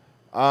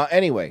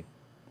 Anyway,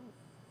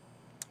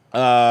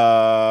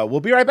 we'll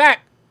be right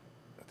back.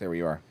 There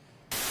we are.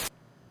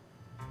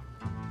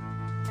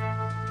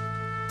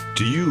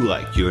 Do you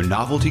like your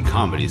novelty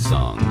comedy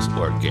songs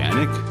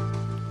organic?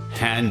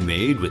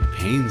 Handmade with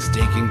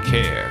painstaking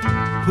care,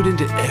 put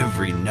into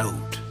every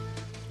note?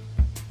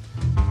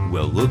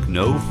 Well, look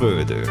no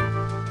further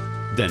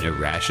than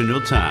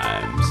Irrational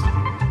Times.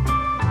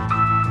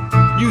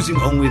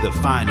 Using only the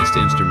finest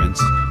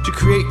instruments to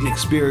create an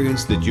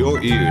experience that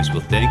your ears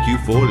will thank you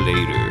for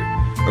later.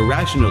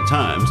 Irrational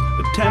Times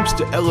attempts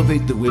to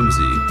elevate the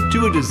whimsy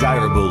to a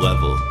desirable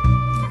level.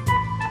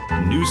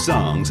 New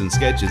songs and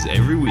sketches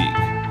every week,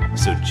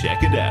 so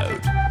check it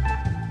out.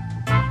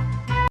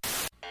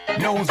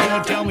 No one's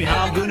gonna tell me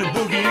how I'm gonna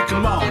boogie.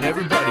 Come on,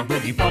 everybody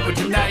boogie bumper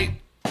tonight.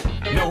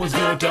 No one's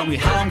gonna tell me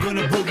how I'm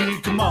gonna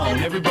boogie. Come on,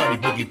 everybody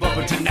boogie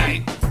bumper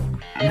tonight.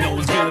 No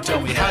one's gonna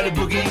tell me how to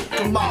boogie.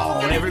 Come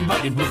on,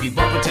 everybody boogie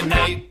bumper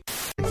tonight.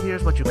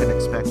 Here's what you can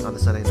expect on the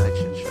Sunday Night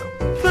Shit Show.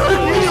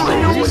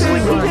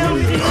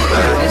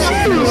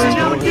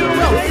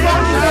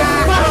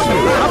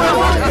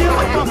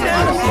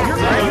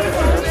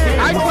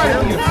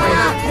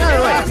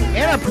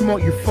 And I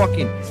promote your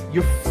fucking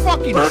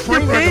train wreck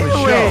of a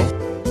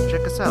show.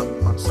 Check us out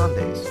on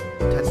Sundays,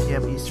 10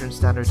 p.m. Eastern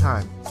Standard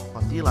Time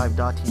on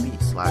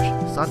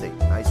DLive.tv/Sunday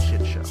Night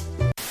Shit Show.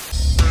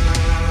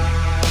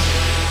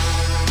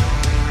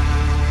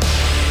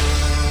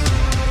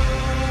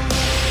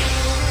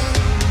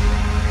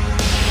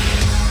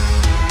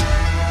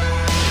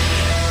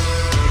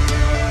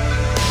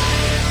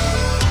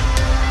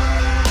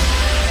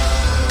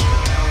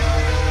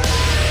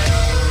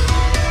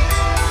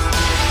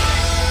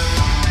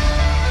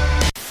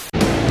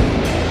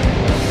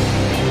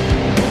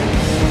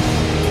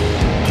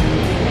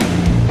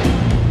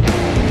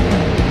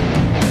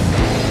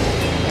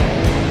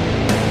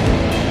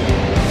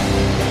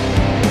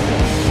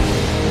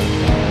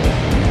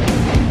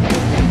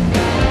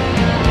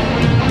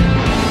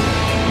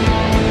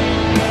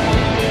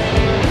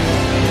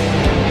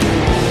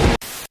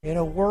 In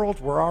a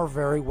world where our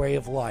very way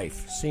of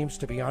life seems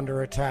to be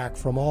under attack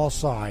from all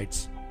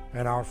sides,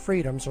 and our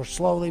freedoms are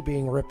slowly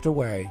being ripped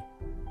away,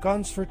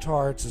 Guns for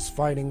Tards is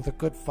fighting the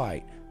good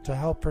fight to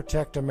help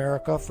protect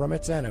America from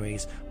its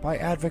enemies by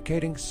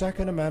advocating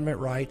Second Amendment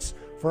rights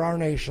for our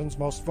nation's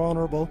most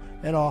vulnerable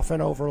and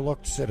often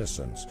overlooked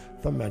citizens,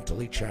 the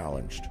mentally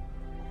challenged.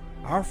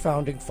 Our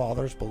founding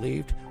fathers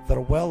believed that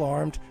a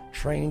well-armed,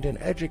 trained, and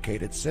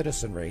educated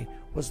citizenry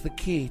was the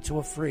key to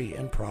a free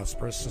and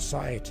prosperous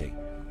society.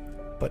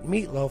 But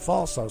Meatloaf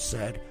also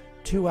said,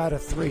 2 out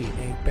of 3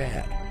 ain't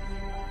bad.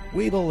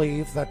 We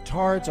believe that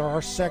Tards are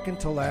our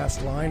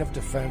second-to-last line of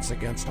defense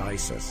against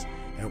ISIS,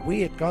 and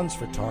we at Guns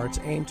for Tards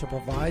aim to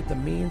provide the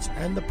means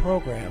and the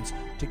programs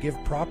to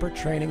give proper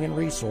training and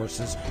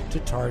resources to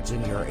Tards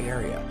in your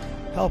area,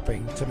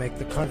 helping to make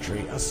the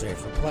country a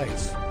safer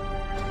place.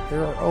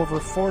 There are over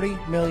 40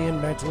 million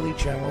mentally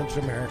challenged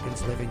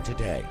Americans living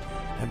today,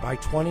 and by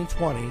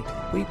 2020,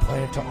 we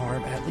plan to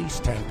arm at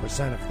least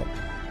 10% of them.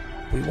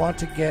 We want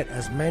to get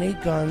as many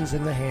guns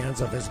in the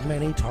hands of as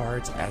many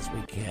Tards as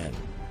we can,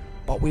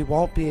 but we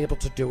won't be able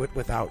to do it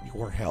without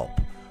your help.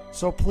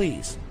 So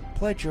please,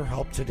 pledge your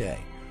help today.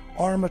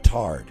 Arm a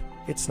Tard.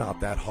 It's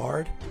not that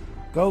hard.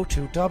 Go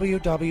to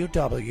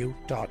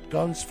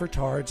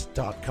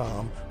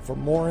www.gunsfortards.com for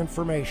more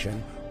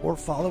information, or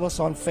follow us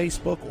on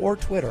Facebook or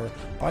Twitter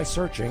by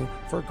searching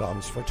for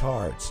Guns for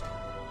Tards.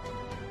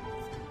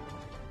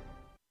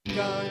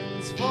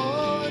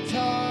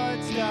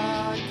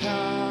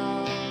 Gunsfortards.com.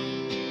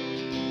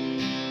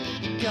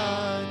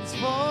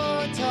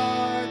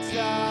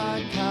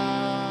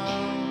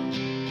 Gunsfortards.com.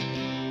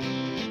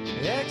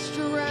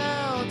 Extra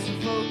rounds for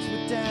folks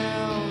with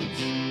downs,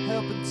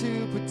 helping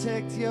to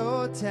protect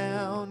your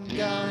town.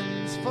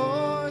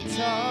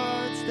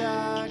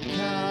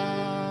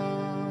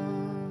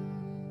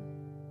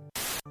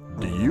 Gunsfortards.com.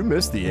 Do you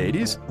miss the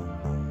 80s?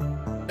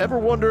 Ever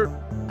wonder,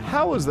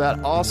 how was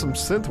that awesome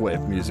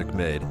synthwave music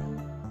made?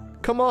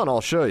 Come on, I'll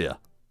show you.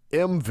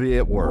 MV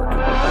at work.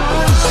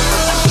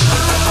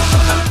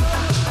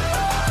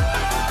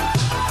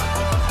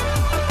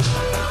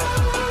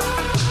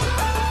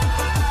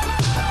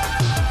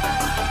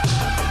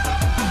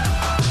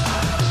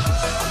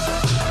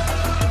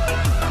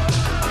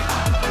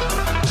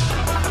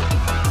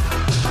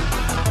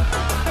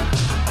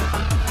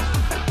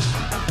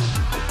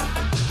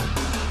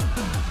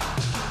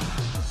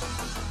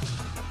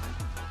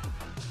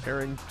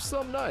 Airing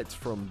some nights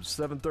from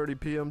 7:30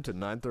 p.m. to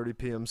 9:30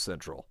 p.m.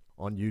 Central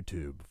on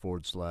YouTube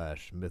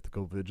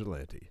 /Mythical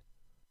Vigilante.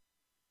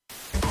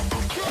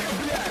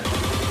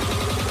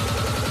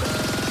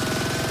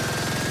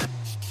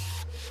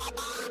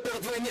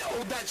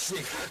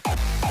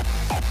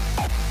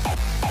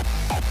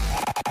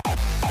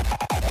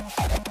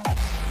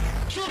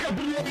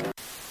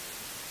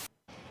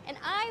 And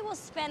I will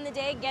spend the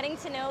day getting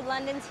to know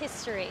London's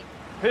history.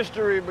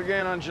 History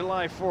began on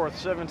July 4th,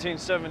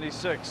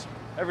 1776.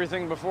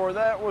 Everything before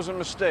that was a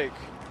mistake.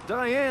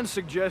 Diane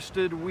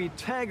suggested we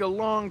tag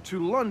along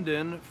to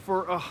London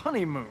for a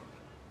honeymoon.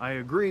 I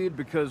agreed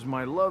because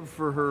my love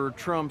for her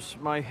trumps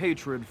my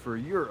hatred for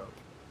Europe.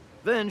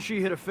 Then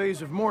she hit a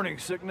phase of morning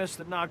sickness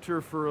that knocked her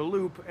for a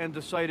loop and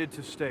decided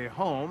to stay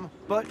home,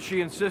 but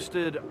she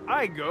insisted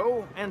I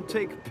go and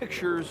take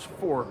pictures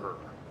for her.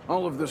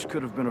 All of this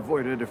could have been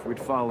avoided if we'd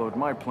followed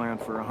my plan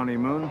for a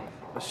honeymoon.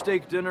 A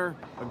steak dinner,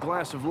 a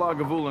glass of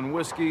Lagavulin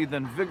whiskey,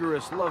 then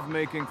vigorous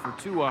lovemaking for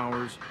 2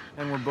 hours,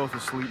 and we're both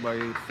asleep by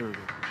 8:30.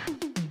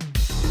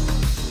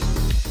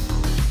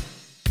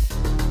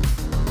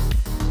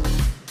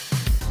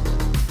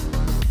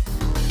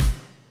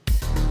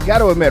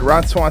 Gotta admit,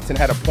 Ron Swanson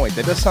had a point.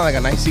 That does sound like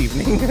a nice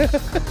evening.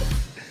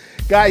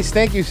 Guys,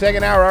 thank you.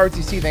 Second hour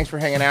ROTC. Thanks for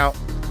hanging out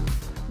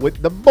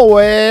with the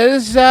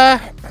boys.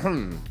 There's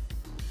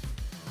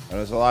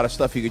a lot of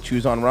stuff you could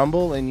choose on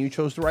Rumble, and you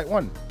chose the right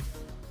one.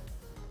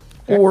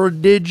 Okay. Or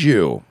did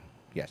you?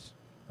 Yes.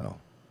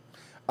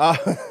 Oh.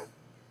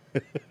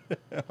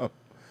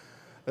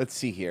 Let's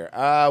see here.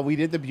 We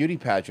did the beauty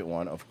pageant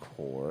one, of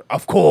course.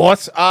 Of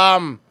course.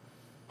 Of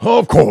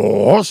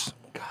course.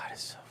 God,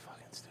 it's so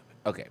fucking stupid.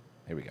 Okay,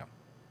 here we go.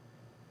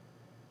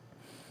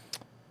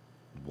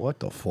 What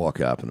the fuck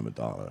happened to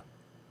Madonna?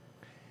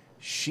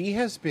 She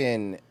has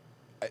been...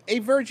 Hey,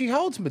 Virgie,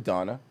 how old's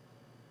Madonna?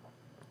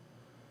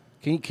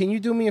 Can you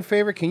do me a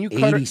favor? Can you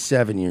cut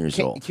 87 years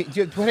old.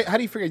 How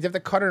do you figure? Do you have to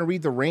cut her and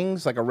read the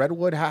rings like a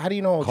redwood? How do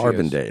you know?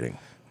 Carbon dating.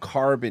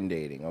 Carbon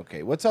dating.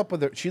 Okay, what's up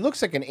with her? She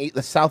looks like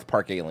the South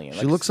Park alien.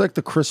 She looks like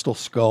the crystal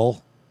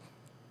skull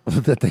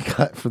that they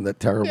got from that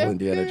terrible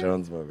Indiana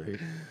Jones movie.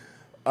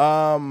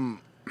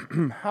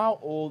 How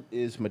old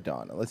is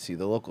Madonna? Let's see.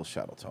 The local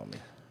shuttle told me.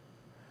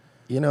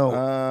 You know,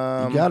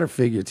 you got to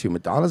figure too.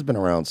 Madonna's been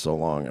around so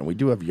long, and we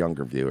do have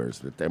younger viewers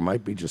that there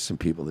might be just some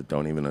people that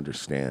don't even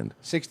understand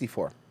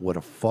 64. What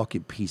a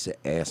fucking piece of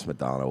ass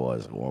Madonna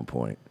was at one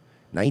point.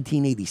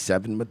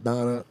 1987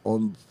 Madonna,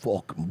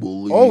 unfucking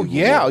believable. Oh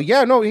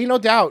yeah, no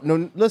doubt.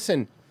 No,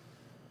 listen.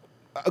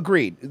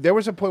 Agreed. There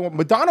was a point where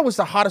Madonna was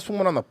the hottest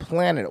woman on the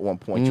planet at one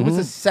point. She was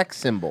a sex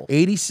symbol.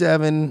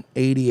 87,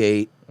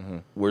 88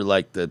 were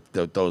like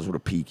those were the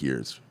peak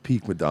years,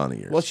 peak Madonna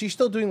years. Well, she's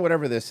still doing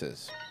whatever this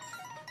is.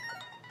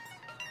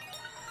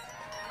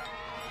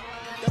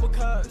 What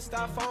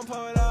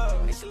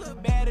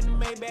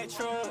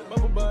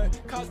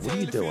are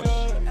you doing?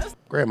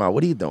 Grandma,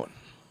 what are you doing?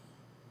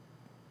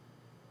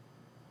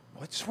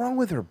 What's wrong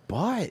with her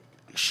butt?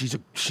 She's a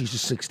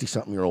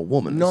 60-something-year-old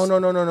woman. No.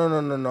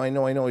 I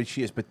know what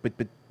she is, but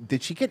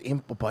did she get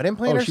butt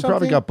implant or she something?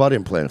 probably got butt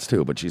implants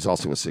too, but she's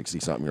also a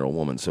 60-something-year-old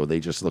woman, so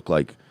they just look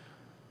like,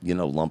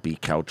 lumpy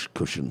couch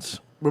cushions.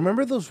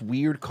 Remember those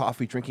weird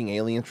coffee-drinking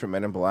aliens from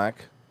Men in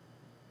Black?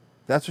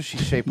 That's what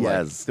she's shaped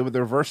Yes. like. With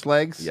the reverse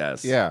legs?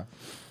 Yes. Yeah.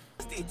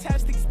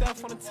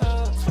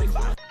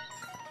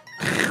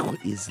 What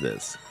is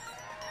this?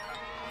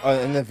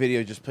 And the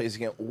video just plays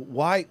again.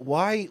 Why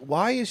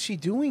is she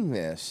doing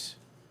this?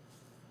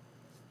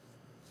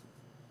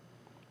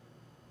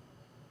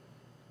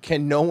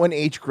 Can no one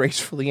age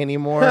gracefully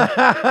anymore?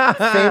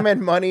 Fame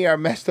and money are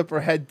messed up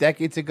her head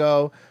decades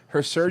ago.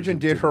 Her surgeon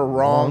did her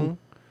wrong.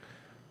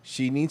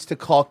 She needs to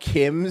call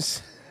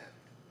Kim's.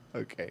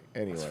 Okay,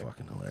 anyway. That's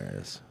fucking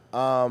hilarious.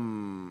 Let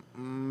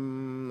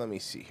me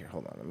see here.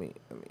 Hold on. Let me.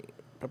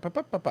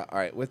 All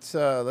right. Let's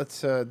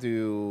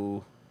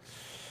do.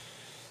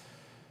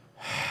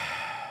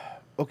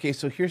 Okay.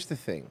 So here's the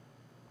thing.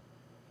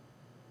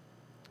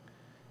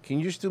 Can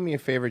you just do me a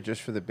favor,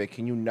 just for the bit?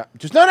 Can you not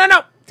just no?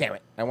 Damn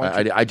it!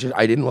 I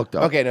didn't look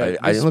up. Okay. No.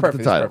 I didn't look at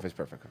the title. This is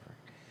perfect.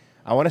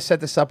 I want to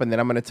set this up, and then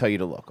I'm going to tell you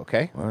to look.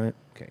 Okay. All right.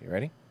 Okay. You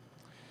ready?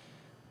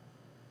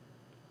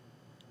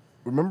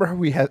 Remember how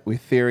we had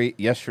theory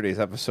yesterday's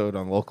episode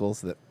on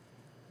locals that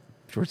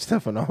George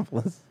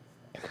Stephanopoulos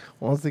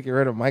wants to get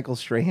rid of Michael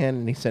Strahan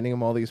and he's sending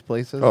him all these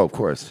places? Oh, of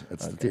course.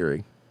 That's the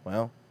theory.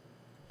 Well,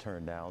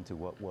 turn down to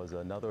what was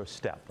another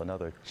step,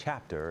 another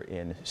chapter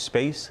in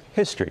space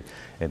history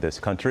in this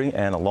country.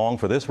 And along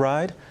for this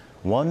ride,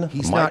 You want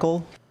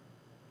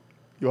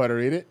to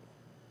read it?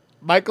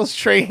 Michael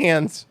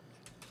Strahan's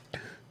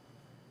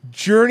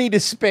Journey to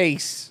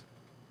space.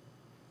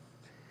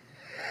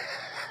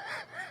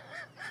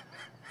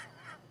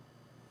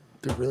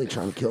 They're really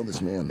trying to kill this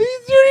man.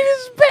 He's journey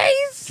to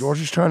space. George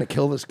is trying to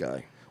kill this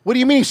guy. What do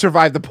you mean he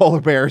survived the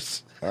polar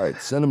bears? All right,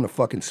 send him to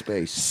fucking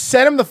space.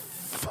 Send him the.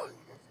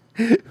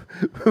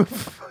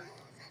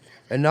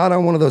 And not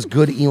on one of those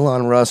good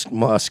Elon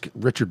Musk,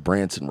 Richard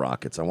Branson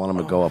rockets. I want him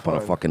to go up on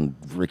a fucking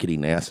rickety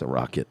NASA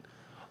rocket.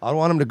 I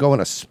want him to go in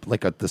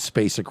the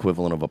space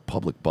equivalent of a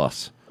public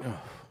bus.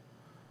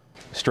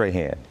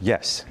 Strahan,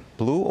 yes.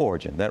 Blue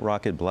Origin. That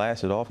rocket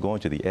blasted off, going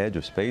to the edge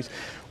of space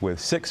with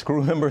 6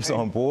 crew members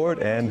on board,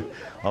 and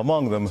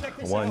among them,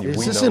 one we know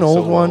Is this so an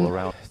old well one?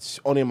 around. It's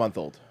only a month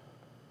old.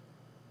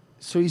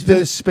 So he's been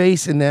to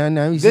space, and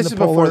now he's This in is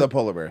the before the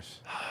polar bears.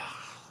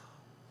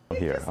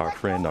 Here, our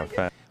friend, our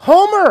family.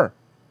 Homer.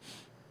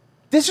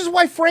 This is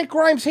why Frank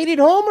Grimes hated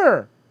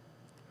Homer.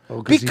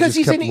 Oh, because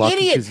he's an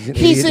idiot.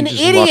 He's an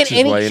idiot,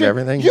 and he should-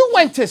 everything. You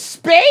went to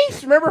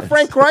space? Remember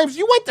Frank Grimes?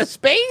 You went to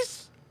space?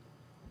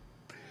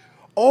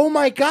 Oh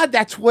my God,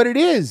 that's what it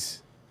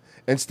is.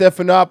 And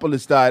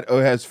Stephanopoulos died,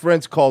 or his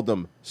friends called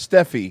him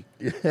Steffi.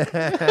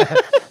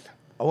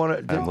 I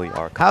want Family,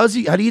 our How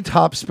do you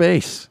top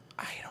space?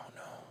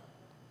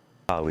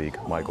 colleague,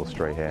 Michael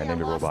Strahan,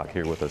 Amy Robach,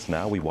 here with us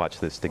now. We watched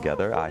this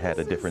together. I had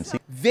a different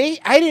seat.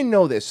 I didn't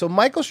know this. So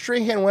Michael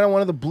Strahan went on one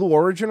of the Blue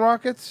Origin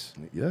rockets?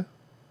 Yeah.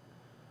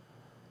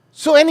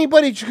 So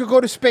anybody could go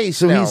to space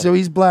So now.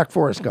 he's Black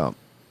Forrest Gump.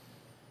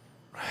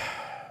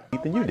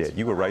 Than you did.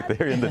 You were right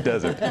there in the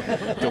desert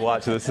to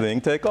watch this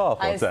thing take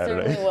off on I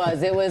Saturday. certainly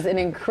was. It was an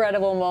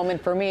incredible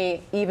moment for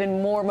me,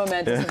 even more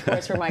momentous, of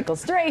course, for Michael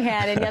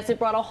Strahan. And yes, it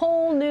brought a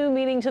whole new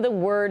meaning to the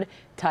word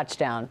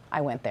touchdown.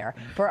 I went there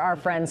for our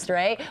friend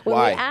Stray. When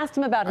Why? we asked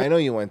him about I know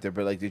you went there,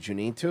 but did you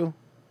need to?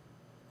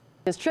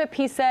 his trip,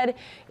 he said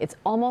it's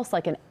almost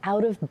like an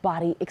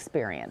out-of-body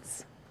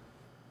experience.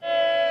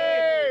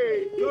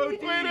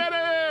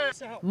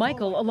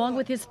 Michael, along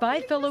with his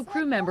 5 fellow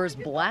crew members,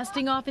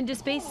 blasting off into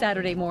space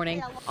Saturday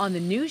morning on the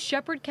New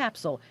Shepard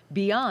capsule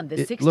beyond the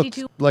It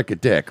 62. looks like a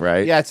dick,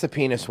 right? Yeah, it's the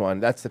penis one.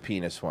 That's the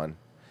penis one.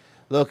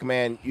 Look,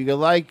 man, you can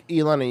like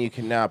Elon and you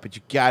cannot, but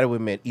you got to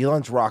admit,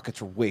 Elon's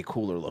rockets are way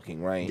cooler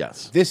looking, right?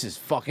 Yes. This is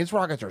his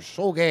rockets are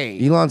so gay.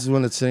 Elon's the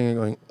one that's sitting there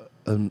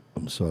going,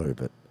 I'm sorry,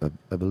 but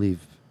I believe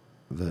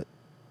that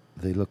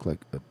they look like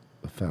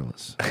a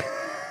phallus.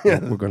 We're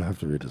going to have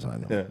to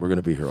redesign them. Yeah. We're going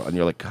to be here. And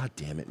you're like, God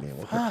damn it, man.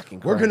 Fucking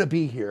We're Christ. going to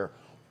be here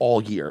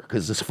all year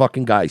because this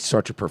fucking guy's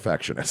such a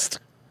perfectionist.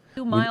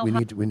 We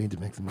need to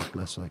make them look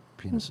less like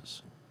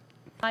penises.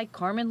 High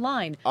Carmen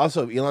line.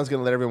 Also, Elon's going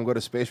to let everyone go to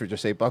space for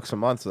just $8 a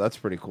month, so that's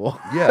pretty cool.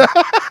 Yeah.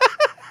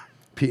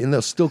 And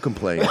they'll still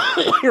complain.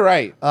 You're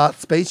right.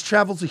 Space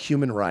travel's a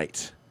human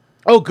right.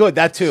 Oh, good.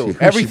 That too. You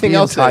should Everything be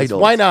else is.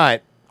 entitled. Why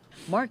not?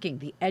 Marking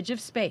the edge of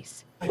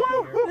space.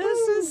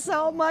 This is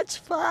so much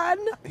fun.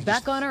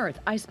 Back on Earth,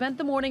 I spent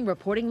the morning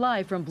reporting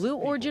live from Blue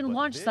Origin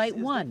Launch Site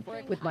 1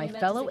 with my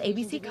fellow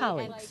ABC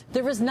colleagues.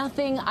 There was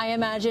nothing, I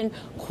imagine,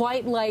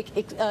 quite like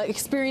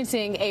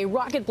experiencing a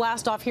rocket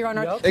blast off here on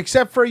Earth.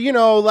 Except for,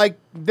 like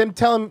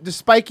them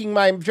spiking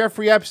my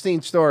Jeffrey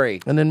Epstein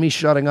story. And then me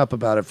shutting up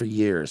about it for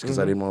years because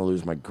I didn't want to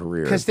lose my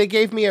career. Because they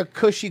gave me a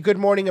cushy Good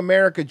Morning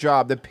America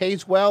job that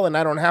pays well and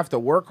I don't have to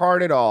work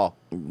hard at all.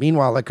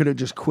 Meanwhile, I could have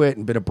just quit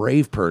and been a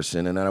brave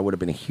person, and then I would have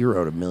been a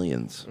hero to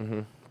millions.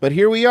 But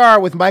here we are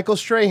with Michael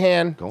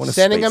Strahan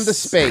sending him to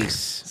space.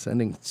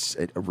 Sending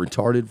a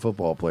retarded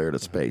football player to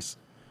space.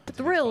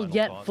 Thrilled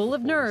yet full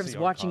of nerves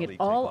watching it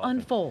all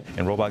unfold.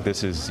 And Robach,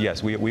 this is,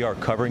 yes, we are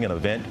covering an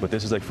event, but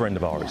this is a friend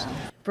of ours.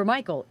 For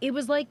Michael, it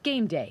was like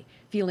game day,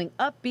 feeling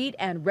upbeat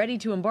and ready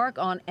to embark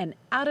on an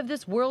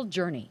out-of-this-world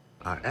journey.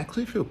 I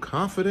actually feel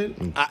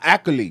confident. I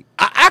actually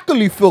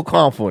feel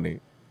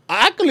confident.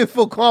 I actually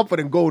feel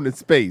confident going to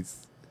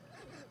space.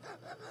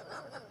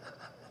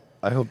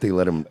 I hope they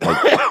let him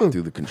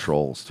do the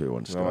controls too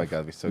and stuff. Oh my God,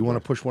 it'd be so You want to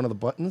good. push one of the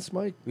buttons,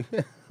 Mike?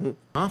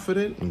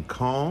 Confident and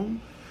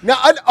calm. Now,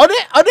 are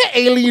there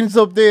aliens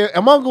up there?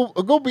 Am I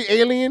gonna be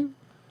alien?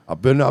 I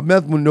better not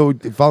mess with no.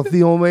 If I see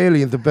no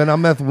aliens, they better not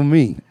mess with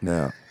me.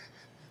 Now,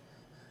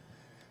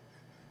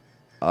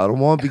 I don't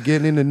want to be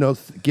getting into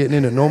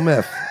no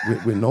mess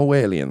with no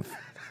aliens.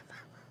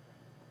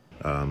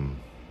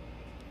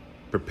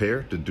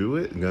 Prepared to do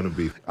it. Gonna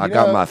be. I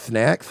got my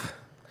snacks.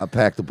 I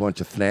packed a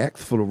bunch of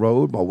snacks for the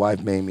road. My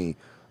wife made me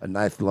a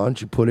nice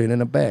lunch and put it in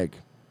a bag.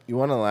 You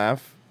want to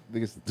laugh?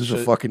 Because There's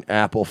a fucking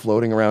apple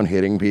floating around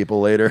hitting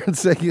people later and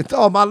saying, "It's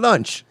all my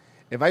lunch."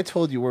 If I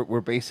told you we're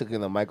basically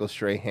the Michael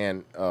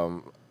Strahan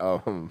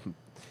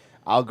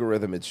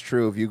algorithm, it's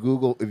true. If you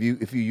Google, if you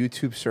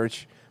YouTube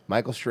search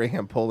Michael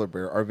Strahan polar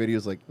bear, our video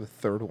is like the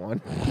third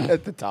one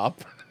at the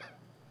top.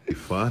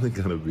 Fun. It's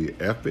gonna be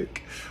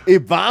epic.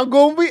 It's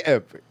gonna be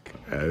epic.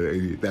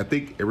 I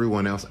think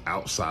everyone else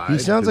outside. He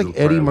sounds is like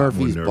probably Eddie a lot more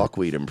Murphy's nervous.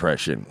 buckwheat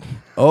impression.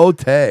 Oh,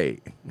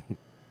 Tay.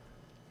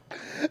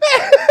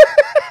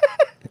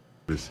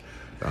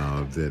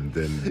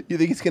 Then You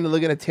think he's gonna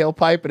look at a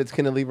tailpipe and it's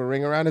gonna leave a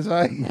ring around his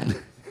eye?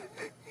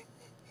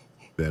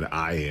 that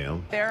I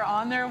am. They're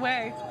on their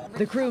way.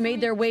 The crew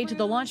made their way to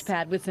the launch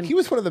pad with some. He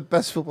was one of the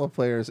best football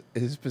players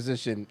in his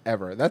position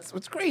ever. That's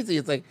what's crazy.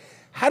 It's like,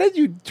 how did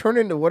you turn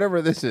into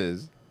whatever this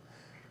is?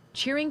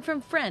 Cheering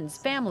from friends,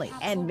 family,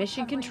 and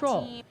mission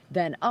control.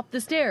 Then up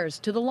the stairs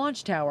to the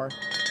launch tower.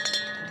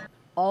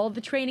 All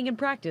the training and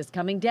practice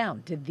coming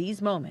down to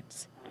these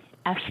moments.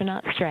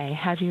 Astronaut Stray,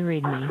 have you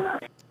read me?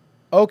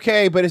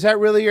 Okay, but is that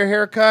really your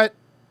haircut?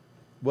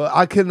 Well,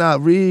 I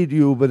cannot read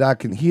you, but I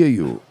can hear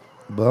you.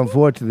 But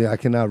unfortunately, I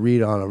cannot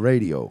read on a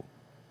radio.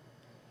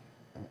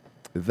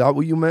 Is that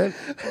what you meant?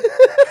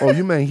 Oh,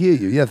 you meant hear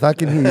you. Yes, I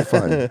can hear you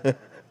fine.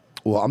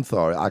 Well, I'm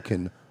sorry. I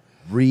can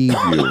read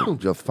you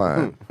just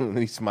fine.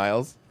 He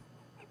smiles.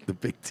 The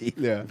big teeth.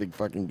 Yeah. Big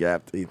fucking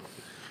gap teeth.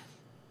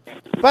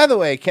 By the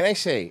way, can I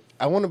say,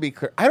 I want to be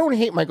clear. I don't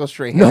hate Michael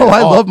Strahan. No, at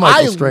I all. love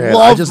Michael Strahan. I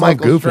I just love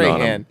Michael goofing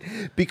on him.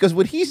 because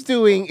what he's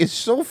doing is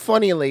so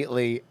funny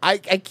lately. I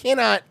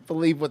cannot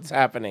believe what's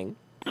happening.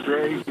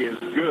 Stray is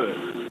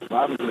good.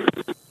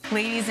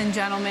 Ladies and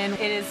gentlemen,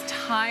 it is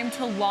time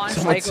to launch.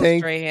 Michael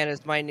Strahan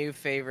is my new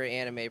favorite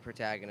anime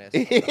protagonist.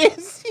 He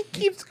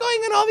keeps going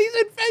on all these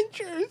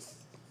adventures.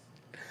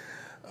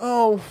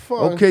 Oh,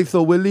 fuck. Okay,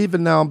 so we're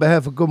leaving now on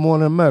behalf of Good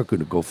Morning America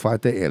to go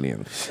fight the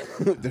aliens.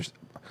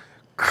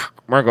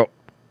 Marco,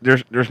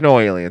 there's no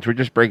aliens. We're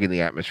just breaking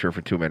the atmosphere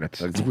for 2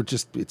 minutes.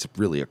 It's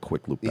really a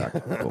quick loop back.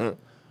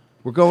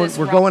 We're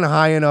going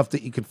high enough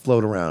that you can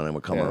float around, and we're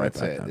coming right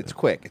back down. It's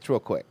quick. It's real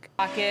quick.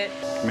 Rocket.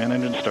 Man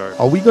engine start.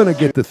 Are we going to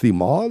get to see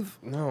Mars?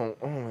 No.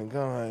 Oh, my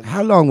God.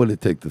 How long will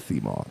it take to see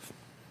Mars?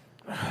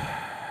 I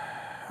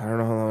don't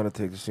know how long it'll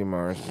take to see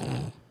Mars.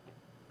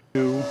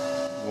 2,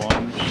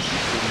 1.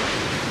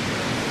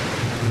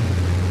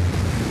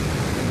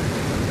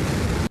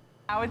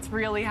 Now it's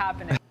really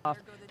happening.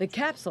 The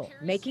capsule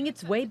making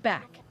its way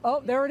back.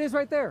 Oh, there it is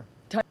right there.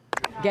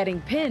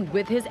 Getting pinned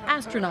with his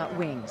astronaut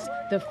wings.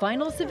 The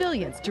final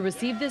civilians to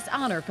receive this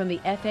honor from the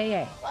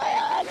FAA.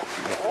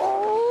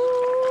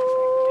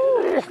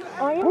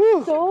 I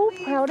am so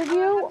proud of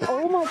you.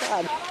 Oh my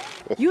God.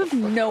 You have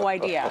no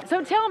idea.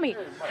 So tell me,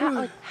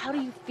 how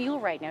do you feel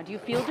right now? Do you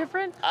feel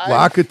different? Well,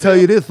 I could tell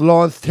you this.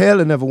 Lawrence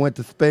Taylor never went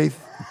to space.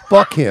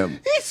 Fuck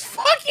him. He's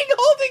fucking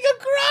holding a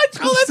grudge.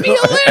 Oh, that'd be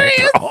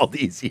hilarious. All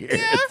these years.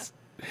 Yeah.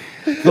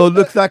 So it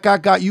looks like I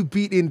got you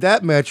beat in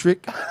that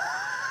metric.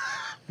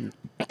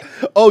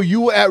 Oh,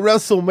 you were at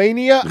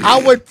WrestleMania?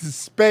 I went to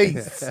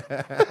space.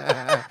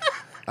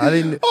 I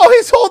didn't. Oh,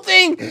 his whole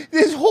thing,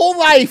 his whole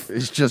life.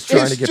 It's just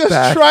trying to get just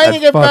back. trying to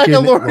get back at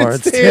fucking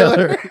Lawrence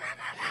Taylor.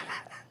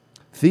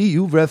 See,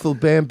 you wrestled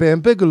Bam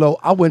Bam Bigelow.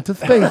 I went to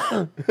space.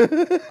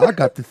 I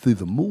got to see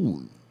the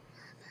moon.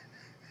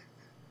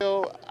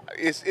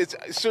 It's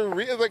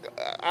surreal. Like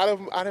out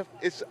of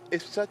it's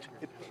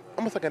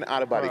almost like an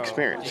out of body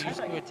experience.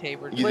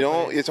 You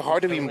know, it's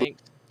hard to even.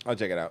 I'll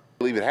check it out.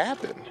 Believe it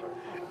happened,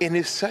 and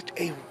it's such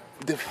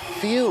the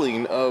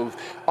feeling of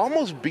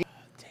almost being.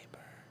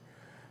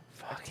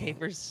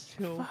 Taper's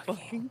so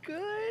fucking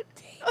good.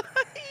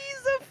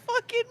 He's a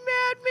fucking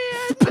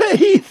madman.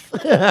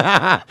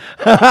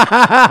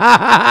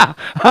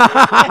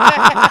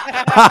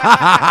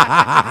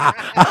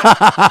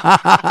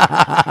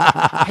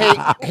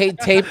 Hey,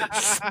 Tape.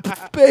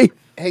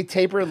 Hey,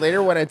 Taper,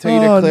 later when I tell you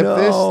to clip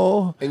this,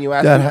 and you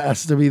ask that me,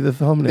 has to be the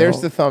thumbnail.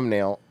 There's the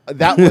thumbnail.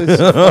 That was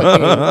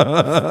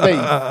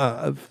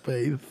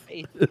fucking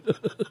space.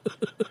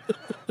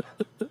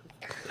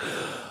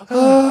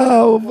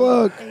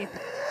 Oh, fuck.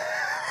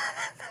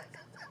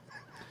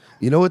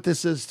 You know what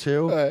this is,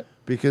 too?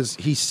 Because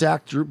he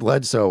sacked Drew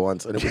Bledsoe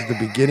once, and it was the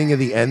beginning of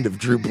the end of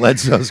Drew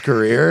Bledsoe's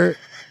career.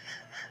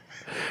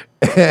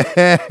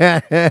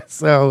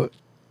 So,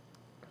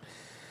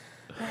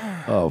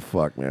 oh,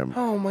 fuck, man.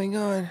 Oh, my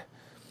God.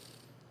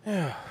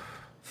 Yeah.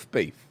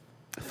 Space.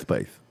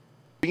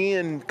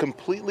 Being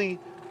completely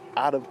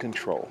out of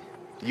control.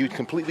 You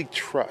completely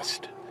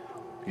trust.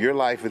 Your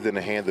life is in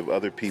the hands of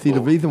other people. See, the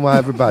reason why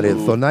everybody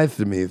is so nice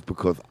to me is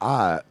because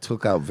I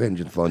took out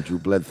vengeance on Drew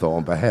Bledsoe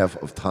on behalf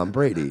of Tom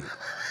Brady.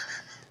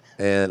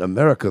 And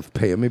America's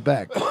paying me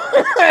back.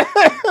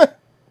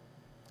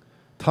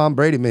 Tom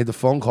Brady made the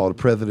phone call to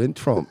President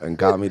Trump and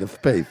got me to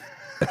space.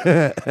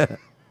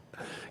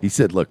 He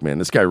said, look, man,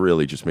 this guy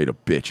really just made a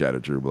bitch out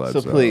of Drew Bledsoe.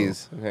 So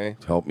please, okay,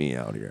 help me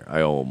out here.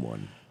 I owe him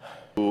one.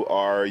 Who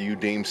are you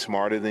deemed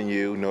smarter than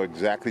you, know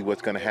exactly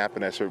what's going to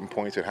happen at certain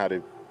points and how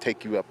to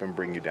take you up and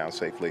bring you down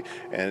safely.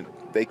 And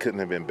they couldn't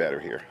have been better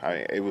here.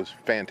 It was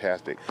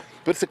fantastic.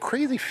 But it's a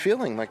crazy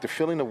feeling, like the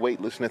feeling of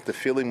weightlessness, the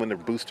feeling when the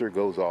booster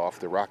goes off,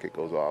 the rocket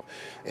goes off.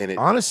 And it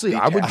honestly,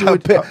 I would do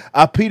it.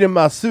 I peed in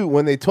my suit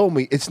when they told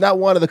me it's not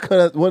one of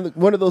the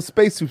one of those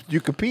spacesuits you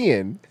could pee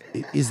in.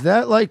 Is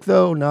that like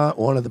though not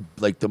one of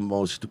the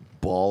most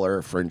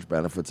baller fringe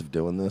benefits of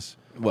doing this?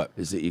 What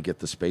is it? You get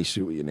the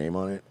spacesuit with your name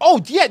on it.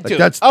 Oh yeah, dude.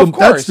 That's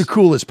the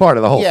coolest part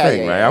of the whole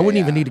thing, right? I wouldn't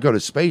even need to go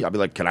to space. I'd be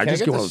like, can I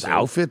just get one of those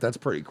outfits? That's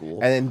pretty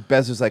cool. And then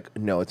Bez was like,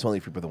 no, it's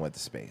only for people that went to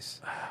space.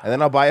 And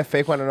then I'll buy a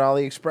fake one on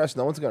AliExpress.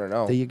 No one's gonna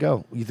know. There you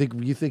go. You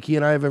think he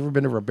and I have ever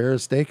been to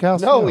Ribera's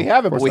Steakhouse? No, we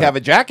haven't. But we have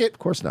a jacket. Of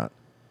course not.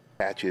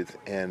 Patches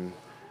and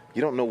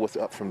you don't know what's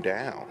up from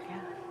down.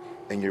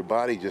 And your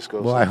body just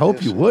goes. Well, I like hope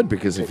this you and would,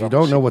 because if take you off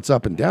don't the know what's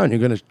up and down, you're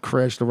going to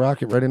crash the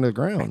rocket right into the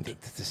ground.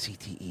 That's a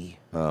CTE.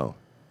 Oh.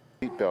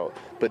 seatbelt.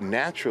 But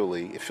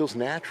naturally, it feels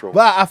natural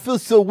Well, I feel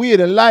so weird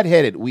and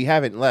lightheaded. We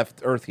haven't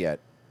left Earth yet.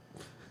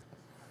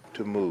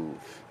 to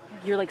move.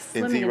 You're like in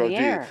swimming in zero the G.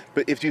 air.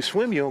 But if you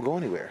swim, you don't go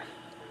anywhere.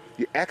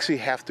 You actually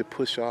have to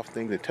push off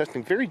things and touch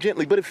things very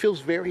gently, but it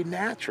feels very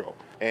natural.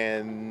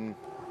 And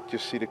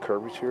just see the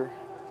curvature,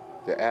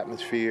 the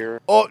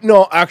atmosphere. Oh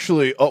no,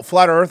 actually,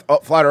 flat Earth.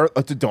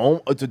 It's a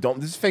dome. It's a dome.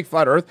 This is fake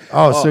flat Earth.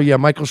 Oh, so yeah,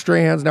 Michael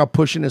Strahan's now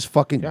pushing his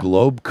fucking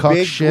globe cuck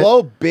Big shit.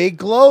 globe, big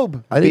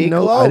globe. I didn't big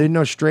know. globe. I didn't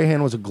know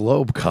Strahan was a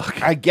globe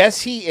cuck. I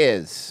guess he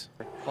is.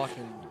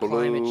 Fucking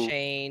climate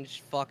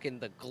change, fucking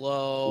the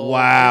globe.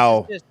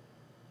 Wow.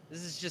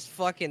 This is just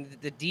fucking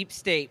the deep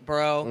state,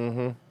 bro.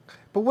 Mm-hmm.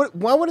 But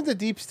why wouldn't the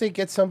deep state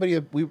get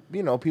somebody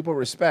people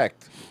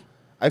respect?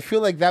 I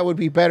feel like that would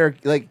be better.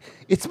 Like,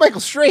 it's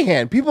Michael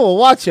Strahan. People will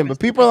watch him, but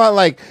people are not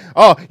like,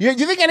 oh, you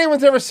think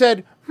anyone's ever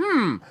said,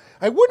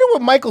 I wonder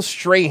what Michael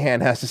Strahan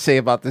has to say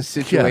about this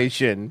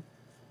situation?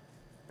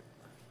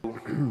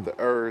 The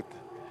Earth,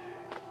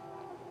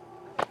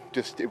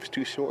 it was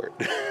too short.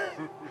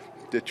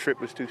 The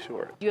trip was too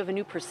short. Do you have a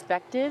new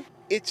perspective?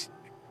 It's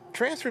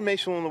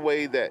transformational in the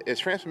way that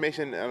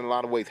transformation in a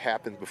lot of ways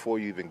happens before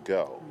you even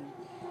go.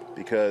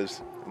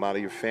 Because a lot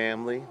of your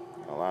family,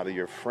 a lot of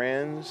your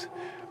friends,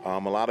 a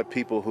lot of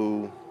people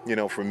who,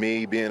 for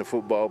me, being a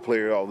football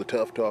player, all the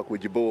tough talk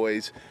with your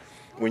boys,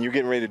 when you're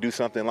getting ready to do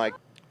something like...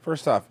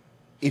 First off,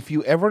 if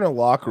you ever in a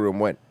locker room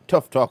went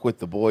tough talk with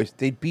the boys,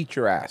 they'd beat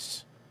your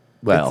ass.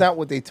 Well- That's not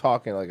what they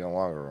talk in like in a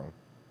locker room.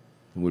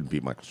 Wouldn't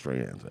beat Michael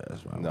Strahan's ass.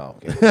 No.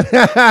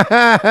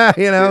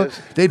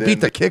 They'd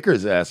beat the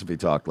kicker's ass if he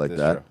talked like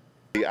that.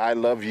 I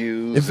love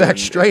you. In fact,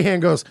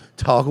 Strahan goes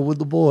talking with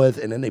the boys,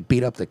 and then they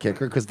beat up the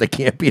kicker because they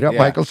can't beat up Yeah.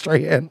 Michael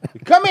Strahan.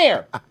 Come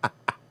here.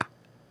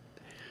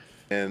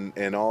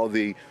 And all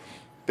the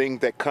things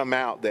that come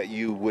out that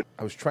you would...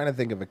 I was trying to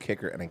think of a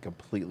kicker, and I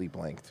completely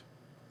blanked.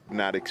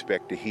 Not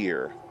expect to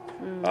hear.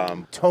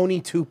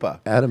 Tony Tupa.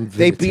 Adam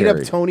They beat up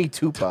Vinatieri. Tony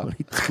Tupa.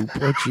 Tony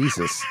Tupa,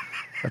 Jesus.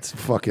 That's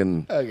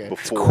fucking... Okay.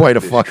 It's quite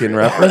a fucking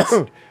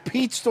reference.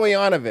 Pete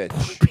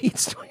Stoyanovich. Pete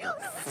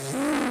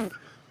Stoyanovich.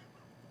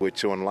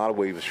 Which in a lot of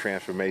ways was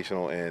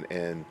transformational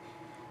and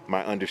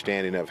my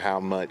understanding of how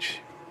much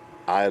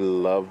I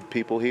love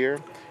people here,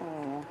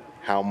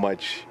 how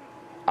much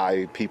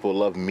people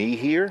love me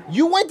here.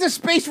 You went to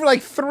space for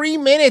like 3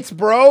 minutes,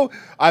 bro.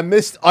 I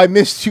missed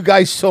you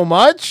guys so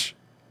much.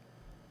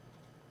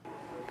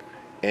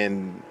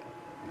 And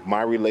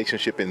my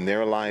relationship in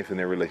their life and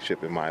their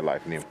relationship in my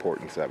life and the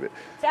importance of it.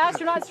 Is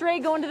Astronaut Stray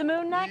going to the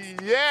moon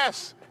next?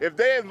 Yes. If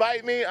they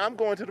invite me, I'm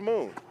going to the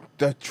moon.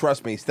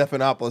 Trust me,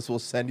 Stephanopoulos will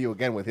send you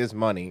again with his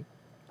money.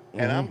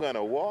 And I'm going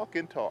to walk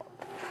and talk.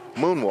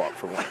 Moonwalk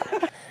for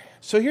one.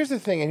 So here's the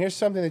thing, and here's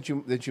something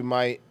that you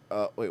might...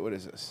 wait, what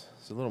is this?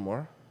 It's a little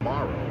more.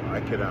 Tomorrow, I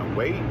cannot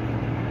wait.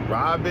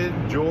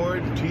 Robin,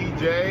 George,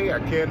 TJ, I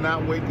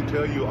cannot wait to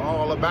tell you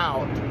all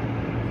about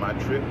my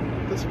trip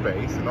to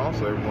space and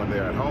also everyone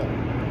there at home.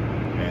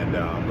 And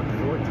I'm looking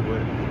forward to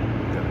it.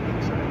 It's going to be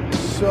exciting.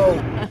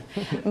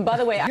 So, by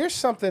the way, here's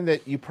something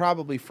that you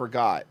probably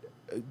forgot.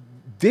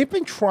 They've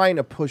been trying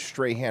to push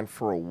Strahan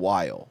for a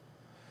while.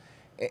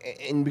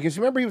 And because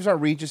remember he was on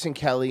Regis and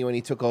Kelly when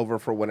he took over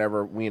for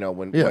whatever,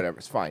 whatever,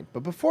 it's fine.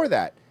 But before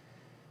that,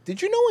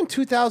 did you know in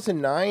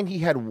 2009 he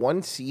had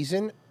one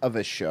season of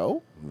a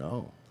show?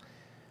 No.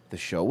 The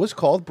show was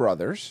called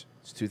Brothers.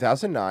 It's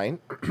 2009.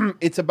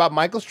 It's about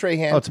Michael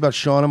Strahan. Oh, it's about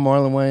Sean and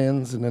Marlon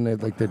Wayans, and then they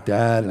have like their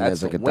dad, and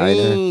That's there's like a the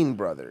Wayne diner.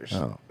 brothers.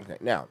 Oh. Okay,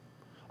 now.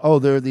 Oh,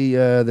 they're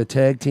the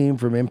tag team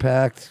from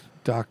Impact.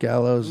 Doc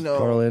Gallows, No.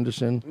 Carl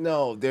Anderson.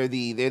 No, they're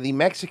the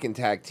Mexican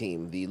tag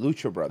team, the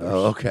Lucha Brothers.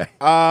 Oh, okay.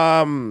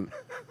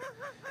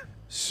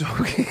 So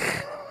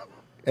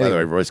By the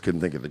way, Royce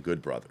couldn't think of the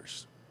Good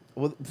Brothers.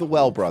 Well, the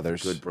Well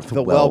Brothers.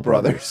 The Well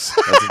Brothers.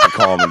 That's what they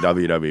call them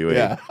in WWE.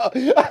 Yeah.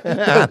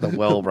 The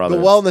Well Brothers.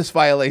 The Wellness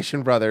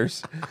Violation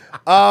Brothers.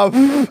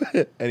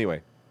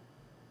 Anyway.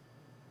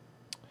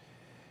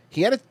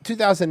 He had a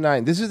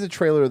 2009. This is the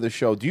trailer of the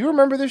show. Do you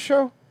remember this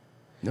show?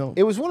 No.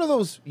 It was one of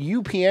those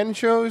UPN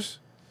shows.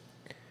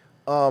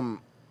 And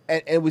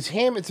it was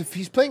him.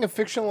 He's playing a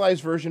fictionalized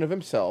version of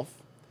himself.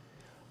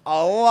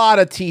 A lot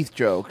of teeth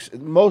jokes,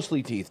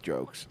 mostly teeth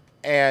jokes.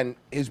 And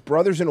his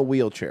brother's in a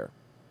wheelchair.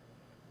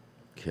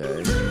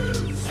 Okay.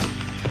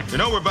 You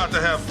know we're about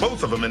to have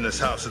both of them in this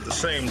house at the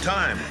same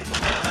time.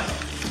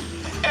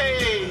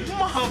 Hey,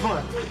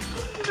 mama.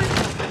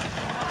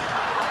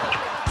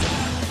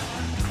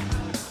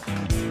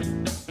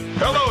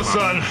 Hello,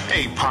 son.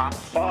 Hey, Pop.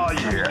 Oh,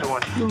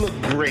 yeah. You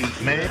look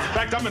great, man. In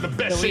fact, I'm in the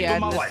best Can we shape of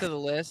add my this life. to the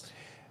list?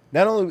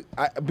 Not only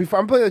before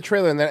I'm playing the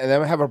trailer, and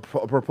then I have a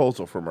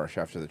proposal for Mersh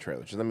after the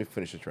trailer. Just let me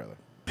finish the trailer.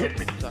 Hit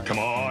me. Come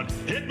on,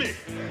 hit me.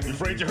 You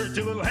afraid you hurt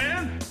your little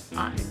hand?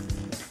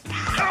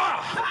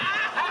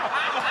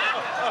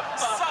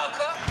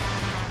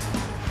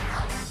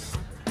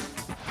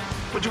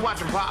 What you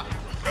watching, Pop?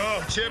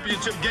 Oh,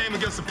 championship game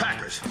against the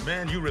Packers.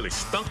 Man, you really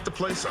stunk the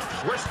place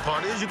up. Worst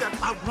part is you got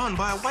outrun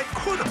by a white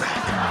quarterback.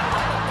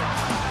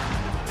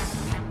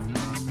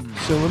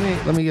 So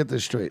let me get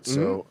this straight.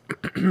 So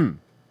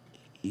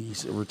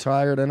he's a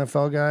retired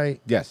NFL guy.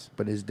 Yes,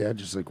 but his dad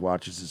just like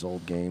watches his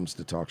old games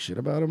to talk shit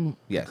about him.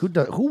 Yes.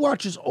 Who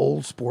watches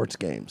old sports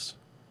games?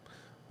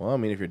 Well, I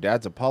mean, if your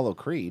dad's Apollo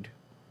Creed.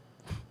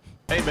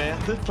 Hey,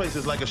 man, this place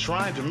is like a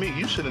shrine to me.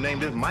 You should have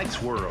named it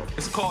Mike's World.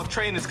 It's called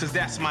Trainers because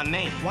that's my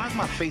name. Why is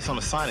my face on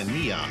the sign in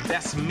neon?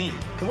 That's me.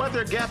 And why is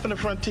there a gap in the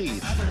front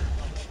teeth?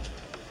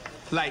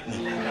 Lightning.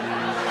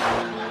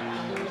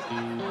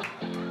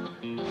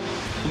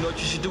 You know what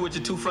you should do with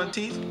your two front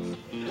teeth?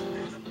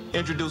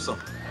 Introduce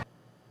them.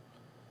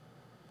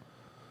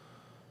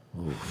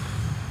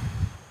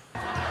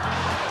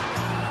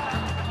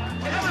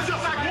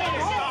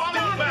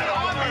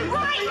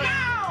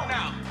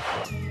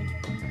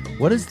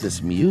 What is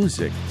this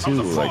music I'm too?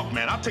 the Like, frog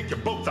man. I'll take you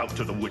both out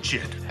to the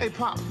woodshed. Hey,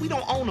 Pop, we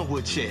don't own a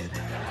woodshed.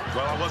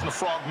 Well, I wasn't a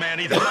frog man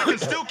either. I can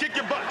still kick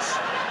your butts.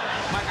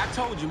 Mike, I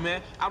told you,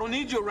 man. I don't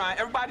need you around.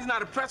 Everybody's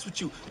not impressed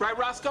with you. Right,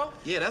 Roscoe?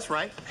 Yeah, that's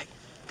right.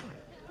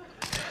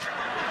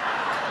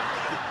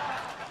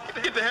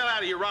 Get the hell out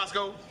of here,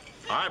 Roscoe.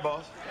 All right,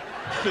 boss.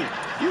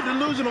 You're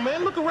delusional,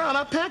 man. Look around.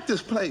 I packed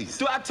this place.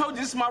 Dude, I told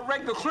you this is my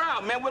regular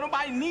crowd, man. Well,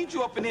 nobody needs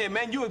you up in here,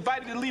 man. You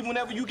invited to leave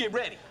whenever you get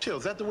ready. Chill,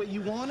 is that the way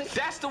you want it?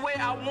 That's the way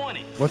I want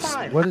it.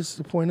 what is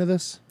the point of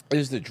this? It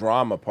is the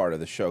drama part of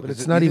the show. But 'cause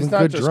it's not even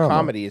good just drama.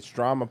 comedy. It's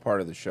drama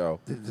part of the show.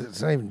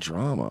 It's not even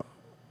drama.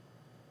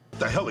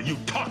 The hell are you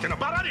talking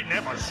about? I didn't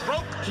have a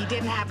stroke. He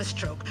didn't have a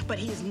stroke, but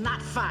he's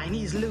not fine.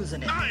 He's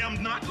losing it. I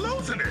am not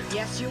losing it.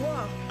 Yes, you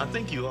are. I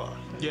think you are.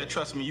 Yeah,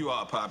 trust me, you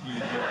are, Pop.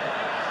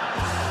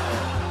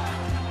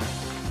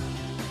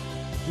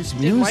 This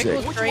Did music.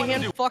 Michael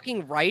Strahan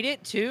fucking write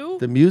it too?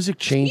 The music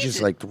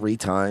changes like 3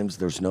 times.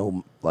 There's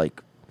no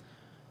like.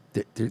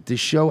 The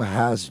show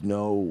has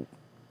no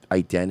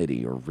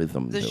identity or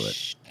rhythm to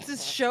it.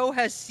 This show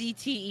has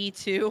CTE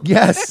too.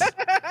 Yes.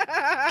 But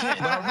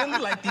I really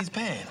like these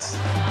pants.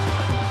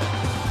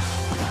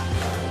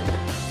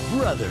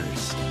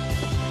 Brothers.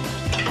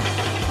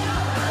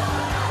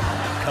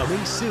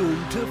 Coming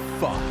soon to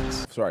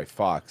Fox. Sorry,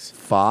 Fox.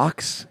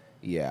 Fox?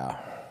 Yeah.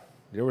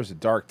 There was a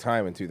dark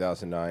time in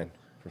 2009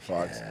 for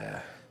Fox.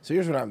 So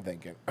here's what I'm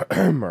thinking.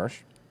 Mersh.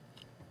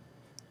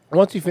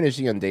 Once we finish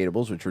the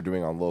Undateables, which we're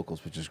doing on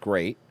Locals, which is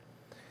great,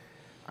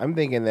 I'm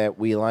thinking that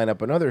we line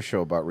up another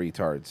show about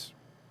retards.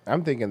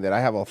 I'm thinking that I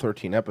have all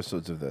 13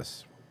 episodes of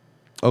this.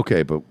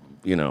 Okay, but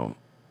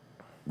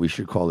we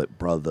should call it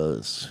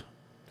Brothers.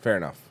 Fair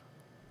enough.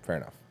 Fair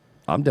enough.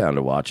 I'm down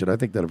to watch it. I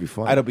think that'll be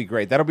fun. That'll be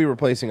great. That'll be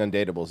replacing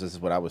Undateables. This is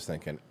what I was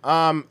thinking.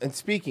 And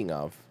speaking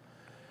of,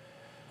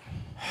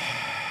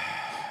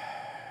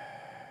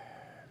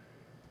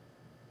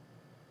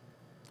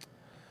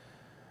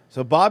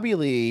 so Bobby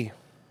Lee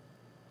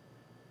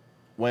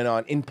went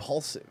on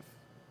Impulsive.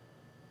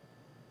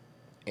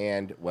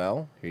 And,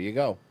 well, here you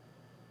go.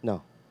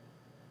 No.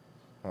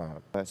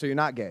 So you're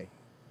not gay?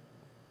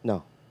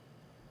 No.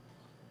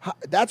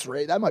 That's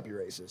that might be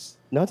racist.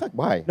 No, it's not.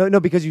 Why? No,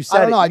 because you said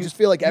I don't know. it. I just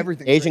feel like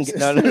everything. Asian. Racist.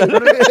 No.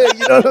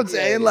 You know what I'm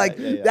saying?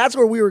 Yeah. That's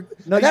where we were.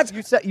 No, that's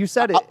you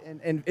said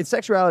it, and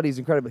sexuality is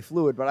incredibly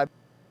fluid. But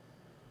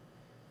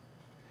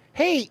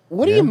Hey,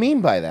 what do you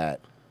mean by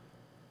that?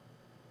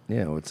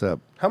 Yeah, what's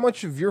up? How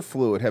much of your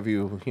fluid have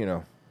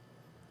you,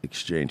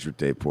 Exchanged with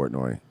Dave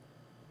Portnoy.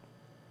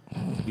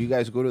 You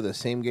guys go to the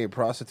same gay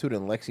prostitute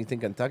in Lexington,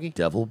 Kentucky?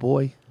 Devil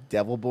Boy?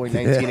 Devil Boy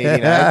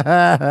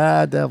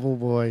 1989. Devil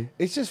Boy.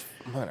 It's just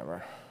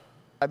whatever.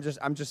 I'm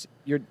just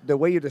the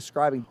way you're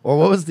describing. Or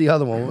what was the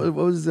other one? What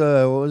was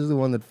the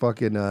one that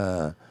fucking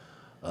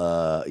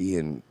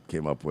Ian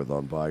came up with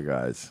on Bye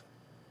Guys?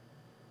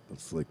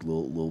 It's like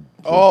little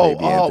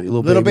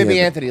baby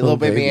Anthony. Little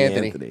baby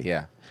Anthony.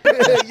 Yeah.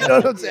 You know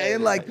what I'm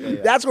saying?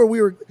 That's where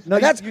we were. No,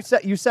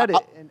 you said it,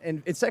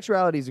 and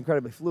sexuality is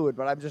incredibly fluid.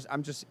 But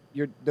I'm just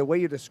the way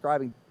you're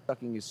describing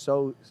sucking is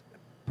so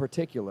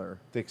particular.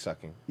 Dick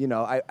sucking.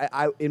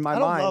 I in my I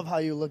mind. don't love how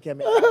you look at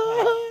me.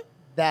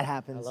 That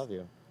happens. I love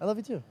you. I love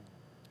you too.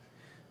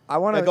 I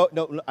want to go.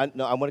 No.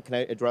 I want to. Can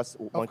I address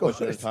one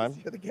question at a time?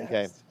 You're the guest.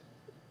 Okay.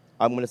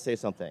 I'm going to say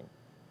something.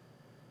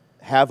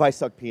 Have I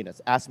sucked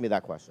penis? Ask me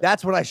that question.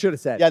 That's what I should have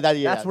said. Yeah,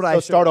 that's what I. So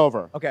start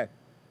over. Okay.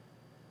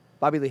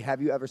 Bobby Lee,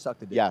 have you ever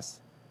sucked a dick?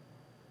 Yes.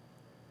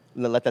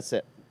 Let that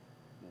sit.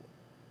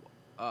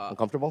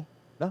 Uncomfortable?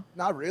 No,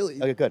 not really.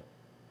 Okay, good.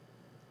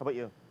 How about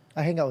you?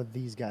 I hang out with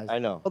these guys. I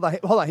know.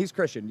 Hold on. He's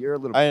Christian. You're a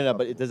little. I know,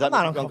 but does that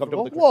I'm make not you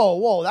uncomfortable?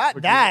 Whoa,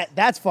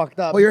 that's fucked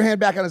up. Well, your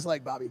hand back on his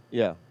leg, Bobby.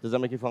 Yeah. Does that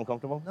make you feel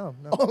uncomfortable? No.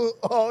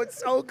 Oh, it's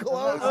so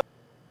close.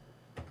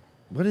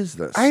 What is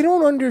this? I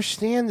don't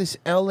understand this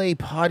LA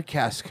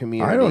podcast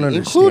community. I don't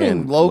understand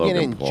including Logan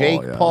Logan and Paul,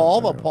 Jake yeah,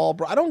 Paul, the Paul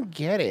bro. I don't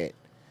get it.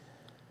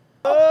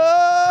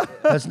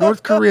 Has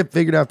North Korea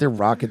figured out their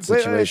rocket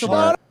situation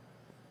yet?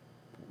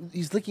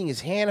 He's licking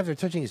his hand after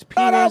touching his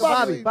No, penis.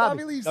 Bobby,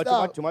 Bobby, Lee, No,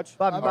 stop. too much?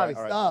 Bobby, All right.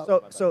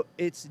 stop. So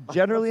it's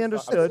generally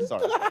understood.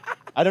 Sorry.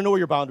 I don't know where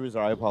your boundaries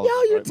are. I apologize.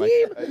 Yo, your All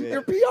right, team, yeah.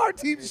 your PR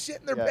team's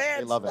shitting their Yeah, pants.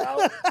 they love it. bro.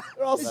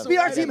 They're all They love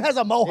PR it. team has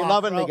a mohawk. They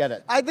love it and bro. they get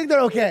it. I think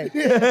they're okay. He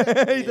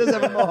does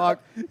have a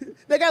mohawk.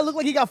 That guy looked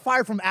like he got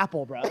fired from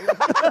Apple, bro.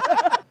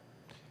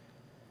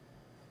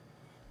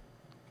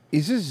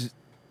 Is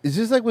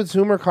this like what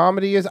Zoomer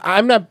comedy is?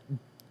 I'm not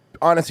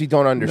honestly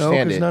don't No,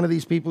 understand because it. none of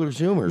these people are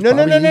Zoomers. No, no,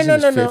 Bobby no, no, E's no,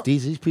 in no, his no. 50s.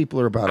 These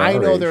people are about I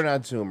our know age. they're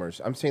not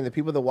Zoomers. I'm saying the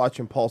people that watch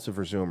Impulsive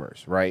are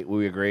Zoomers, right?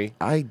 We agree.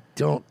 I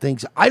don't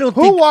think so. I don't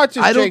Who think watches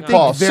I don't Jake think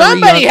Paul? very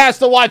Somebody young- has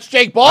to watch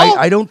Jake Paul.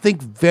 I don't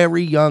think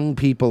very young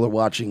people are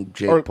watching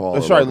Jake Paul.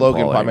 or Sorry,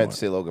 Logan Paul Paul. I meant anymore. to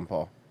say Logan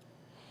Paul.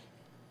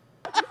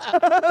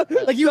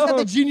 Like he was at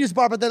the Genius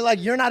Bar, but they're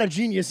like, "You're not a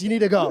genius. You need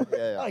to go."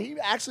 Yeah. Oh, he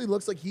actually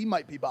looks like he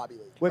might be Bobby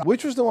Lee. Wait,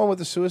 which was the one with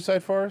the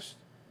suicide forest?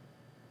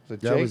 Was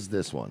it That Jake? was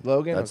this one.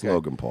 Logan? That's Okay.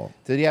 Logan Paul.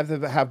 Did he have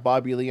to have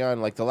Bobby Lee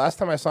on? Like the last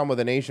time I saw him with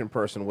an Asian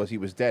person was he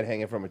was dead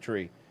hanging from a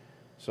tree.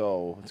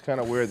 So it's kind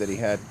of weird that he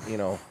had,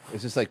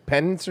 is this like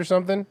penance or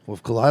something? Well,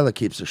 if Kalila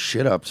keeps her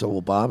shit up, so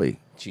will Bobby.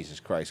 Jesus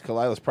Christ.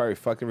 Kalila's probably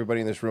fucked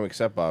everybody in this room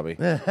except Bobby.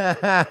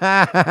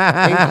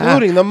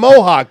 Including the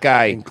Mohawk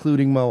guy.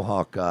 Including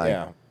Mohawk guy.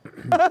 Yeah.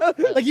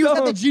 Like he was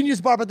at the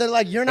Genius Bar, but they're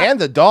like, "You're not And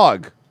the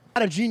dog.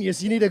 a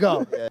genius. You need to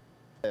go."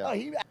 Oh,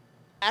 he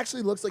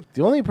actually looks like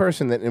The only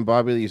person that in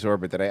Bobby Lee's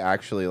orbit that I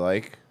actually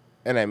like,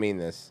 and I mean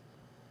this,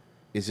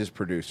 is his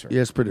producer.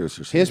 Yes,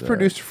 producer. His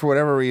producer, for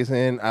whatever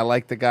reason, I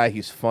like the guy.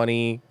 He's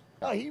funny.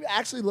 Oh, he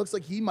actually looks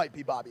like he might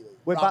be Bobby Lee.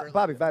 Wait,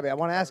 Bobby, I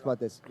want to ask about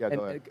this. Yeah,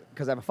 go ahead.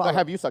 Because I have a So follow.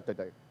 have you sucked a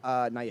dick?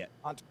 Not yet.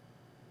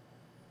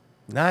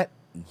 Not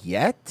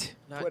yet.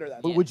 Twitter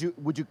that. But would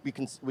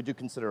you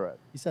consider it?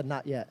 He said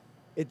not yet.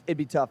 It'd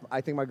be tough. I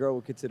think my girl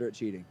would consider it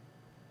cheating.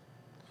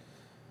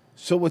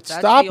 So what's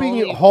That's the stopping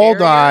you? only Hold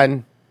barrier?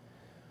 on.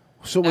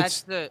 So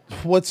That's the-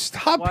 what's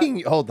stopping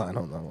you? Hold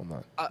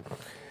on.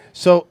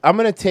 So I'm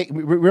gonna take.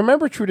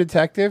 Remember True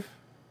Detective?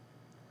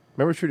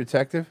 Remember True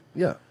Detective?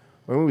 Yeah.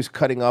 When he was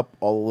cutting up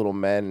all the little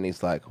men, and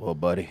he's like, "Well,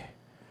 buddy,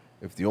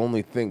 if the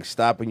only thing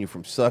stopping you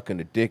from sucking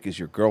a dick is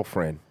your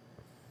girlfriend,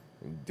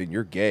 then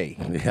you're gay."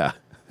 Yeah,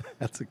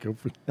 that's a good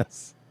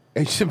finesse.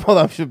 And she said, "Hold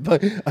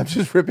on, I'm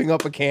just ripping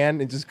up a can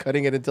and just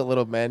cutting it into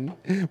little men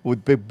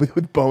with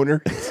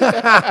boners,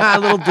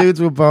 Little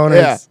dudes with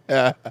boners.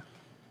 Yeah.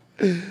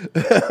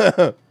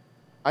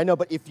 I know,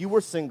 but if you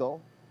were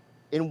single,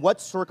 in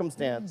what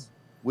circumstance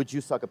would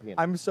you suck a penis?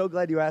 I'm so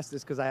glad you asked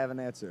this because I have an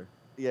answer.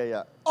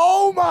 Yeah.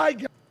 Oh my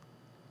God!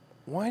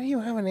 Why do you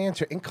have an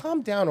answer? And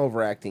calm down,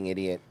 overacting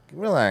idiot.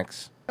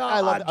 Relax.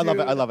 I love it. I love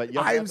it. I love it.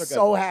 Your I am answers are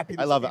so good. happy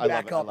to I love see it. you I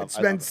love back it. I up. love It's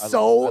it. been I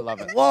so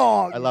love it.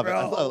 long. I love it.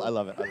 bro. I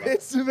love it.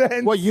 It's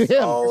been Well, you him.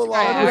 so long.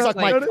 I act suck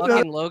like my-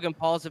 fucking Logan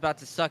Paul's about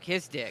to suck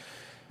his dick.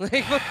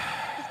 Like,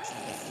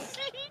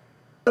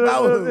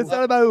 About who? It's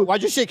not about who.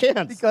 Why'd you shake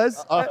hands?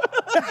 Because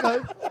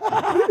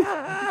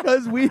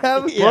we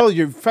have. Bro,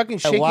 you're fucking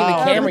shaking wow.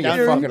 the camera, We have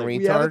you a fucking theory.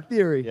 We have a retard.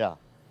 theory. Yeah.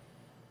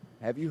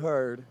 Have you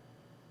heard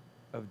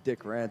of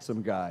Dick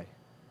Ransom Guy?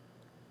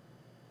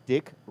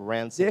 Dick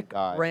Ransom Dick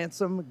guy.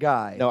 Ransom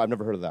Guy. No, I've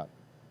never heard of that.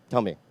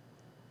 Tell me.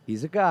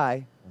 He's a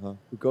guy Uh-huh.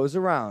 who goes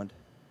around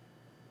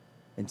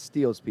and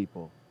steals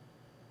people,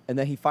 and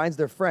then he finds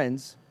their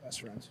friends,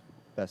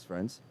 best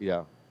friends.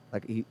 Yeah.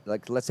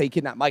 Like let's say he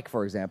kidnapped Mike,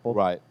 for example.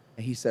 Right.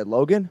 And he said,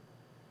 "Logan,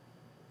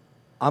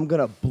 I'm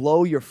gonna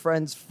blow your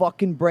friend's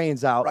fucking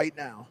brains out right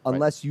now.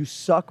 unless you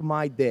suck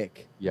my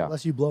dick." Yeah.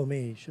 Unless you blow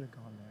me, you should have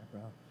gone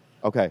there,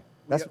 bro. Okay.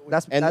 That's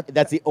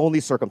That's the only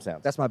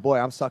circumstance. That's my boy.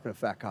 I'm sucking a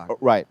fat cock.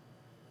 Right.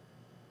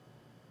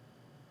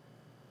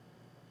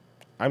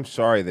 I'm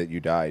sorry that you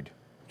died.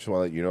 Just want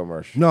to let you know,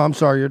 Mersh. No, I'm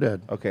sorry, you're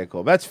dead. Okay,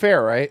 cool. That's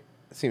fair, right?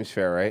 Seems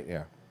fair, right?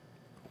 Yeah.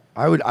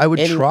 I would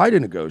Any- try to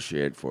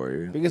negotiate for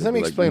you. Because I'd let be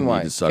me like, explain you why.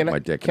 Need to suck Can I- my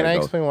dick. can And I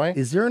go, explain why?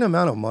 Is there an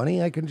amount of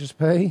money I can just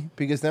pay?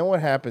 Because then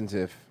what happens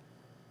if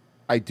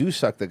I do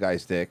suck the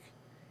guy's dick,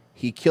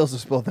 he kills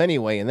us both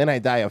anyway, and then I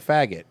die a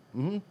faggot?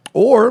 Mm-hmm.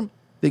 Or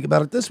think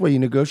about it this way: you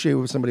negotiate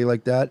with somebody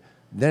like that,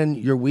 then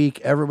you're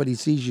weak. Everybody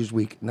sees you's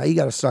weak. Now you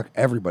got to suck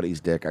everybody's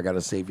dick. I got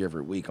to save you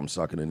every week. I'm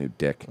sucking a new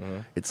dick.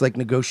 It's like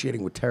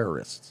negotiating with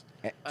terrorists.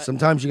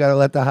 Sometimes you got to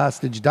let the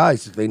hostage die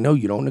so they know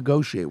you don't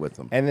negotiate with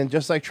them. And then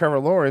just like Trevor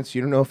Lawrence,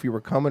 you don't know if you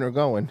were coming or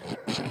going.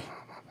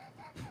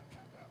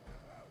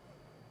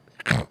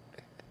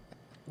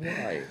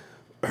 Why?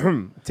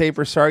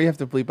 Taper, sorry you have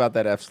to bleep out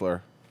that F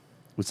slur.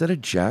 Was that a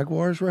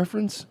Jaguars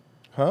reference?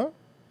 Huh?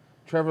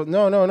 Trevor,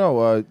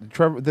 no.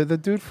 Trevor, the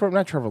dude from,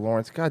 not Trevor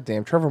Lawrence,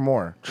 goddamn, Trevor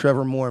Moore.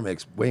 Trevor Moore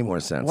makes way more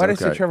sense. Why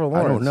did I say Trevor I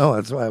Lawrence? don't know.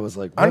 That's why I was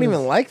like, I don't what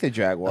even is- like the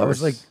Jaguars. I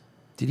was like,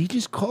 did he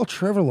just call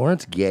Trevor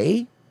Lawrence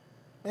gay?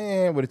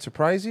 Would it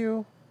surprise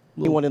you?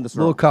 Anyone in this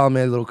room. Little column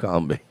A, little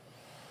column B.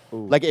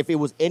 Like if it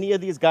was any of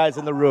these guys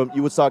in the room,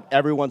 you would suck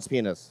everyone's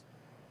penis.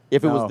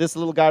 If it No. was this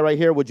little guy right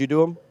here, would you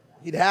do him?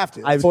 He'd have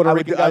to. I Puerto would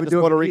Rican do, guy, I would this do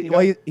it. Puerto Rican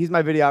Well, guy? he's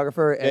my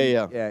videographer.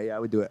 And Yeah. I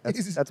would do it.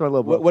 That's my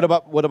little boy. What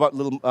about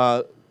little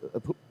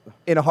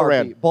In a Haran?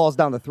 heartbeat, balls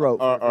down the throat.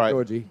 All for right.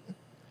 Georgie.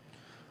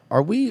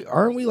 Aren't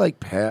we like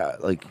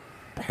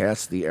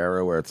past the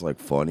era where it's like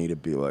funny to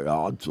be like,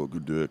 oh, I'll suck a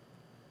dick.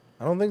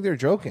 I don't think they're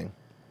joking.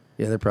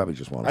 Yeah, they probably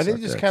just want to I think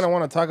they just kind of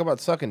want to talk about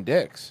sucking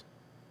dicks.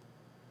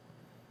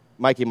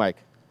 Mikey Mike.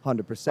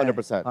 100%.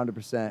 100%.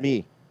 100%.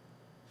 Me.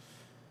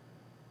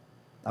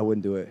 I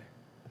wouldn't do it.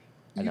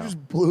 I You know.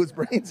 just blew his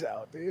brains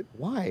out, dude.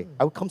 Why?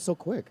 I would come so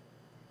quick.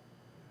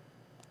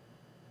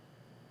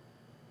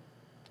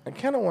 I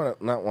kind of want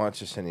to not watch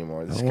this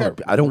anymore. This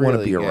I don't wanna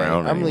really be gay.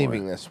 around I'm anymore.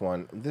 leaving this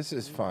one. This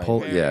is fine.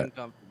 Pull, yeah,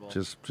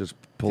 just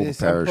pull the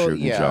parachute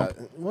and jump.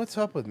 What's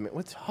up with me?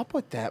 What's up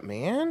with that,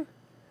 man?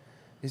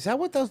 Is that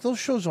what those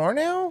shows are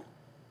now?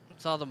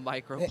 It's all the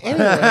micro. Anyway.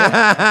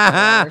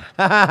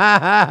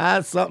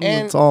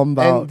 Something to talk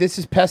about. And this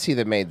is Pessy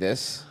that made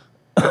this.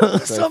 So I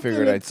Something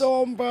figured to I'd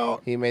talk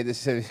about. He made this.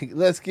 Said,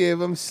 let's give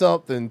him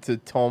something to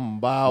talk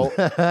about.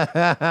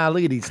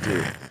 Look at these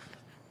two.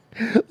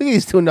 Look at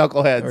these two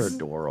knuckleheads. They're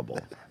adorable.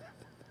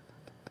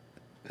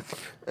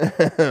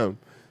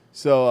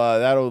 So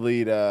that'll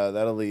lead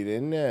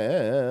in.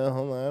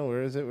 Hold on,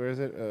 where is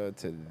it?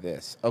 To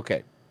this.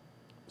 Okay,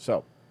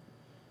 so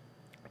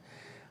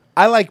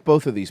I like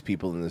both of these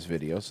people in this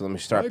video. So let me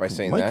start by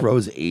saying Mike that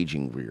Rowe's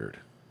aging weird.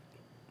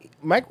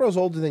 Mike Rowe's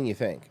older than you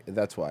think.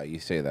 That's why you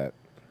say that.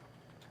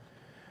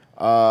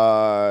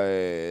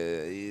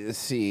 Let's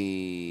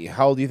see.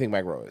 How old do you think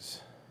Mike Rowe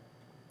is?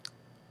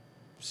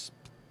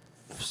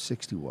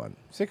 61.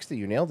 60.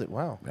 You nailed it.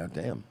 Wow. God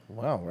damn.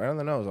 Wow. Right on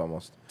the nose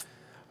almost.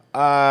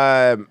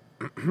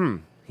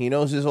 He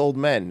knows his old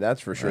men. That's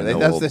for sure. I know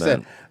That's old they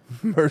said.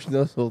 men. Merch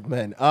knows old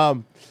men.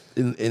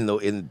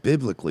 In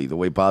biblically, the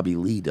way Bobby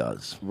Lee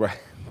does. Right.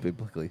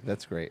 Biblically.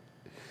 That's great.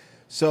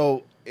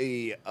 So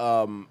this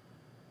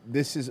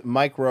is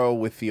Mike Rowe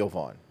with Theo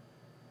Vaughn.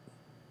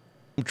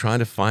 I'm trying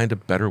to find a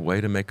better way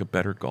to make a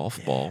better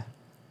golf ball.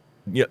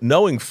 Yeah,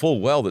 knowing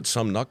full well that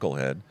some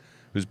knucklehead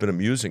who's been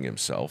amusing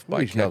himself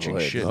by These catching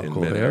knuckleheads. shit in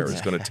midair is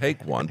going to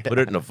take one, put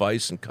it in a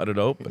vice, and cut it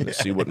open to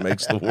see what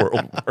makes the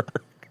world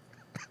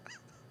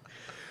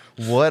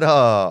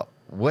work.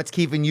 What's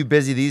keeping you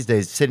busy these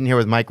days? Sitting here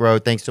with Mike Rowe.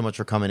 Thanks so much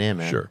for coming in,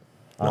 man. Sure.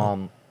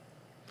 And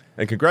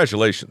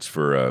congratulations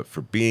for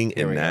being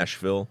in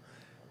Nashville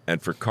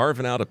and for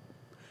carving out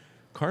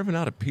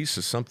a piece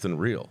of something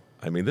real.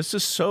 I mean, this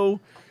is so.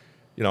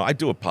 I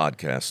do a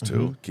podcast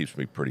too. Keeps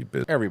me pretty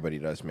busy. Everybody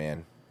does,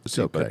 man. It's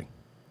okay.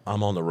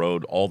 I'm on the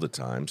road all the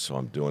time, so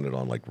I'm doing it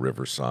on like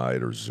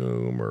Riverside or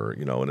Zoom or,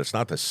 and it's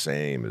not the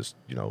same as,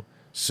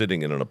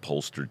 sitting in an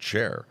upholstered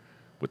chair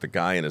with the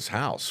guy in his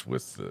house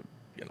with the,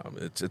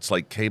 it's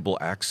like cable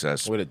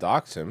access. Way to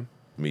dox him.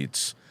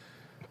 Meets,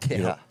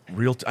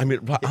 real. I mean,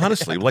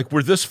 honestly, like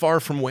we're this far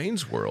from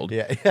Wayne's World.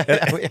 Yeah,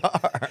 we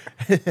are.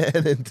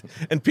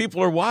 and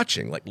people are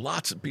watching. Like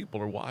lots of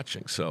people are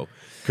watching. So,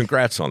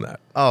 congrats on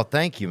that. Oh,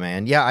 thank you,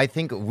 man. Yeah, I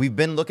think we've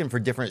been looking for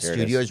different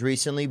studios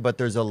recently, but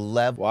there's a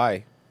level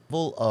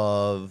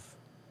of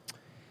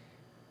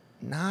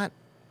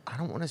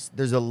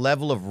there's a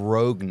level of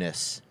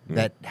rogueness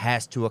that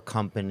has to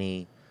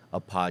accompany a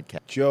podcast.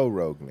 Joe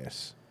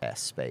Rogueness.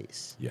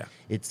 Space. Yeah.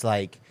 It's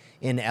like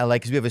in LA,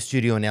 because we have a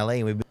studio in LA,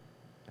 and we've been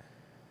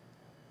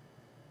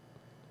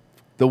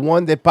The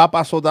one that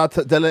Papa sold out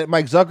to let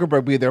Mike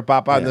Zuckerberg be there,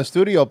 Papa, in the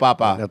studio,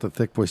 Papa. Got the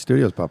Thick Boy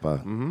Studios,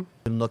 Papa. Mm-hmm.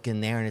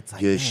 looking there, and it's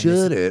like, You man,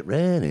 should have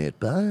ran it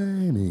by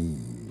me.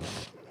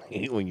 I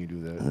hate when you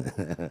do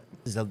that.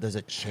 There's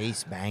a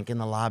Chase Bank in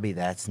the lobby.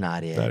 That's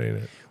not it. That ain't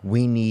it.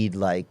 We need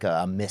like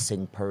a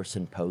missing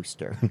person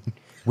poster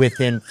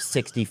within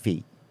 60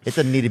 feet. It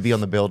doesn't need to be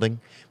on the building,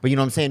 but you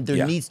know what I'm saying?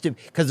 There needs to,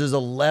 because there's a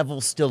level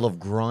still of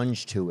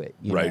grunge to it,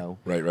 you know?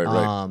 Right.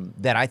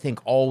 That I think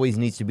always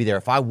needs to be there.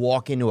 If I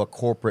walk into a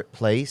corporate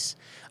place,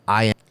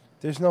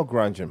 There's no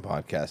grunge in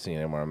podcasting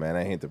anymore, man.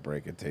 I hate to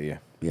break it to you.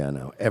 Yeah,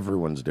 no.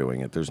 Everyone's doing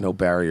it. There's no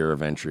barrier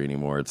of entry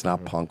anymore. It's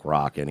not punk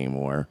rock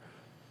anymore.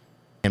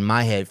 in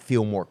my head,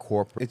 feel more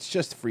corporate. It's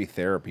just free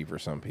therapy for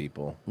some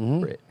people.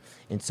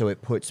 And so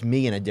it puts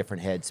me in a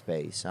different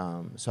headspace.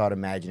 So I'd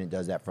imagine it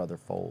does that for other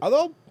folks.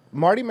 Although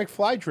Marty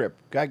McFly drip,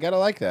 gotta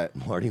like that.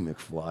 Marty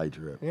McFly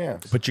drip. Yeah,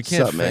 but you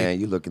can't. What's up, man?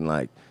 You looking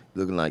like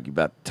you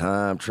about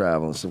time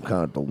traveling some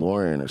kind of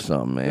DeLorean or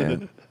something,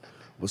 man.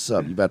 What's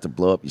up? You about to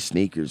blow up your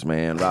sneakers,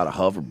 man? Ride a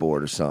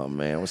hoverboard or something,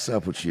 man? What's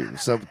up with you?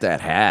 What's up with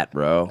that hat,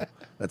 bro?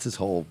 That's his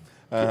whole.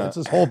 That's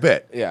his whole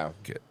bit. Yeah.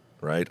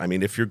 Right. I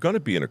mean, if you're going to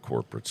be in a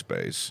corporate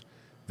space,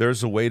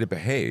 there's a way to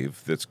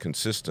behave that's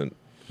consistent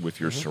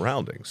with your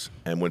surroundings.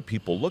 And when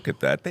people look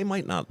at that, they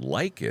might not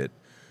like it,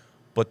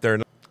 but they're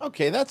not.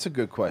 Okay, that's a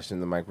good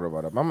question, the Mike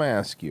Robot Up. I'm going to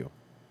ask you.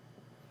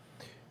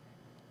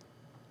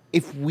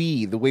 If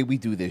the way we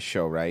do this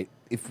show, right?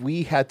 If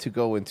we had to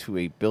go into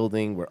a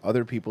building where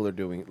other people are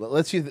doing,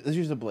 let's use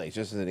the Blaze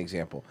just as an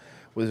example,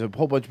 where there's a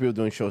whole bunch of people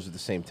doing shows at the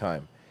same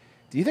time.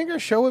 Do you think our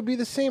show would be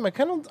the same? I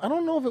don't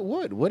know if it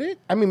would it?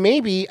 I mean,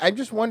 maybe. I'm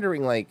just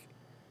wondering, like,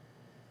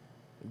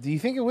 do you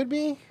think it would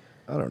be?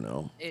 I don't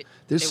know. It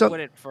There's would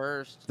at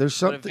first. There's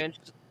but something.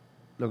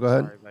 No, go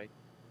ahead. Sorry, Mike.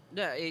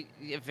 No,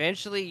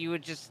 eventually you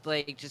would just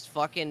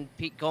fucking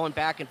going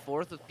back and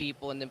forth with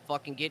people and then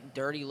fucking getting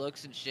dirty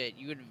looks and shit.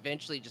 You would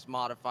eventually just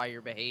modify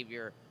your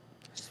behavior.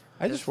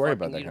 I just worry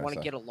about that You kind of want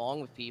to stuff. get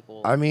along with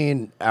people. I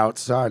mean,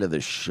 outside of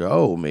the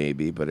show,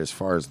 maybe, but as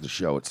far as the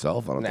show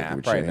itself, I don't think Nah, it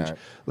would probably change. not.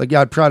 Like,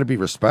 yeah, I'd try to be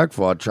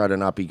respectful. I'd try to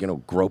not be,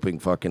 groping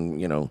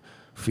fucking,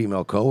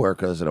 female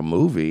coworkers at a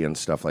movie and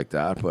stuff like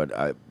that.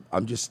 But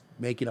I'm just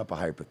making up a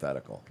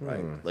hypothetical,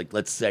 right? Like,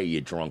 let's say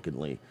you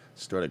drunkenly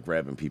started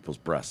grabbing people's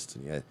breasts,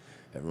 and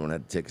everyone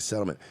had to take a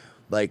settlement.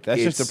 Like,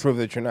 That's just to prove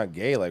that you're not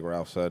gay, like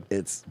Ralph said.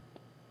 It's.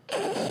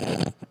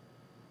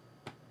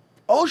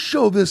 I'll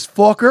show this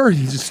fucker.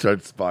 He just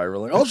starts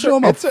spiraling. I'll show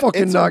him how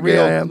fucking not gay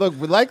I am. Look,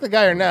 we like the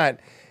guy or not,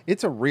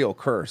 it's a real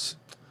curse.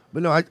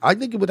 But no, I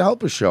think it would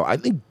help a show. I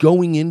think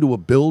going into a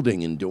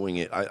building and doing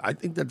it, I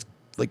think that's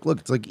like, look,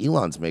 it's like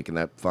Elon's making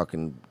that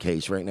fucking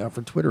case right now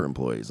for Twitter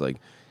employees. Like,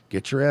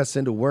 get your ass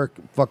into work.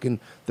 Fucking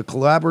the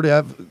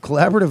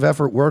collaborative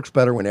effort works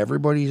better when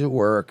everybody's at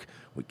work.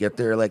 We get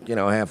there like,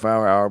 half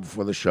hour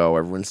before the show.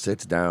 Everyone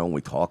sits down.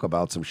 We talk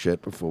about some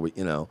shit before we,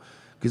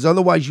 because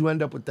otherwise you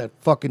end up with that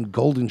fucking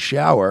golden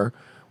shower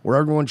where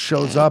everyone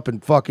shows up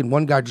and fucking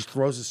one guy just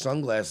throws his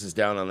sunglasses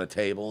down on the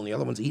table and the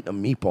other one's eating a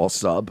meatball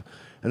sub.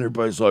 And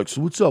everybody's like,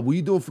 so what's up? What are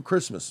you doing for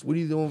Christmas? What are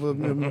you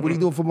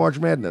doing for March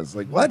Madness?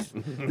 Like, what?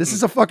 This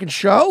is a fucking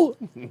show?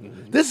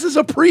 This is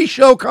a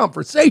pre-show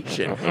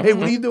conversation. Hey,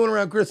 what are you doing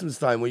around Christmas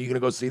time? When are you going to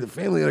go see the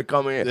family that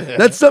come in?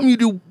 That's something you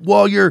do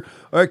while you're,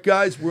 all right,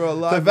 guys, we're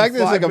alive. The fact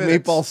that it's like 5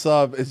 minutes. a meatball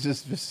sub is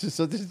just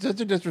such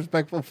a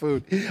disrespectful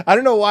food. I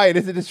don't know why it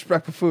is a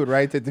disrespectful food,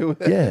 right? To do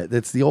with it. Yeah,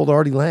 that's the old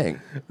Artie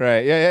Lang.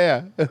 Right.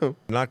 Yeah. I'm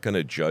not going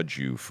to judge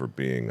you for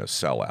being a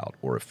sellout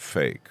or a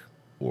fake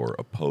or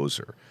a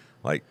poser.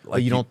 Like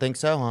you don't think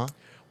so, huh?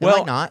 They Well,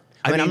 might not.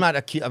 I mean-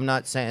 I'm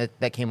not saying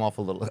that came off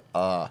a little.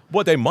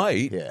 Well, they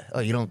might. Yeah. Oh,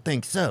 you don't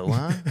think so,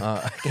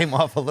 huh? Came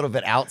off a little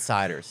bit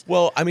outsiders.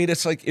 Well, I mean,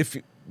 it's like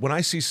when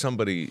I see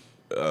somebody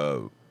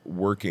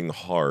working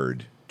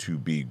hard to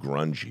be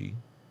grungy,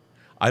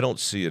 I don't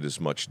see it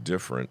as much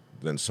different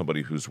than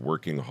somebody who's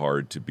working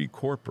hard to be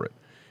corporate.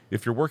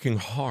 If you're working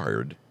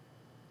hard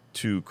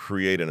to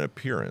create an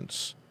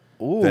appearance,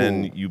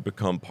 then you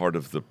become part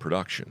of the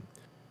production.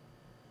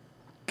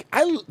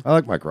 I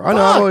like Mike Rowe. I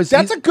know.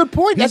 That's a good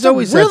point. He's That's a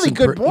always had really some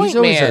good point, He's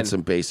always man. had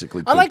some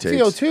basically I good like takes.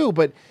 Theo too,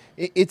 but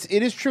it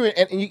is true,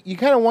 and you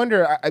kind of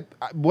wonder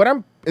what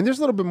I'm. And there's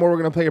a little bit more we're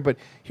gonna play here, but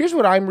here's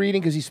what I'm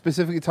reading because he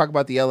specifically talked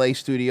about the L.A.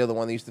 studio, the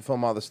one that used to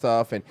film all the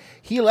stuff, and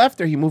he left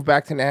there. He moved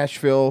back to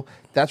Nashville.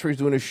 That's where he's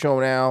doing his show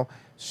now.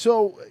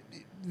 So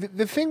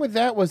the thing with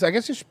that was, I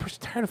guess he's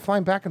tired of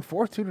flying back and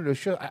forth to the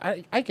show.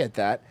 I get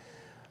that,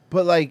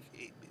 but like.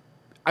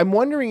 I'm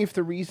wondering if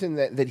the reason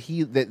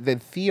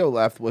that Theo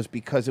left was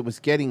because it was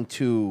getting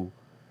to,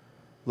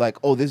 like,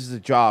 oh, this is a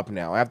job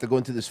now. I have to go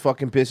into this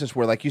fucking business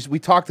where, like, we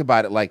talked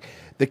about it, like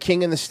The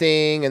King and the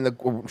Sting and the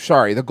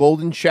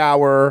Golden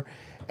Shower,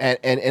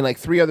 and like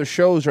 3 other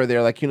shows are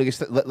there, like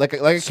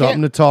like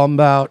Something to talk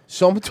about.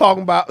 Something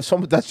talking about.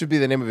 That should be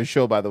the name of his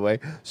show, by the way.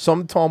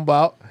 Something talking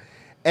about.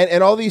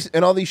 And all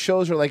these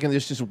shows are like in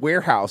this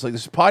warehouse, like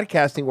this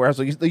podcasting warehouse.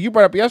 Like you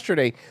brought up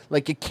yesterday,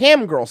 like a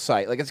cam girl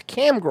site, like it's a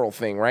cam girl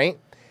thing, right?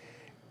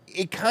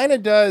 It kind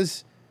of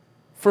does,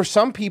 for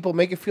some people,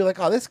 make it feel like,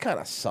 oh, this kind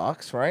of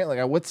sucks, right?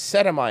 Like, what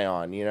set am I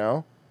on,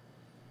 And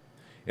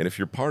if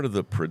you're part of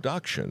the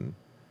production,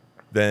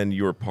 then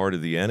you're part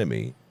of the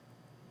enemy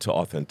to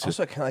authenticity.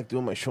 Also, I kind of like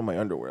doing my show in my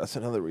underwear. That's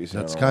another reason.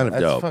 That's I don't know. kind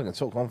of dope. That's fucking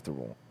so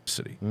comfortable.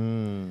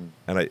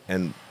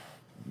 And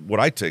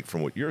what I take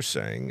from what you're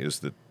saying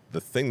is that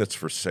the thing that's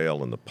for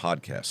sale in the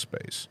podcast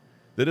space,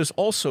 that is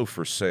also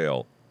for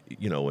sale,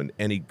 in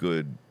any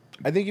good.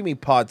 I think you mean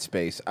pod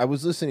space. I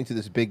was listening to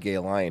this big gay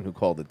lion who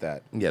called it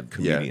that. Yeah,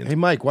 comedians. Hey,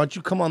 Mike, why don't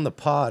you come on the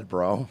pod,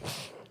 bro?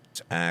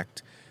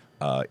 Act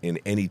in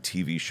any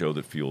TV show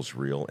that feels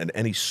real and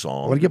any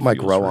song. I want to get that Mike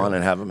feels Rowe real. on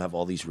and have him have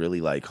all these really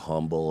like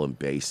humble and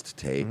based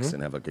takes Mm-hmm.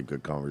 and have like a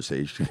good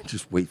conversation.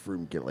 Just wait for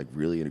him to get like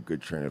really in a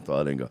good train of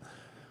thought and go,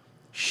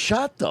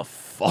 shut the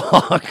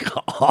fuck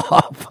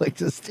up. Like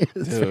just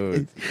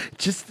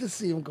to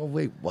see him go,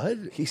 wait, what?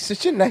 He's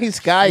such a nice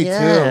guy,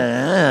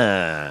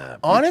 too.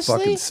 Honestly?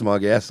 Fucking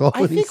smug asshole.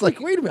 I And he's think like,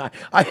 wait a minute,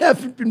 I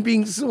haven't been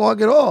being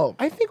smug at all.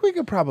 I think we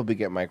could probably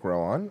get Mike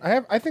Rowe on.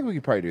 I think we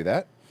could probably do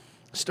that.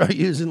 Start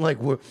using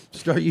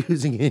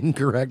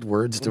incorrect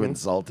words to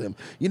insult him.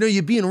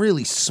 You're being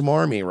really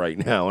smarmy right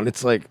now, and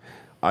it's like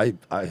I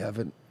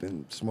haven't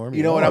been smarmy.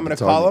 You know at what all. I'm going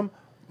to call him?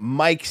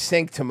 Mike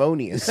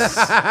Sanctimonious.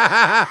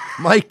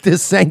 Mike the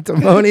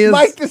Sanctimonious.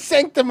 Mike the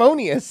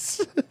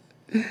Sanctimonious.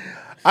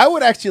 I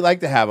would actually like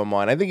to have him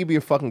on. I think he'd be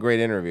a fucking great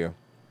interview.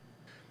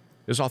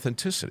 There's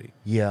authenticity.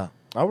 Yeah.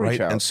 I'll reach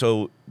right? out. And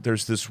so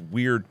there's this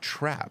weird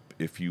trap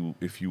if you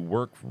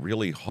work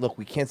really hard. Look,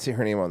 we can't say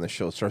her name on the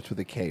show. It starts with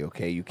a K,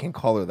 okay? You can't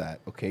call her that,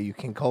 okay? You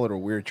can't call it a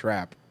weird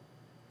trap.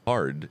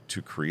 Hard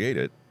to create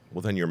it,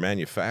 well, then you're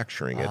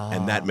manufacturing it,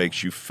 and that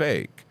makes you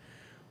fake.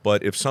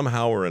 But if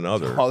somehow or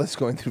another, All that's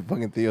going through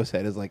fucking Theo's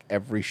head is like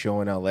every show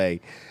in LA.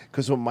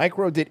 Because what Mike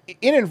Rowe did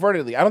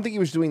inadvertently, I don't think he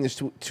was doing this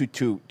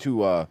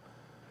to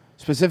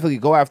specifically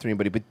go after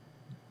anybody, but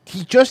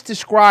he just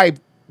described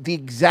the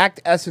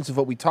exact essence of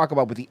what we talk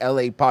about with the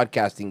LA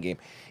podcasting game.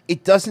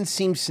 It doesn't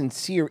seem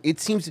sincere. It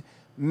seems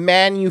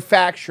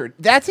manufactured.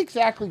 That's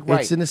exactly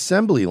right. It's an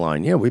assembly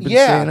line. Yeah, we've been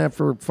Yeah. saying that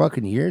for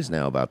fucking years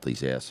now about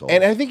these assholes.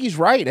 And I think he's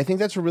right. I think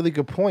that's a really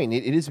good point.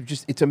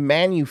 It's a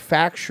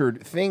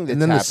manufactured thing that's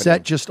And then the happening.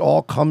 set just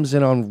all comes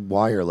in on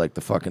wire like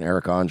the fucking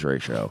Eric Andre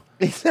show.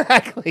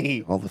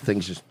 Exactly. All the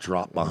things just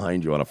drop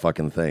behind you on a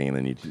fucking thing, and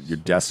then your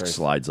desk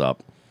slides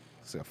up.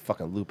 It's a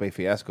fucking Lupe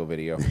Fiasco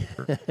video.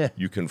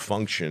 You can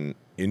function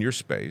in your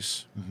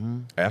space,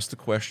 ask the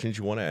questions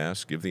you want to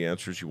ask, give the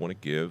answers you want to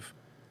give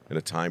in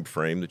a time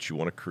frame that you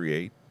want to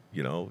create.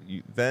 You know,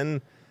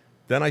 then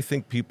I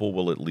think people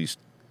will at least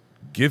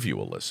give you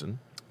a listen.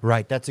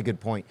 Right, that's a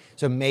good point.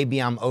 So maybe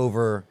I'm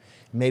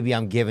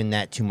giving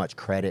that too much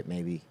credit,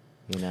 maybe,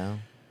 you know?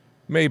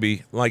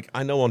 Maybe. Like,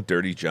 I know on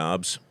Dirty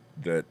Jobs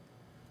that,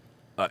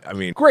 I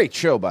mean... Great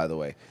show, by the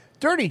way.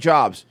 Dirty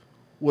Jobs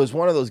was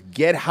one of those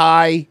get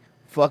high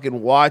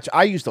fucking watch.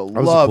 I used to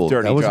love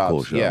Dirty Jobs. That was a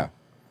cool show. Yeah.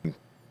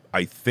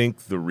 I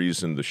think the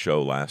reason the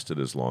show lasted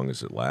as long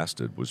as it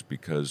lasted was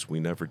because we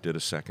never did a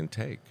second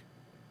take.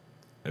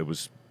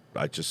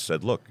 I just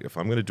said, look, if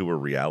I'm going to do a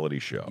reality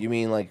show... You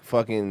mean like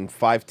fucking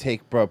five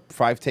take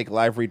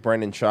live read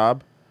Brendan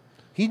Schaub?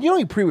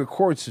 He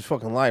pre-records his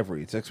fucking live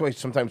reads. That's why he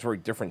sometimes wears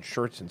different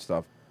shirts and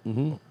stuff.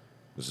 Mm-hmm.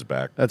 This is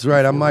back. That's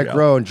right. I'm before Mike reality.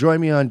 Rowe, and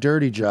join me on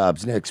Dirty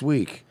Jobs next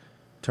week.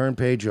 Turn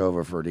page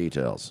over for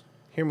details.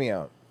 Hear me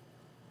out.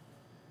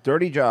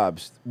 Dirty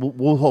Jobs,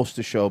 we'll host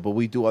the show, but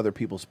we do other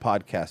people's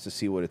podcasts to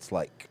see what it's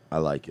like. I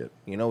like it.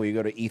 You know, we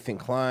go to Ethan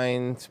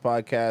Klein's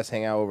podcast,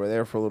 hang out over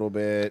there for a little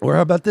bit. Or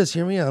how about this?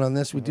 Hear me out on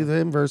this. We do the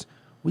inverse.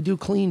 We do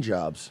clean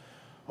jobs.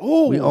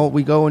 Oh,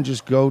 we go and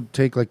just go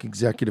take like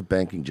executive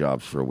banking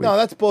jobs for a week. No,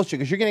 that's bullshit,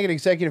 because you're going to get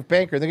executive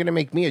banker. They're going to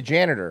make me a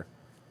janitor.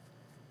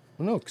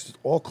 No, 'cause it's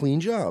all clean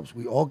jobs.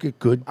 We all get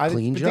good,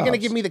 clean jobs. They're going to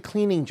give me the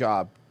cleaning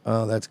job.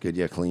 Oh, that's good.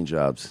 Yeah, clean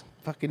jobs.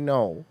 Fucking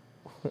no.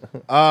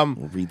 We'll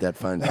read that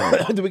fine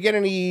print. Do we get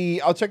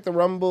any? I'll check the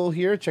Rumble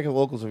here. Check the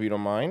locals if you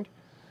don't mind.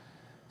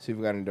 See if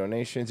we got any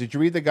donations. Did you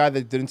read the guy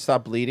that didn't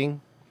stop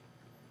bleeding?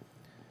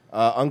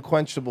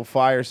 Unquenchable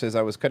Fire says,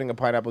 I was cutting a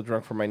pineapple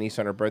drunk for my niece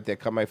on her birthday. I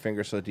cut my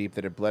finger so deep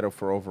that it bled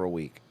for over a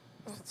week.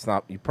 It's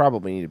not. You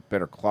probably need a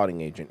better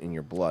clotting agent in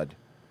your blood.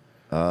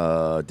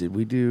 Did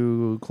we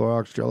do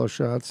Clorox Jello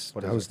shots?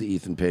 What That is was the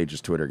Ethan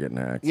Page's Twitter getting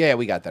hacked. Yeah,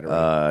 we got that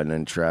already. And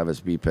then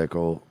Travis B.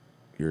 Pickle,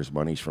 here's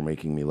monies for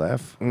making me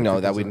laugh. No,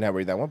 that we didn't have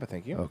read that one, but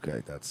thank you.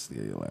 Okay, that's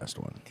the last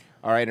one.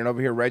 All right, and over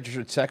here,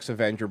 Registered Sex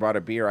Avenger bought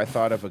a beer. I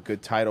thought of a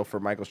good title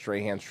for Michael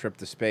Strahan's trip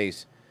to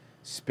space.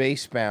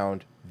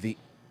 Spacebound, the...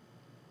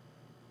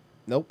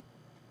 Nope.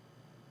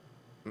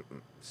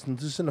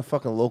 This isn't a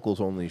fucking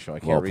locals only show. I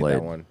can't Well read played.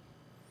 that one.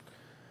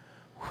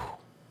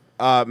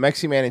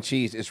 Mexi Man and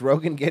Cheese. Is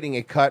Rogan getting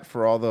a cut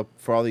for all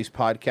these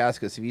podcasts?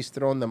 Because if he's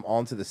throwing them all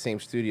into the same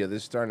studio, this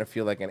is starting to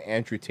feel like an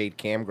Andrew Tate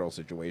cam girl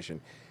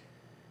situation.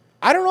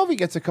 I don't know if he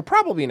gets a cut.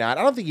 Probably not.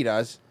 I don't think he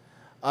does.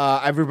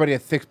 Everybody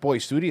at Thick Boy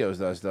Studios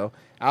does, though.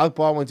 Alec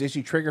Baldwin's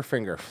Issue Trigger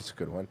Finger. That's a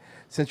good one.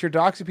 Since you're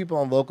doxing people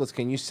on locals,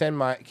 can you send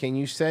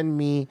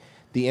me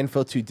the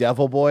info to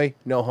Devil Boy?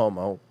 No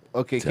homo.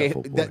 Okay,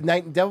 Devil Boy.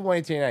 Devil Boy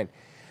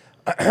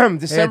 1989.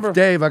 December. Hey, it's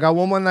Dave. I got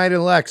one more night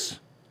in Lex.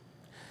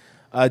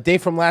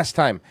 Dave from last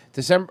time.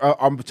 December.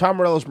 Tom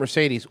Morello's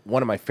Mercedes,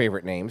 one of my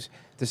favorite names.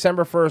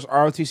 December 1st,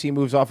 ROTC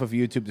moves off of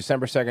YouTube.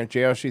 December 2nd,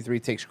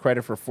 JRC3 takes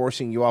credit for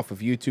forcing you off of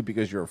YouTube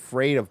because you're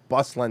afraid of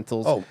bus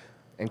lentils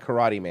and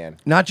Karate Man.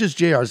 Not just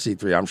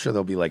JRC3. I'm sure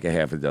there'll be like a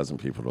half a dozen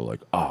people who are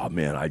like, oh,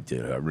 man, I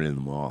did it. I ran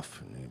them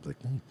off. And he'd be like,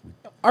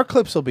 Our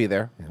clips will be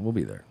there. Yeah, we'll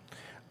be there.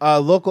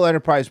 Local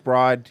Enterprise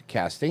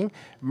Broadcasting.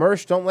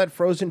 Mersh, don't let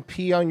Frozen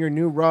pee on your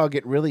new rug.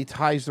 It really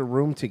ties the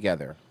room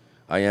together.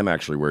 I am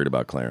actually worried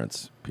about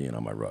Clarence peeing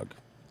on my rug,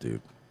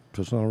 dude.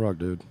 Just on a rug,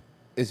 dude.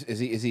 Is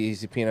he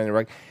peeing on the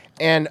rug?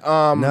 And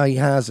no, he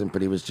hasn't.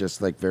 But he was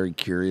just like very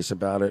curious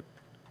about it,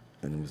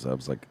 and I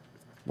was like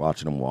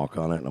watching him walk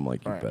on it, and I'm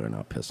like, you better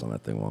not piss on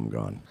that thing while I'm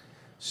gone.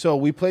 So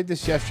we played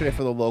this yesterday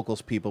for the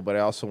locals people, but I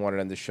also wanted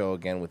to end the show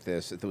again with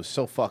this. It was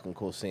so fucking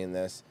cool seeing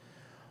this.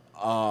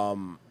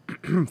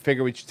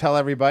 Figure we should tell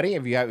everybody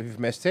if you've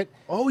missed it.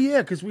 Oh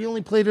yeah, because we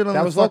only played it on that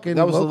the was fucking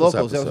that was the locals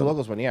locals. That was the episode.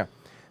 locals one, yeah.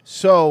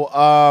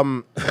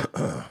 So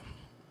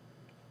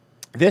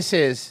this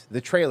is the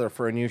trailer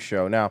for a new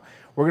show. Now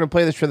we're gonna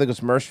play this trailer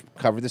because Mersh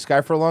covered this guy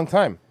for a long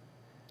time.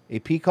 A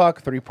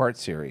Peacock 3-part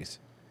series.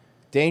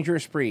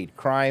 Dangerous Breed,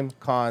 Crime,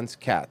 Cons,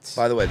 Cats.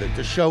 By the way,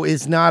 the show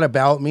is not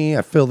about me.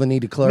 I feel the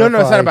need to clarify. No,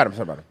 it's not about him. It's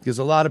not about him. Because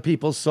a lot of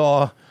people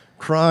saw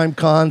Crime,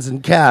 Cons,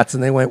 and Cats,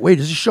 and they went, wait,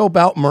 is this show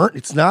about Mert?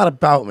 It's not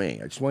about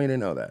me. I just want you to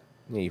know that.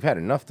 Yeah, you've had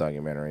enough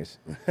documentaries.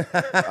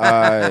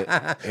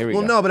 Here we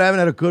go. No, but I haven't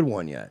had a good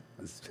one yet.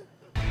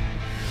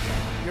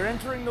 You're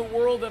entering the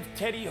world of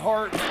Teddy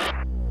Hart.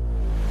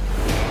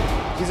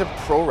 He's a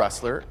pro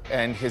wrestler,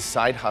 and his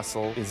side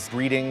hustle is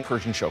breeding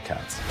Persian show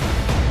cats.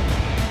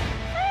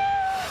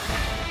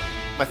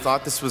 I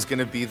thought this was going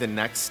to be the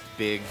next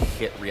big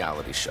hit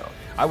reality show.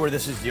 I wear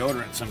this as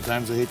deodorant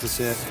sometimes, I hate to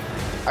say it.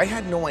 I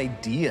had no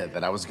idea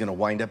that I was going to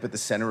wind up at the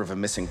center of a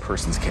missing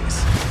persons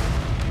case.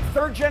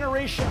 Third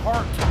generation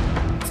Hart.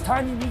 It's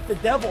time you meet the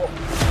devil.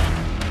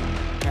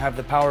 I have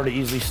the power to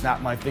easily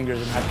snap my fingers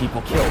and have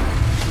people killed.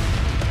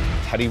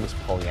 Teddy was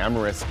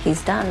polyamorous.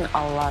 He's done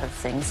a lot of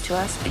things to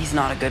us. He's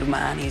not a good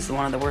man. He's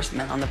one of the worst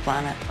men on the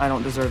planet. I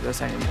don't deserve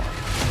this anymore.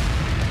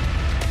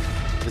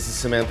 This is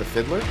Samantha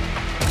Fiddler.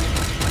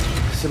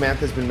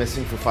 Samantha's been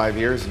missing for 5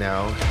 years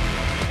now.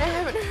 I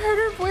haven't heard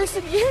her voice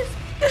in years.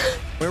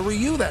 Where were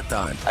you that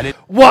time? I didn't.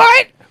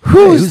 What?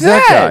 Who's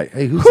that guy?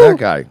 Hey, who's that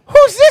guy?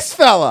 Who's this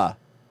fella?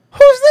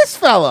 Who's this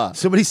fella?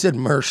 Somebody said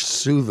Mersh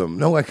sue them.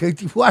 No, I can't.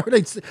 Why would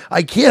I?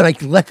 I can't. I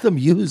can let them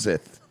use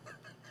it.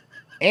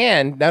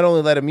 And not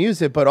only let him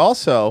use it, but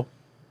also,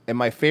 and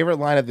my favorite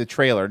line of the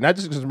trailer, not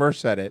just because Mersh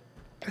said it,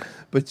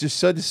 but just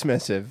so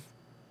dismissive.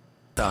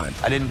 Done.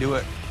 I didn't do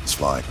it. It's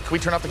fine. Can we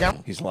turn off the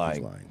camera? He's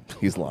lying.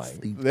 He's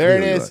lying. There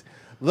it is.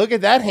 Look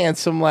at that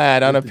handsome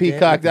lad on a With the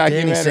Peacock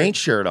documentary. Danny Saint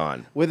shirt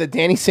on. With a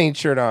Danny Saint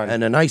shirt on.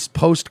 And a nice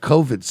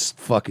post-COVID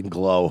fucking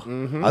glow.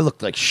 Mhm. I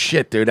looked like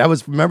shit, dude. That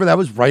was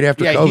right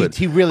after Yeah, COVID.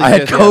 he really I had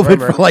did, yeah, COVID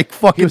remember. for like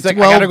fucking He was like,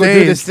 12 I gotta go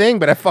days. do this thing,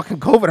 but I fucking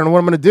COVID. I don't know what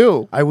I'm gonna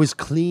do. I was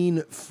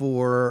clean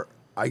for,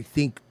 I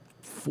think,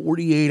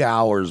 48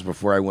 hours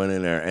before I went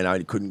in there, and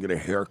I couldn't get a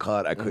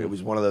haircut. I could. It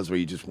was one of those where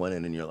you just went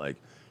in and you're like,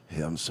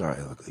 hey, I'm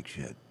sorry, I look like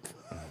shit.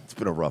 It's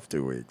been a rough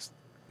 2 weeks.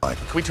 Can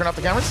we turn off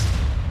the cameras?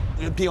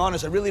 To be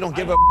honest, I really don't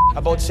give a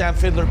about Sam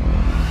Fiddler.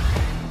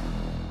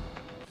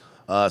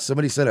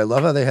 Somebody said, I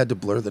love how they had to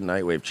blur the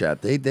Nightwave chat.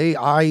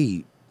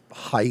 I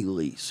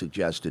highly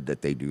suggested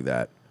that they do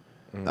that.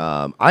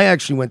 I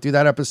actually went through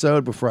that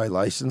episode before I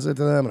licensed it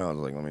to them, and I was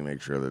like, let me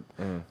make sure that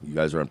you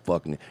guys aren't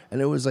fucking. And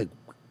it was like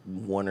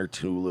one or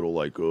two little,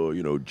 like,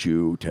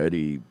 Jew,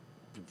 Teddy,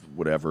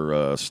 whatever,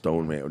 not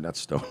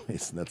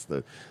stonemason, that's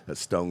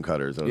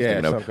stonecutters. I was Yeah,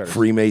 thinking of stonecutters.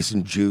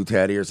 Freemason, Jew,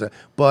 Teddy, or something.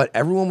 But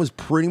everyone was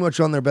pretty much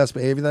on their best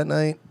behavior that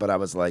night. But I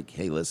was like,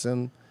 hey,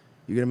 listen,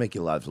 you're going to make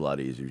your lives a lot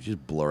easier.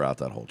 Just blur out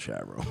that whole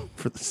chat room.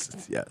 For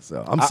this. Yeah,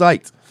 so I'm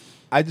psyched.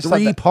 I just thought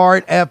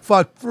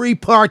that-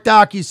 three-part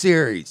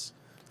docuseries.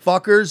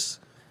 Fuckers.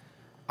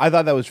 I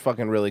thought that was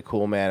fucking really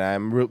cool, man.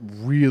 I'm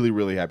really,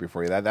 really happy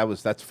for you.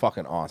 That's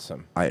fucking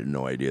awesome. I had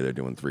no idea they're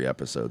doing 3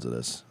 episodes of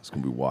this. It's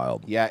gonna be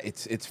wild. Yeah,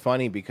 it's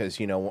funny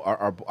because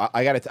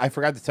I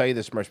forgot to tell you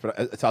this, Mersh,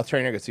 but I'll tell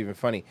you now. It's even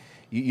funny.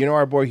 You know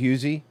our boy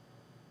Husey?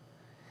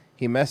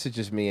 He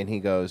messages me and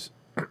he goes,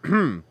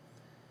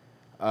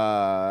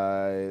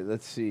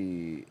 let's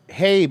see.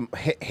 Hey,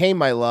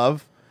 my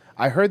love.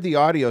 I heard the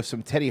audio of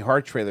some Teddy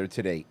Hart trailer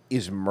today.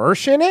 Is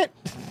Mersh in it?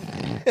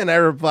 And I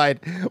replied,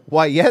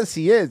 why, yes,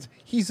 he is.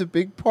 He's a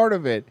big part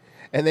of it.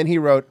 And then he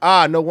wrote,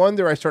 no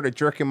wonder I started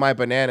jerking my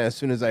banana as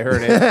soon as I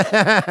heard it.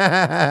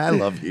 I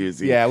love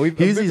Husey. Yeah, we've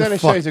done a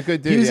show. He's a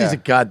good dude. Husey's a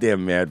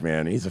goddamn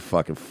madman. He's a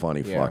fucking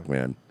funny fuck,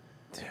 man.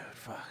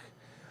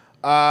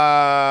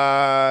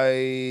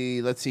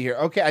 Let's see here.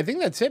 Okay, I think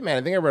that's it, man.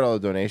 I think I read all the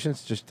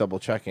donations. Just double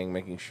checking,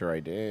 making sure I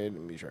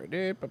did. Be sure I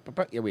did.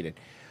 Yeah, we did.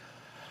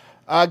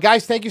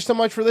 Guys, thank you so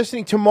much for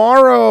listening.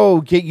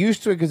 Tomorrow, get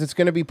used to it because it's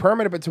going to be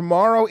permanent, but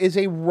tomorrow is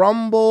a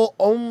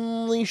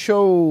Rumble-only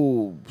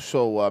show.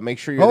 So make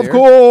sure you're there.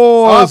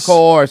 Of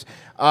course.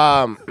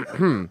 And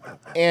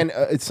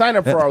sign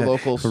up for our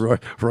locals.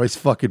 Royce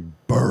fucking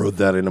burrowed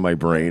that into my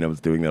brain. I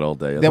was doing that all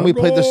day. Then we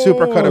played the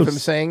supercut of him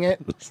saying it.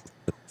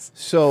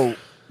 So,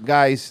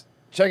 guys,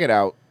 check it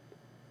out.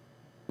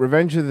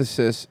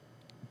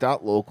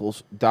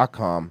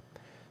 RevengeOfTheSys.locals.com.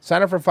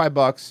 Sign up for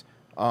 $5.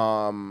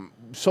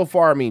 So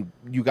far, I mean,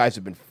 you guys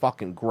have been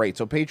fucking great.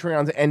 So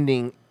Patreon's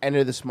end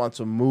of this month.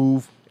 So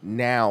move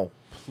now,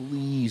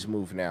 please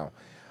move now.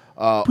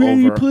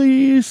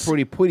 Please.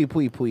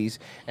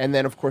 And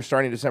then, of course,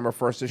 starting December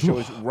 1st, this show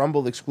is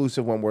Rumble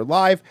exclusive when we're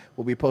live.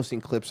 We'll be posting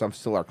clips on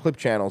still our clip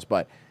channels,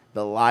 but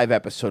the live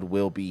episode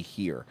will be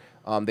here.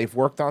 They've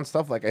worked on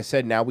stuff. Like I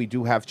said, now we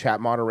do have chat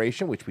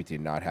moderation, which we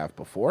did not have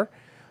before.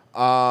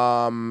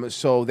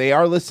 So they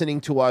are listening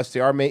to us. They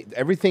are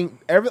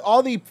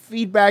all the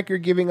feedback you're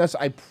giving us,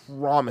 I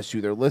promise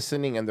you, they're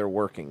listening and they're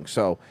working.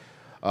 So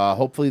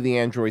hopefully the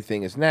Android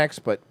thing is next,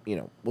 but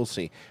we'll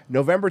see.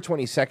 November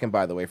 22nd,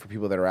 by the way, for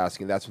people that are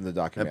asking, that's when the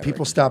documentary. And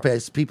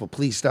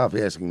please stop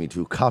asking me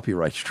to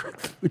copyright strike,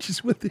 which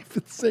is what they've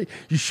been saying.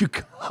 You should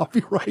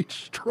copyright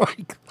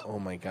strike. Oh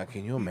my God,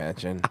 can you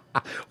imagine?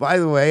 By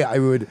the way, I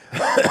would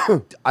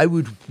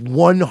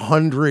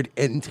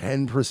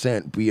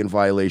 110% be in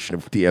violation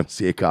of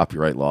DMCA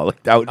copyright law.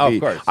 Like that would be.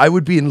 Of course. I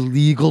would be in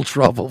legal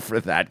trouble for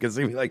that because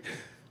they'd be like,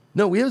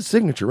 "No, we have a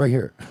signature right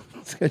here."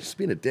 This guy's just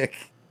being a dick.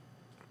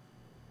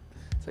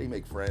 That's how you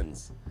make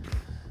friends.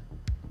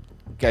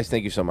 Guys,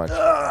 thank you so much.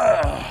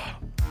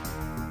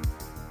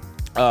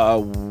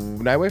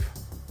 Nightwave?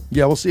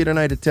 Yeah, we'll see you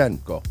tonight at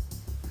 10. Go.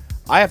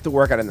 I have to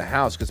work out in the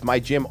house because my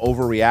gym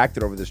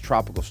overreacted over this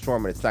tropical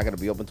storm, and it's not going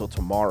to be open until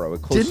tomorrow.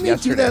 It closed Didn't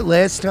yesterday. they do that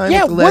last time?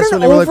 Yeah, The last what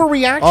one, an they were like,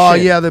 overreaction. oh,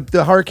 yeah,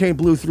 the hurricane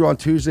blew through on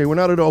Tuesday. We're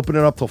not going to open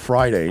it up till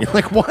Friday. You're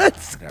like, what?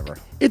 Whatever.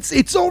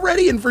 It's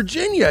already in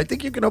Virginia. I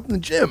think you can open the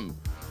gym.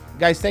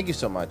 Guys, thank you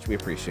so much. We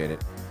appreciate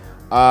it.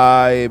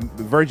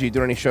 Virgie,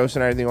 doing any shows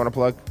tonight? Anything you want to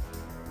plug?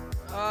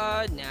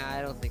 Nah,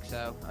 I don't think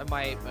so. I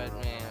might, but I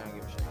don't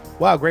give a shit.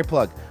 Wow, great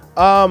plug.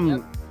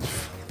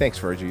 Thanks,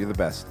 Virgie. You're the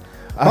best.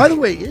 By the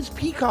way, is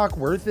Peacock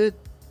worth it?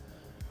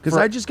 Because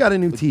I just got a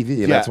new TV, and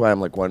Yeah. that's why I'm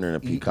like wondering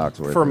if Peacock's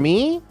worth it. For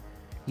me,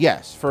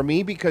 yes. For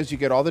me, because you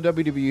get all the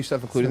WWE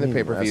stuff, including the Same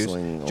pay-per-views.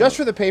 wrestling, Just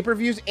for the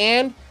pay-per-views,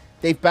 and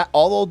they've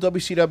all the old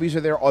WCWs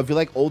are there. If you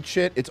like old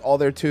shit, it's all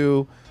there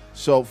too.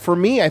 So for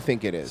me, I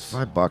think it is.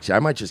 $5. Yeah, I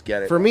might just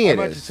get it. For me, I it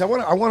might is. just- I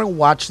want to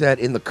watch that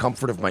in the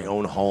comfort of my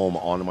own home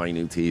on my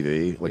new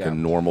TV, like Yeah. a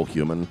normal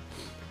human.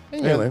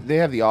 And, you know, Anyway. they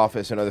have The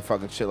Office and other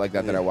fucking shit like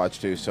that that I watch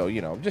too. So,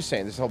 you know, I'm just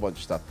saying, there's a whole bunch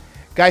of stuff.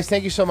 Guys,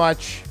 thank you so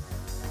much.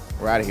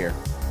 We're out of here.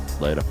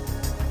 Later.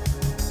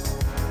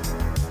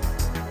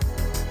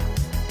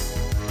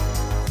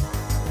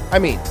 I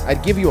mean,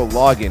 I'd give you a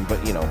login,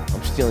 but, you know,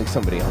 I'm stealing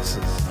somebody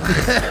else's.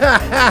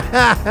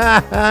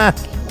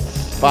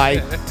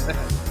 Bye.